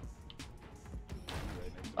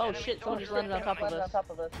 Oh shit, someone just landed on top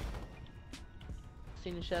of us.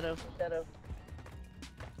 Seen the shadow.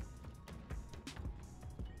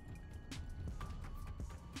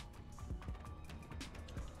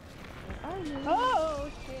 Oh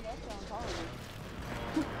shit, that sounds horrible.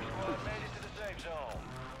 Squad made it to the safe zone.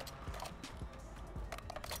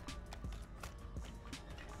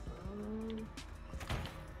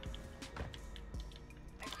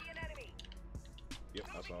 I see an enemy. Yep,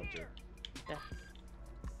 I saw him too. Yeah.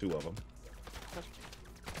 2 of them.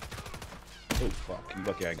 Oh fuck! You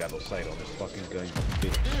lucky I ain't got no sight on this fucking gun, you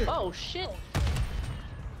bitch. Oh shit!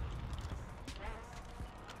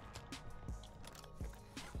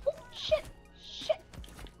 Shit!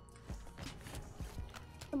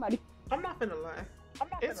 Somebody. I'm not gonna lie.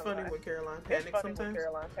 It's funny when Caroline panics sometimes.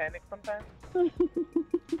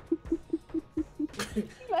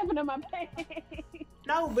 Laughing at my pain.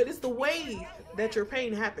 No, but it's the way that your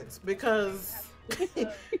pain happens because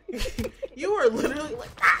you are literally like,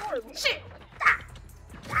 ah, shit.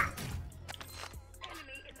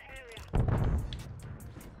 Enemy in the area.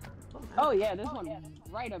 Oh yeah, this one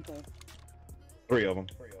right up there. 3 of them.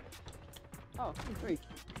 Oh, 3.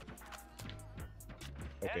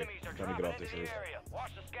 Okay, Enemies are let me dropping get off into this the roof. area.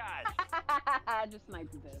 Watch the skies. I just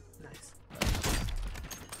sniped it there. Nice.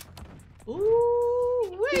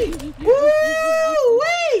 Ooh wee! Ooh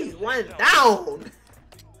wee! One down.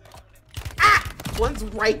 Ah! One's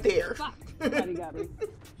right there. Somebody got me.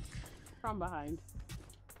 From behind.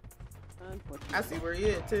 I see where he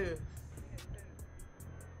is too.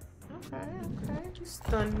 Okay. You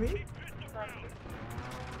stunned me.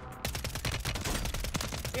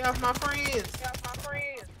 Get off my friends.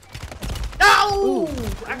 No!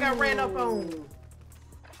 I got ran up on.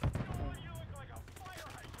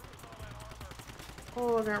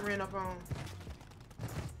 Oh, I got ran up on.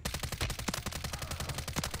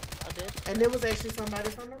 I did. And there was actually somebody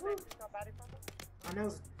from the roof. I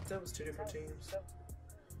know that was 2 different teams.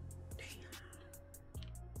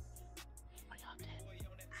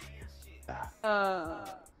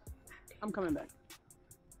 I'm coming back.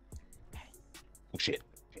 Oh shit.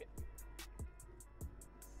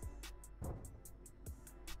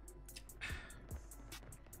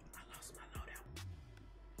 I lost my loadout.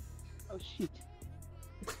 Oh shit.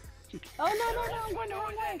 Oh no, I'm going the wrong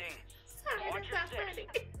way. Ending. Watch your six.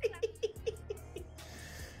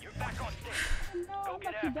 You're back on stage. No, Go I'm get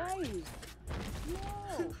about to after die.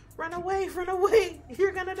 No. Run away!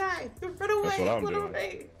 You're gonna die. Run away! That's what I'm Run doing.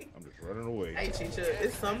 away! I'm just running away. Hey Chicha,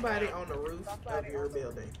 it's somebody on the roof of your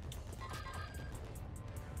building.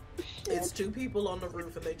 It's 2 people on the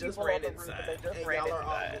roof and they just ran inside. And y'all are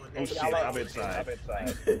all going Oh shit, I'm inside.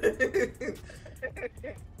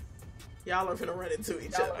 Y'all are gonna run into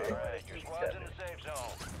each other. Alright, your squad's in the safe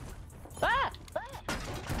zone. Ah!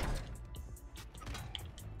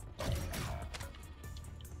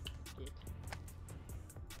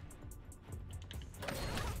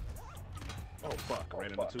 Oh fuck, I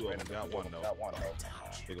ran into 2 of them. Got one though.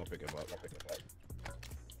 They gonna pick him up.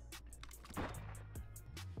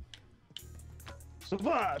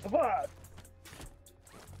 Survive!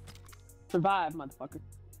 Survive, motherfucker.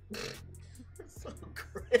 So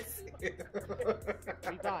aggressive.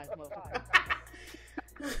 Revive, motherfucker.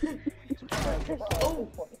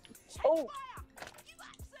 Oh,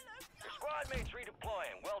 Your squad mates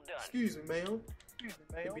redeploying. Well done. excuse me, ma'am.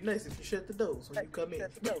 It'd be nice if you shut the doors when you come in.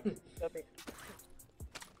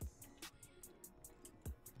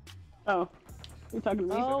 Oh, you're talking to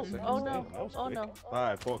me? Oh no.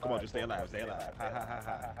 5, 4, come on, just stay alive. Ha ha ha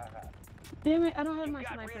ha. Damn it, I don't have my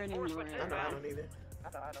sniper anymore. I know, I don't either.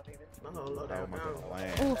 My whole Oh loadout my gone. god,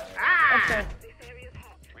 land. Ah! Okay. This area's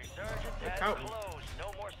hot. Resurgence They has caught me. closed. No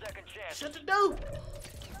more second chances. Shut the door!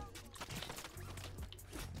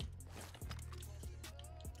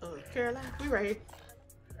 Caroline, we right here.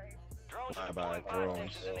 Drones are Bye-bye, deploying buy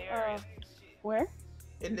drones. stations in the area. Where?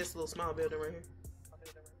 In this little small building right here.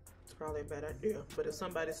 It's probably a bad idea, but if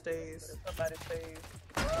somebody stays...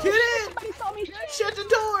 Get in! Somebody saw me. Shut the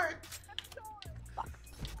door!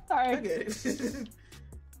 Sorry. I get it.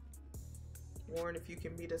 Warren, if you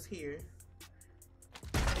can meet us here.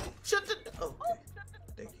 Shut the... Oh, okay.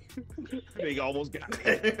 Thank They almost got me.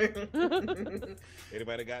 you.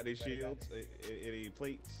 Anybody got any shields? Any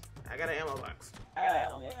plates? I got an ammo box, I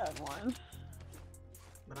only have one.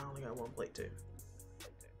 but I only got 1 plate too.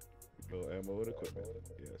 No ammo and equipment.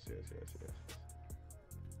 Yes.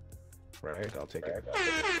 Right, I'll take it.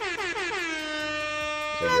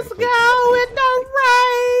 Let's go in the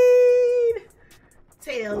rain!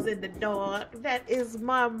 Tails in the dark. That is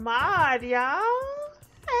my mod, y'all.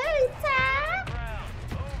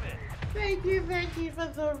 Thank you for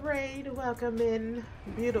the raid. Welcome in,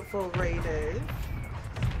 beautiful raiders.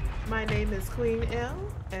 My name is Queen L,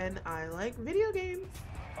 and I like video games.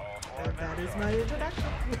 And that is my introduction.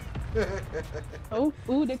 Oh,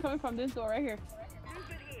 ooh, they're coming from this door right here.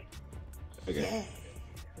 Okay. Yeah,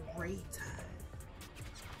 raid time.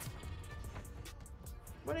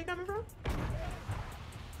 Where they coming from?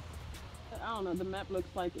 I don't know. The map looks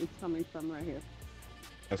like it's coming from right here.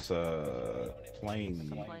 That's a plane,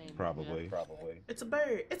 probably. Yeah. It's a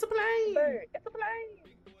bird. It's a plane.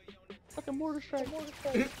 Like a mortar strike.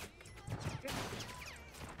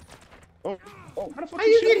 Oh, how the fuck How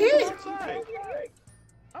you get shoot hit? outside?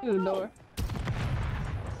 Through the door.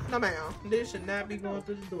 No, ma'am. This should not be going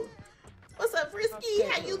through the door. What's up, Frisky? Okay,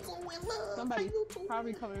 How you doing, love? Somebody How you doing?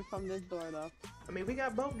 probably coming from this door though. I mean, we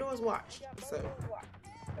got both doors watched, so.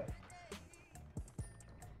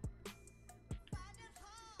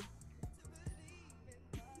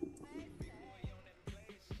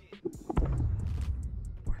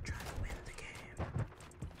 We're trying to win the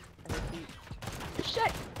game.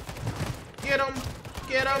 Shit! Get him!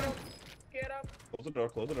 Get him! Close the door,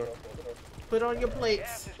 close the door. Put on your Gas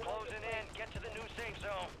plates. is closing in. Get to the new safe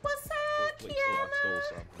zone. What's up, Wait, so I stole Kiana?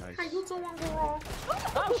 something. Nice. How you doing, girl?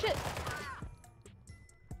 Oh shit!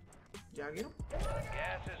 Y'all get him?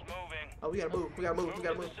 Gas is moving. Oh, we gotta move. We gotta move. We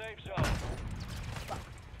gotta to move. the safe zone.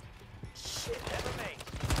 Shit. Enemy.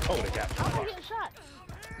 Oh, they got I'm getting shot.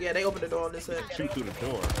 Yeah, they opened the door on this side. shoot through the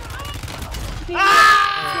door.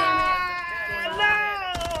 Ah!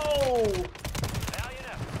 No! Valiant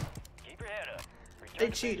effort. Keep your head up. Return They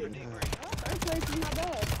to base cheated. for debrief. First place is not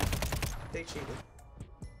bad. They cheated.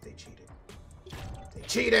 They cheated. They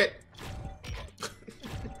cheated!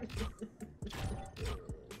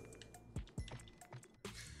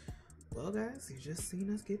 Well, guys, you just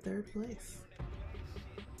seen us get third place.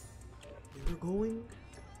 We were going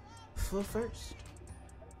for first.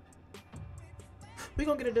 We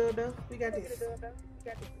gonna get a dub though. We got this.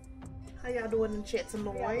 How y'all doing in chat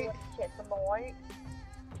tonight?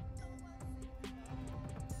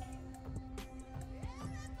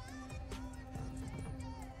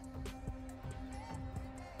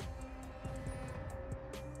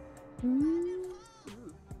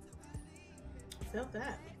 Felt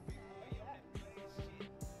that.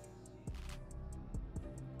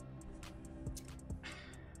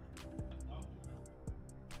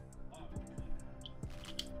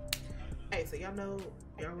 Hey, so y'all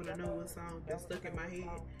wanna know what song been stuck in my head?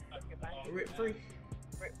 Rip free.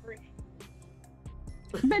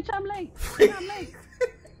 Bitch, I'm late. Bitch, I'm late.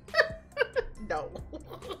 No.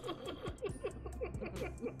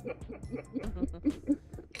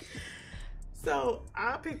 So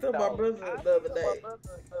I picked up my brother the other day,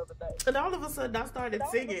 and all of a sudden I started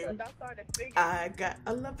singing. I got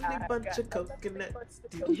a lovely bunch of coconuts.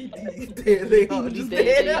 There they are, just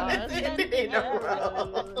standing in a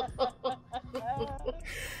row.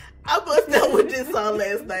 I bust out with this song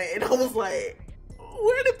last night, and I was like,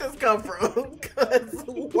 "Where did this come from? Cause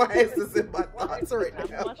why is this in my thoughts right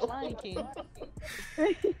now?" Watch Lion King.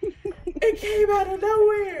 It came out of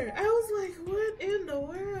nowhere. I was like, "What in the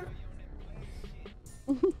world?"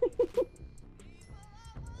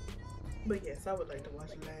 But yes, I would like to watch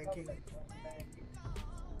Lion King.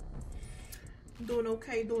 Doing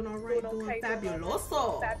okay, doing alright, doing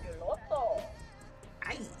fabuloso.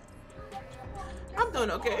 Aye. I'm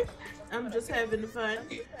doing okay. I'm just having fun.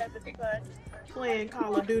 Playing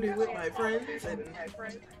Call of Duty with my friends and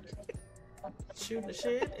shooting the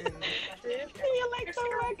shit and You like the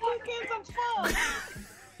right cookies and fun.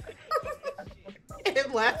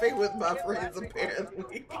 and laughing with my friends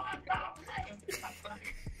apparently.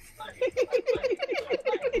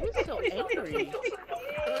 You're so angry.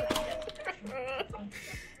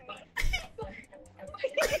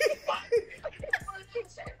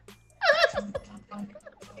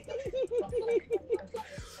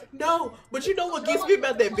 No, but you know what gets me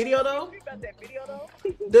about that video though?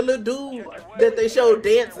 The little dude that they showed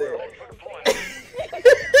dancing.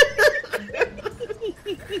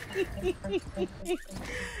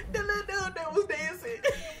 The little dude that was dancing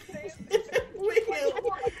with him.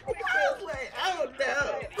 I was like, oh no.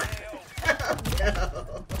 Oh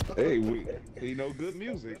no. Hey, we know good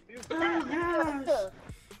music. Oh gosh.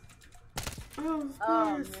 Oh, of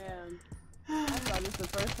Oh course. man. I thought this the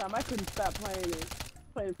first time I couldn't stop playing it.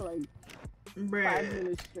 Played it for like 5 Bruh,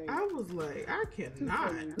 minutes straight. I was like, I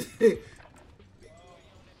cannot.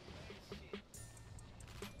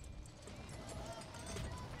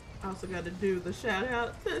 I also got to do the shout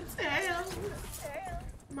out to Tails,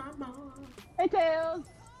 my mom. Hey Tails!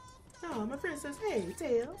 Oh, my friend says, hey,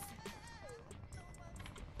 Tails.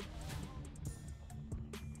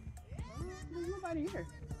 There's nobody here.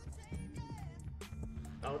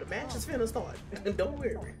 Oh, the match is finna start. Don't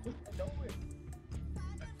worry.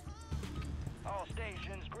 All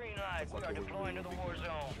stations, green light. We are deploying to the war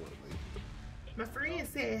zone. My friend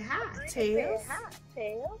said hi, Tails. Let's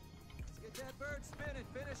get that bird spinning.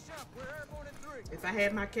 Finish up. We're airborne in 3. If I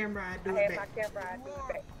had my camera, I'd do it back.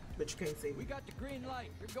 But you can't see We me. got the green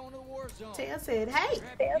light. You're going to the war zone. Tails said, hey.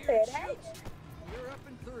 Grab your gear and shoot. You're up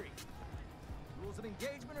in 3. Rules of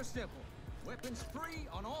engagement are simple. Weapons free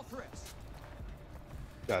on all threats.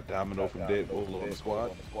 Got Domino from Deadpool on the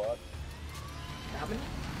squad. Dominic?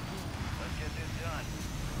 Let's get this done.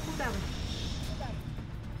 Who's Dominic?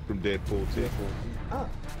 From Deadpool too. Oh.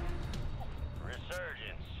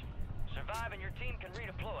 Resurgence. Survive and your team can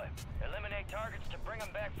redeploy. Eliminate targets to bring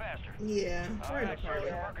them back faster. Yeah. All We're in a right, party.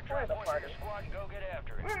 Sergeant Parker, try to point your squad and go get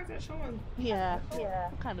after it. Why is that showing? Yeah.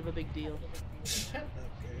 Kind of a big deal. Shut up,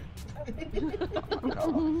 girl.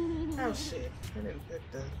 Oh, shit. I didn't pick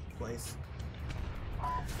the place.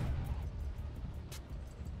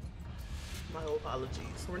 My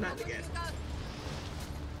apologies. We're not together.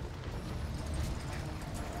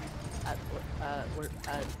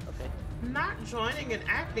 Okay. Not joining and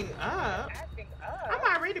acting up. I'm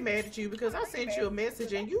already mad at you because I sent you a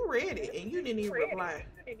message and you read it and you didn't even reply.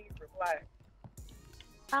 Enemies are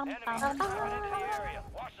coming into the area.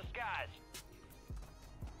 Watch the skies.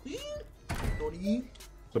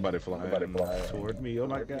 Somebody flying toward me. Oh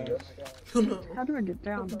my god. No. How do I get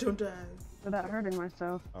down Don't die. without hurting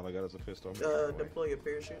myself? All I got is a fist on me. Deploy your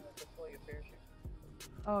parachute.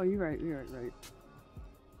 Oh, you're right.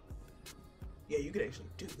 Yeah, you could actually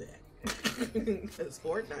do that. Because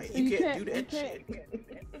Fortnite, you can't do that shit.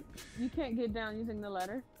 You can't get down using the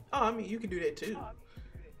ladder. Oh, I mean, you can do that too.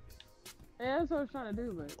 Yeah, that's what I was trying to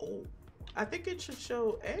do, but Oh, I think it should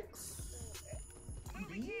show X.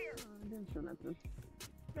 B? it didn't show nothing.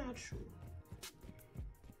 Not sure.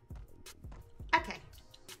 Okay.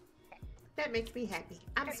 That makes me happy.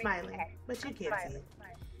 I'm smiling, but you can't see it.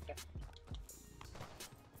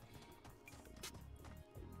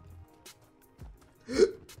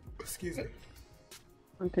 Excuse me.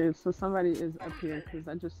 Okay, so somebody is up here because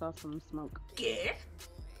I just saw some smoke. Yeah?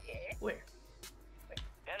 Where?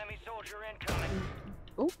 Enemy soldier incoming.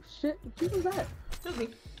 Oh shit! Who was that? Just me.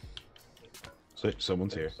 So,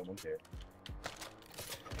 someone's here.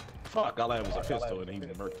 Fuck, all I had was a pistol and he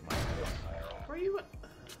murked my ass. Where you at?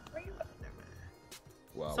 Never mind.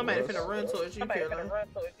 Wow, Somebody what? finna run towards you, Caroline.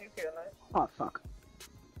 Oh fuck!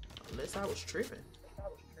 Unless I was tripping.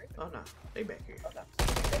 Oh no, they back here.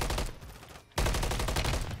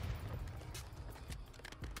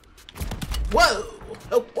 Whoa!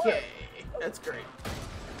 Okay, that's great.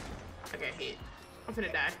 I got hit. I'm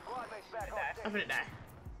finna die. I'm finna die.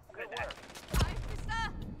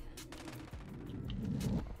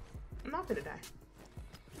 I'm not finna die.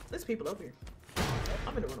 There's people over here.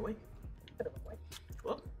 I'm gonna run away.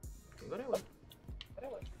 Well, go that way.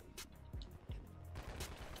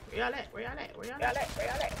 Where y'all at? Where y'all at? Where y'all at?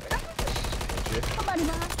 Somebody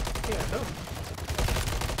behind. Yeah, no.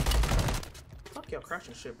 Fuck y'all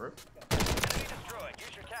crushing shit, bro. Enemy destroyed.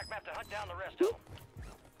 Use your tac map to hunt down the rest of them.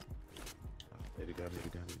 Need a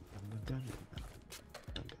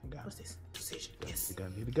gun. What's this? Precision. Yes.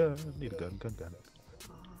 Need a gun. Need a gun.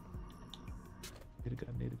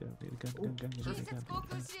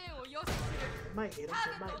 Might hit him,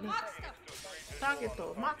 but might not. Target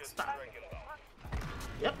though, monster.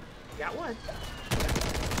 Yep, got one.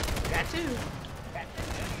 Got two.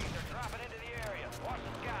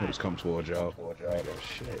 They just come towards y'all. Oh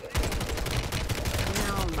shit.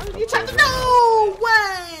 Oh, you tried to. No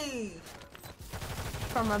way!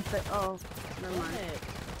 From up there. Oh, never mind.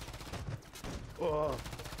 Oh.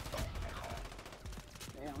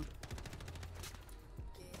 Damn.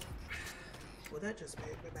 Well, that just made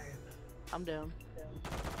me mad. I'm down.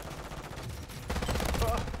 The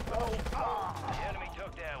enemy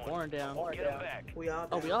took that one. Warren down. Get him back. We all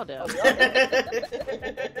Oh, down. we all down.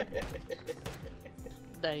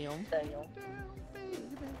 Damn.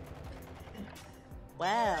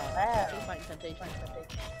 Wow. Keep fighting temptation.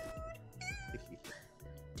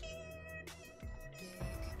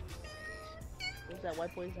 What's that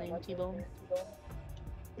white boy's name? T-Bone? I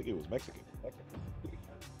think it was Mexican.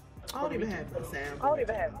 I don't even have no sound.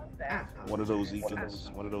 Ah, One of those Eakins,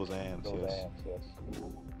 one of those ants, yes.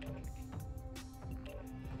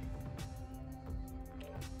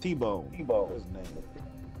 T-Bone. That's his name.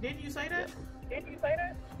 Didn't you say that?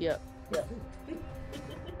 Yep.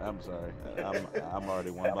 I'm sorry. I'm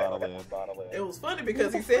already one bottle in. It was funny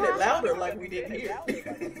because he said it louder like we didn't hear.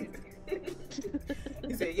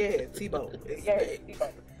 He said, yeah, T-Bone.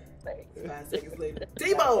 5 seconds later.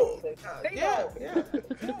 Tebow! Yeah.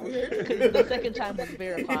 The second time was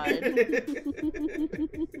verified.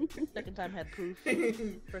 Second time had proof.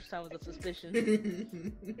 First time was a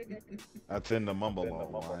suspicion. I tend to mumble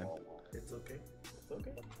online. It's okay. It's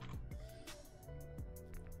okay.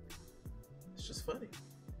 It's just funny.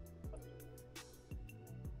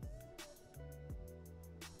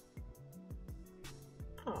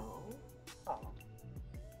 Oh.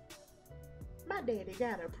 My daddy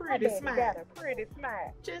got a pretty smile.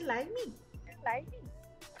 Just like me.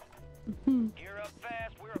 Gear up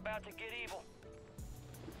fast. We're about to get evil.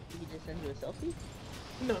 Did he just send you a selfie?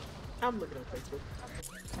 No, I'm looking on Facebook.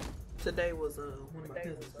 Today was one of my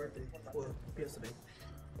cousin's birthday. Well, yesterday.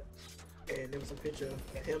 And there was a picture of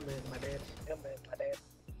him and my dad.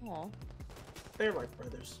 Aw. They're like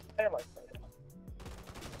brothers.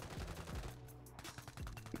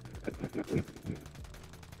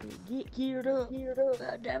 Get geared up.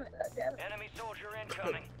 God damn it. Enemy soldier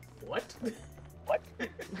incoming. What?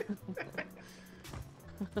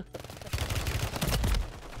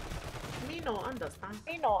 Me no understand.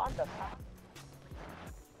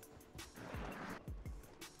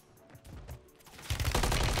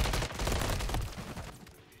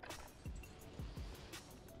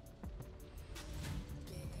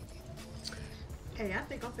 Hey, I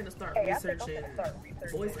think I'm finna start researching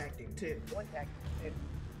voice acting too. I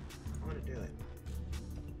wanna do it.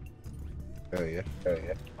 Oh yeah.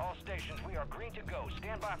 All stations, we are green to go.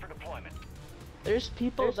 Stand by for deployment. There's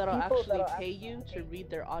people that'll actually pay you to read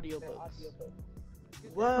their audiobooks.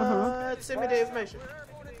 What? Send me the information.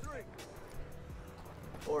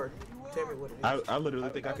 Or tell me what it is. I literally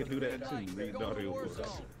think I could do that too. Read the audio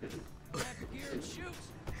books.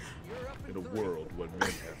 In a world where men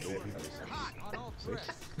have no business.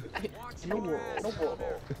 In a world.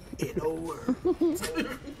 In a world. I'll see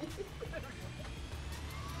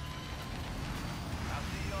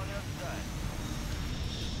you on the other side.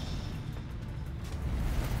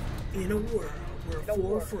 In a world where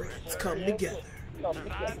 4 friends come together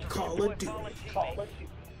and Call of Duty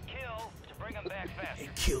Kill to bring them back fast.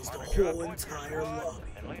 and kills the whole entire lobby.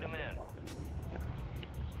 And lead them in.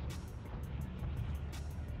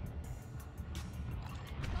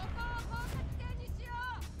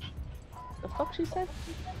 The fuck she said?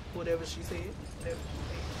 Whatever she said.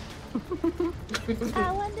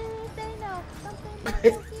 I wonder if they know something about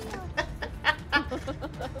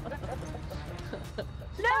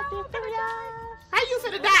How you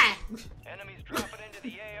finna die? Enemies dropping into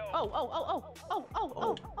the AO.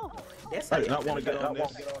 Oh. That's I how do you not want to get on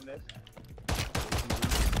this.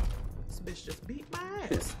 This bitch just beat my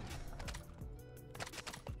ass.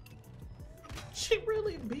 She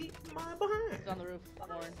really beat my behind. It's on the roof,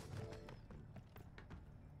 Warren.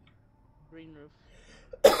 Green roof.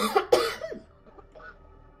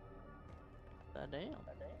 God damn.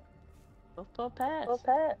 Go pass.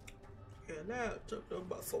 Yeah, now it took them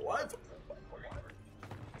about saliva.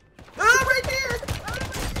 Ah, right there!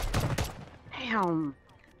 Damn.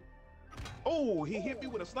 Oh, he hit me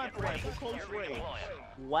with a sniper rifle, close range.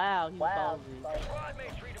 Wow, he's ballsy. Squad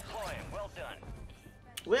mates redeploying. Well done.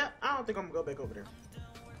 Well, I don't think I'm gonna go back over there.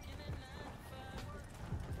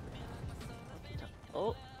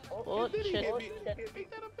 Oh, Did he shit. hit me?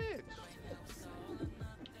 Ain't that a bitch?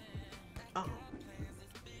 Oh.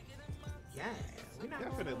 Yeah, we not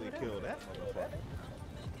going Definitely over kill that motherfucker.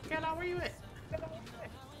 there. Kayla, where you at?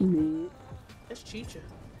 Me. That's Chicha.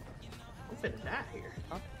 I'm finna die here.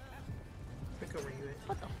 Huh? Pick up where you at.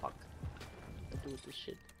 What the fuck? What do with this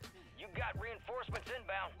shit? You got reinforcements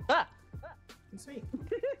inbound. Ah! It's me.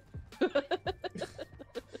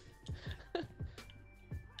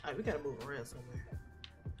 Alright, we gotta move around somewhere.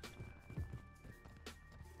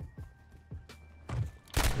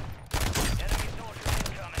 Enemy soldiers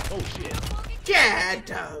incoming. Oh shit. God,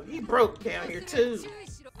 dog, he broke down here too.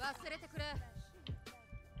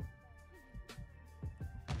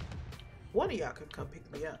 One of y'all could come pick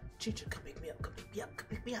me up. Chicha, come pick me up. Come pick me up. Come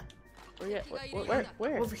pick me up. Where you at?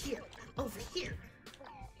 Where? Over here. Over here.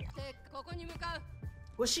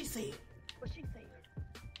 What she said?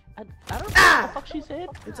 I don't know what Ah! the fuck she said.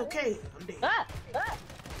 It's okay. I'm dead. Ah!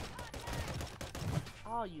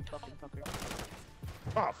 Oh, you fucking fucker.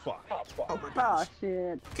 Oh fuck. Oh my Oh gosh.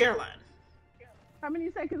 shit. Caroline. How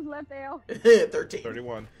many seconds left, Al? 13.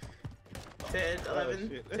 31. 10, 11,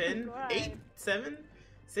 shit. 10, Right. 8, 7,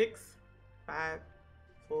 6, 5,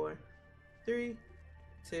 4, 3,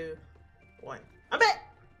 2, 1. I'm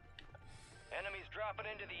back! Enemies dropping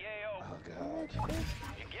into the AO. Oh god.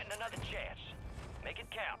 You're getting another chance. Make it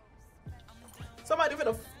count. Somebody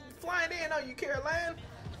finna flying in on you, Caroline.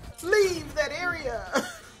 Leave that area.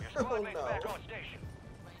 Your squad Oh mates no. back on station.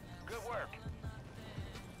 Good work.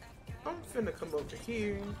 I'm finna come over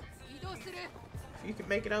here. If you can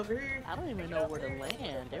make it over here. I don't even know where to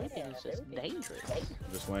land. Everything is just dangerous.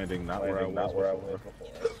 Just landing not where I was before.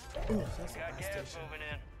 Ooh, that's a Got gas gas station. moving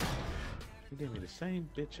in. You gave me the same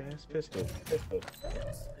bitch ass pistol. It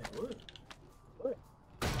would.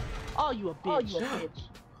 Oh, you a bitch.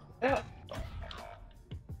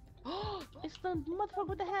 Oh, it's the motherfucker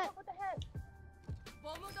with the hat.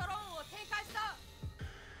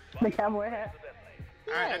 The cowboy hat.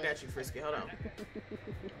 Alright, I got you, Frisky. Hold on. What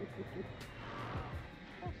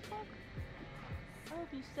the fuck? I hope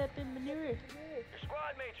you step in manure. Your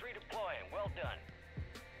squad mates redeploying. Well done.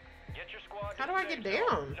 Get your squad. How to do I the get safe zone.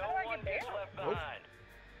 down? No one gets left behind.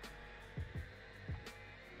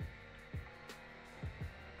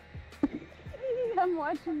 I'm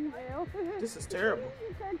watching you now. This is terrible.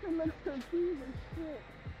 This actually looks so cute as shit.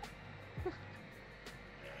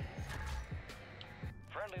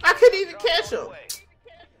 Friendly I couldn't even dropping catch on the him. way.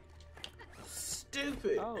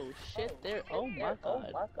 Stupid. Oh shit, there. Oh my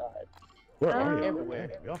god. Where are you? Everywhere.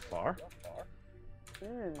 Y'all far.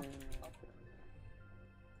 Yeah.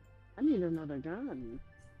 I need another gun.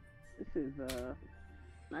 This is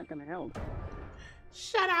not gonna help.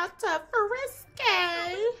 Shout out to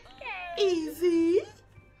Frisky. Easy.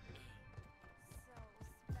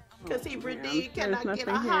 Cause he really cannot get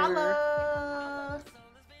a holla.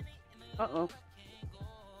 Uh-oh.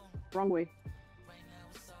 Wrong way.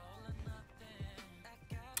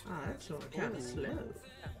 Oh, that's showing kind of slow.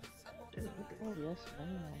 Oh yes,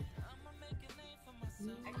 ma'am. I see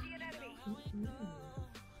an enemy.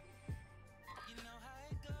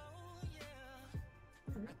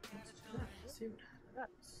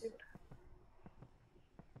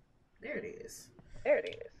 There it is.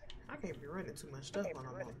 I can't be running too much stuff when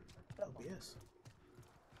I'm on OBS.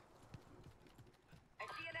 I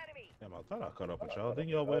see an enemy. Damn, I thought I caught up with y'all. Then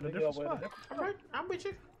y'all went in a different spot. Alright, I'm with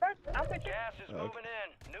you. Gas is moving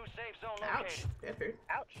in. New safe zone Ouch. located.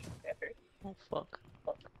 That hurt. Oh fuck.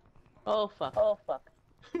 Oh fuck.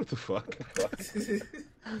 What the fuck?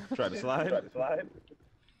 Try to slide?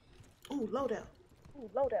 Ooh, loadout. Oh,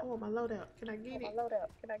 my loadout. Can I get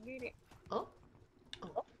it? Oh.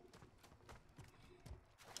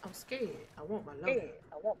 I'm scared. I want my loadout.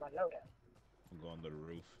 I'm going to the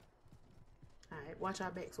roof. Alright, watch our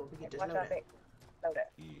backs when we get this loadout.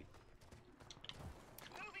 Yeah.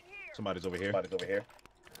 Somebody's over here.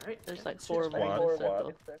 Alright. There's like 4 of them Squad. in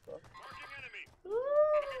the circle. Ooh. I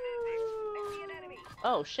see an enemy.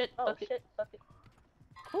 Oh shit. Fuck it.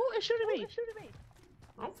 Who is shooting me?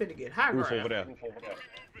 I'm finna get high Roof ground. over there.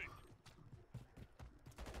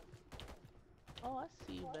 Oh, I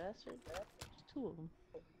see you, bastard. There's 2 of them.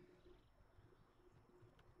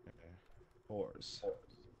 Whores.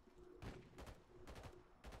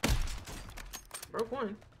 Broke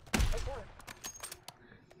one. That's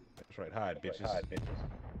right. Hide, bitches.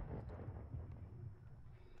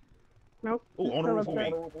 Nope. Oh, on the roof Still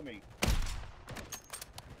with upset. me.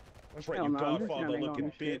 That's right, Hell you no, I'm just godfather running looking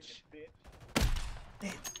on shit. bitch.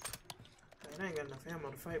 Damn. I ain't got enough ammo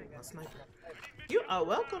to fight with my sniper. You are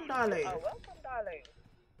welcome, darling.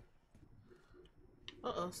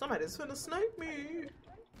 Uh-oh, somebody's finna snipe me.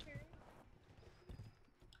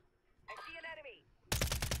 I see an enemy.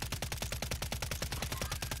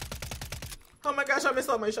 Oh my gosh, I missed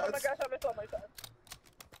all my shots.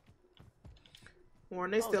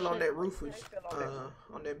 Warren, they still on that roof,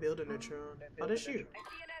 on that building that you're on. Oh, that's you. I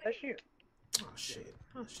see an enemy. Oh shit,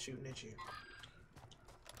 I was shooting at you.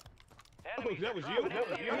 Oh, that was you?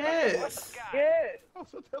 Yes. Oh,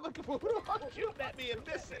 so they're looking for who the fuck shooting at me and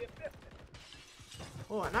missing.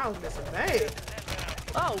 Oh, and I was missing bad.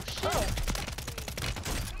 Oh shit.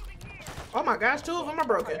 Oh my gosh, 2 of them are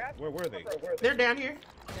broken. Where were they? They're down here.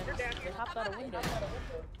 They hopped out a window.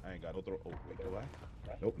 I ain't got no throw. Oh, wait, do I?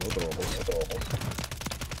 Nope, no throwables.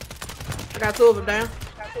 I got 2 of them down.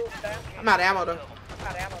 I'm out of ammo though.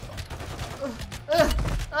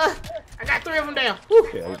 I got 3 of them down. Woo.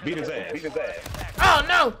 Yeah, beat his ass. Oh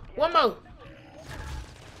no, one more.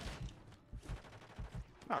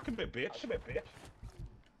 Nah, come here, bitch.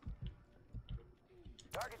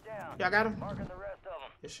 Target down. Y'all got him? Marking the rest of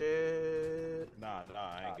them. This shit. Nah,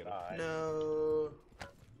 I ain't get him. No.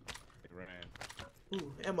 They ran.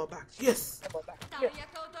 Ooh, ammo box. Yes. Moving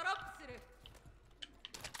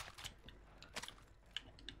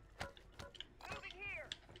here.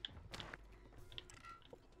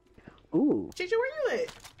 Ooh. Gigi, where you at?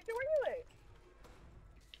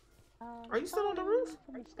 Are you still on the roof?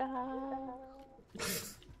 From the sky.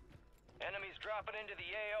 Enemies dropping into the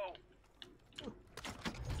AO.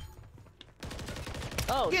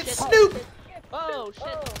 Oh Get shit. Snoop. Oh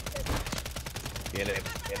shit. Get it.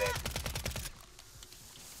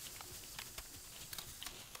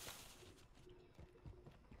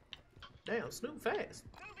 Damn, Snoop fast.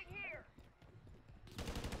 Moving here.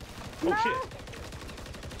 Oh shit.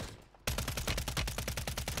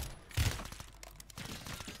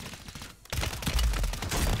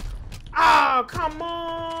 Oh, come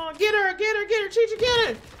on. Get her, Chichi, get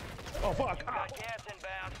her. Oh fuck. Got gas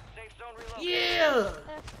inbound. Safe zone relocated. Yeah.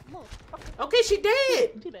 Motherfucker. Okay, she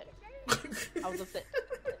dead. Teabag. I was upset.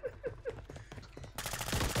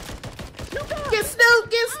 Get Snoop,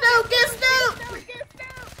 get Snoop, get Snoop.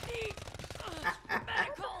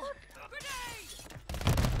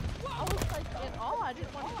 I was like in awe. I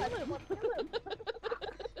didn't want to kill him.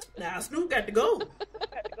 Now Snoop got to go.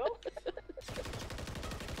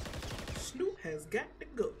 Snoop has got to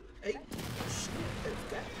go. Hey, Snoop has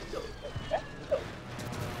got to go.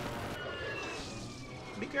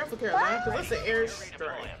 Be careful, Caroline, because that's an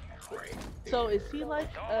airstrike. Right. So is he like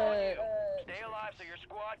Stay alive so your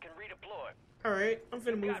squad can redeploy. Alright, I'm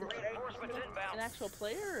finna move Got around. reinforcements inbound. an actual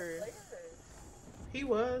player? Or? He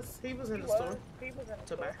was in the store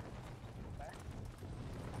to buy.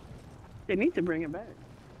 They need to bring it back.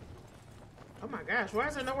 Oh my gosh, why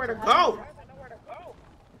is there nowhere to go?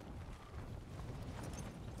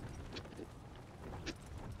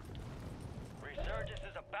 Resurgence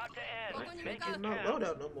is about to end. Make There's it no count.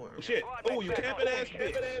 loadout no more. Shit. Oh, you camping ass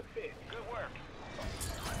bitch. Good work.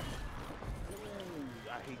 Ooh,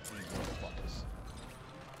 I hate these motherfuckers.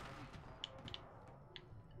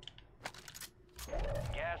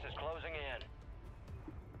 Gas is closing in.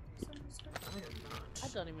 I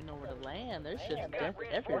don't even know where to land. There's just Got death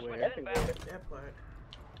reinforcements everywhere. inbound. That part.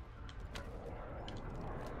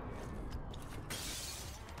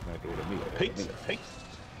 I go to me a pizza. Head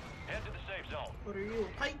to the safe zone. What are you,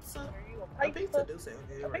 a pizza? A pizza do sound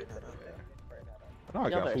good right now. I know I Y'all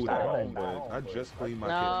got better food stop. at home, but I just cleaned my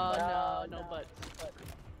kitchen. No butts.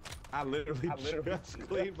 I literally just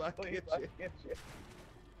cleaned my kitchen.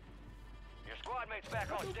 Your squad mate's back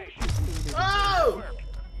on station. Oh!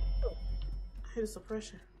 I hit a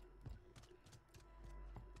suppression.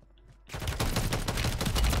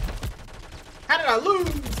 How did I lose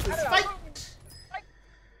this fight?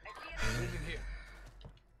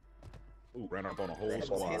 Ooh, ran up on a whole That was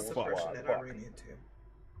squad. his Fuck. suppression that I ran into.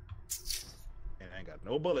 And I ain't got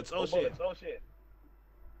no bullets. Oh shit.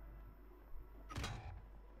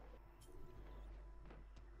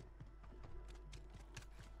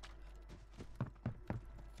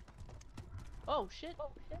 Oh shit.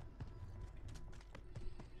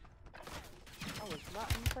 I was not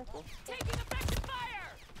in the circle. Taking effective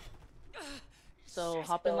fire. So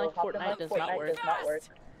hopping like Fortnite does not work.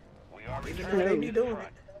 We are Even though returning they to be the doing front.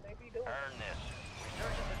 it. Earn this.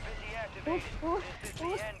 Resurgence has been deactivated. This is the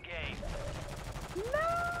end game.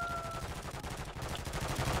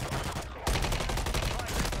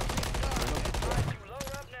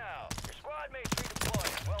 Load up now. Your squad mates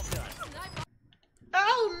redeploying. Well done.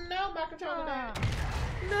 Oh no, my controller died.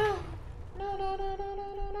 No. No.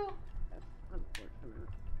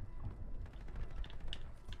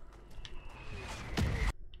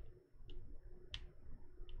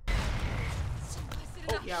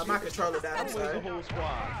 Oh, yeah, my controller died. I'm The sorry. whole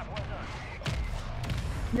squad.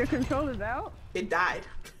 Your controller's out? It died.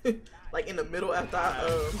 Like in the middle after I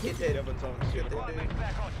hit that. Never talk shit about dude. me.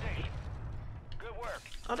 Back on station. Good work.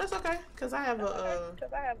 Oh, that's okay, cause I have a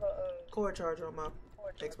cord charger on my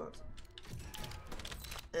Xbox.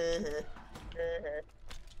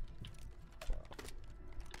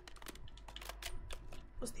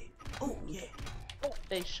 What's that? Oh yeah.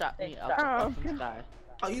 They shot me up Oh, from the sky.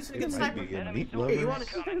 Oh, you used to get It the might sniper. be in Enemy meat soldier you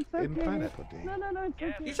lovers want it? It's okay. in pineapple day. No, it's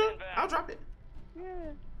Gas okay. You sure? inbound. I'll drop it. Yeah.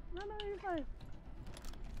 No, you're fine.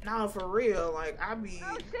 No, for real. Like I be.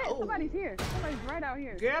 Oh shit, somebody's here. Somebody's right out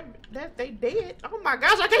here. Girl, that they dead. Oh my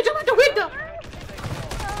gosh, I can't jump out the window.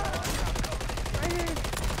 Right here.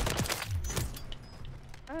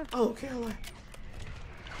 Oh, Caroline.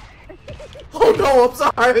 Oh no, I'm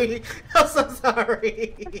sorry. I'm so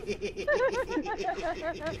sorry.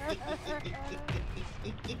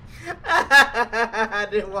 I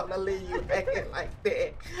didn't want to leave you hanging like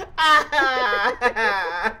that.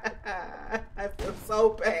 I feel so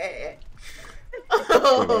bad.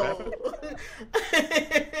 Oh.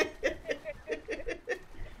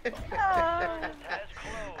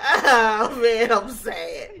 Oh man, I'm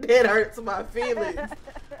sad. That hurts my feelings.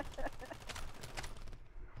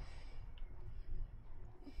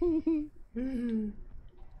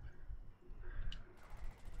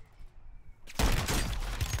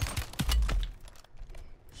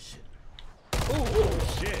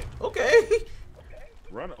 Oh shit. Okay.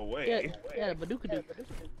 Run away. Yeah, Badooka Doo.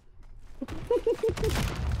 Well,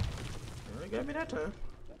 it got me that time.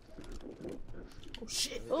 Oh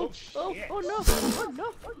shit! Oh no! Oh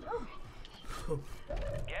no!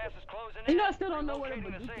 Gas is closing You in. know, I still don't know what a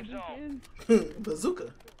Relocating the safe bazooka zone. is.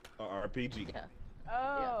 Bazooka. RPG. Yeah.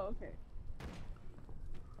 Oh, okay.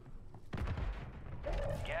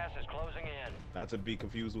 Gas is closing in. Not to be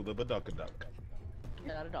confused with a baduka-duck.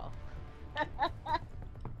 Not at all.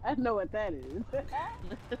 I know what that is. Okay,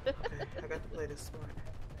 I got to play this smart.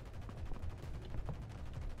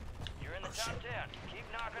 You're in the top 10. Keep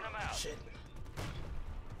knocking them out. Shit.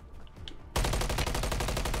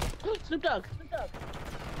 Snoop Dogg. Snoop Dogg.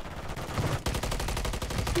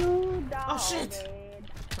 Oh shit!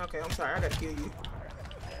 Okay, I'm sorry. I gotta kill you.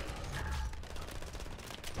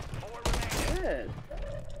 4 remaining. Good.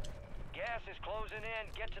 Gas is closing in.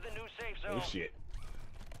 Get to the new safe zone. Oh shit.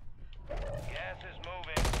 Gas is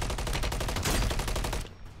moving.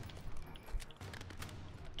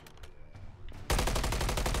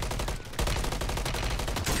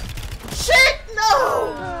 Shit!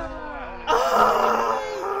 No!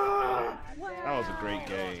 That was a great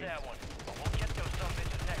game. That one. We'll get those some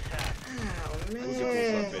bitches next time. Oh We'll get those some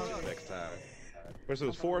man. bitches next time. First it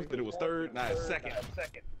was fourth, then it was third, now it's second.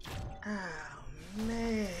 Oh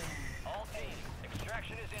man. All teams,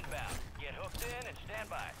 extraction is inbound. Get hooked in and stand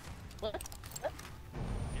by. What?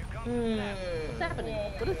 Here comes the snap. What's happening?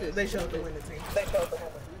 What is this? They showed the winning team.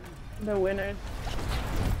 The winner.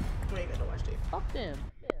 We ain't gonna watch this. Fuck them.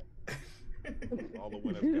 All the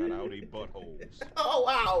winners got out a buttholes. Oh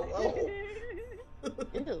wow. Oh.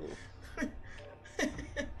 Ew.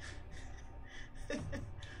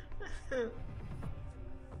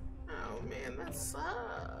 Oh man, that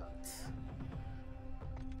sucked.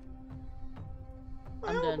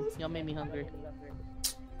 I'm done. Y'all made me hungry.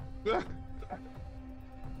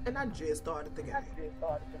 And I just started the game.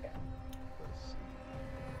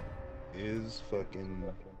 Is fucking.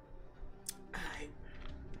 Alright.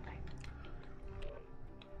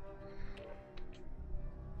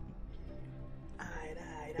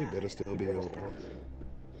 It better still be open.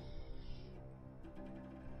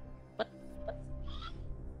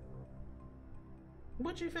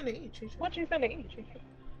 What you finna eat, Chicha?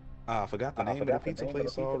 Ah, I forgot the name of the pizza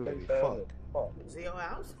place already. Fuck. Zio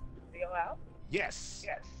House? Yes.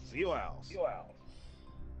 Zio House.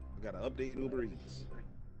 I gotta update Uber Eats.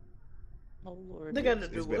 Oh lord. They gotta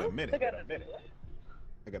do It's been a what? minute.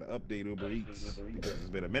 I gotta update Uber Eats because it's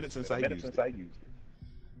been a minute since I used it.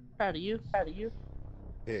 Proud of you.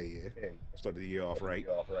 Yeah. Started the year off right.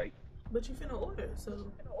 But you finna order,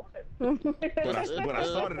 so. But I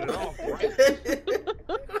started it off right.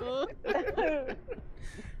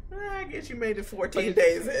 I guess you made it 14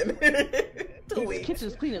 days in. 2 This weeks.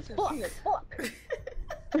 kitchen's clean as fuck.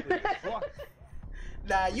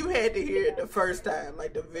 Nah, you had to hear it the first time,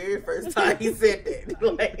 like the very first time he said that.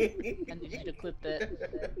 Like, I need you to clip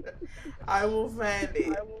that. I will find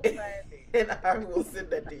it. And I will send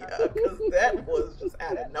that to you because that was just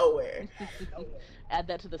out of nowhere. Add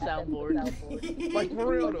that to the soundboard. Like for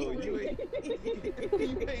real though, you ain't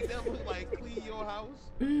that was like clean your house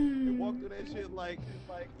and walk through that shit like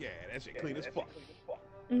yeah, that shit clean as fuck.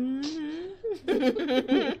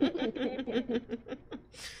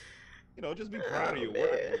 You know, just be proud of your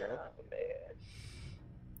work.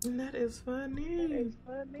 You know? That is funny.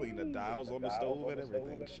 Clean the dials on the stove and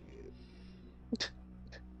everything. Shit.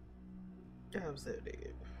 I'm so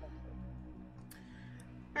dead.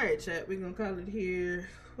 Alright, chat, we're gonna call it here.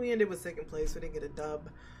 We ended with second place. We didn't get a dub.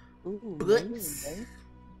 Ooh, But nice.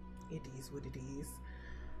 it is what it is.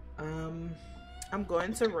 I'm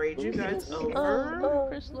going to raid you guys Oh, over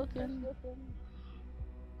Chris looking.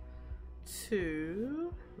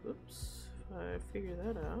 to. Oops, I figured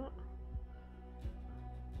that out.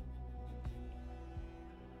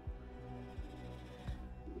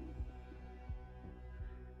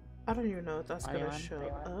 I don't even know if that's gonna show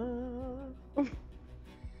up. I'm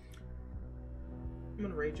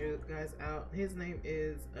gonna raid you guys out. His name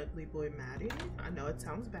is Ugly Boy Maddie. I know it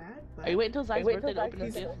sounds bad, but Are you waiting till Zai's birthday to open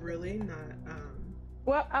he's this gift? really not.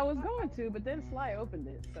 Well, I was going to, but then Sly opened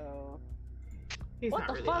it, so. He's What not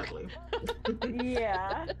the really fuck? ugly.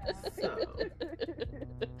 Yeah. So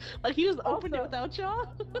Like he just opened it Also- without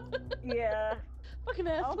y'all? Yeah. Fucking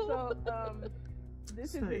asshole. Also,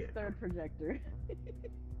 this is So, his yeah. third projector.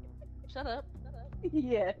 Shut up.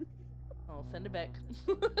 Yes. I'll send it back.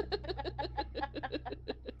 I'll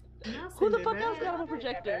Who send the it fuck else back. got a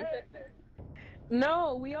projector?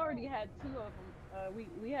 No, we already had 2 of them.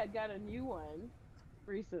 We had got a new one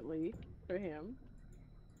recently for him.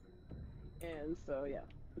 And so, yeah.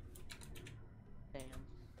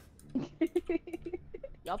 Damn.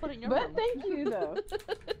 Y'all put it in your But room. thank you, though.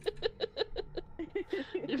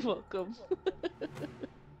 You're welcome.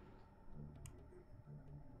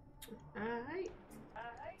 Alright.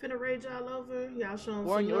 Finna raid y'all over. Y'all show them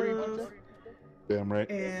Warren, some you ordered love. pizza? Damn right.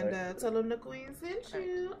 And tell them the queen sent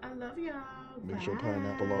you. I love y'all. Make sure Bye.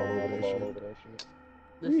 pineapple all over that shit.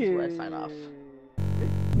 This is where I sign off.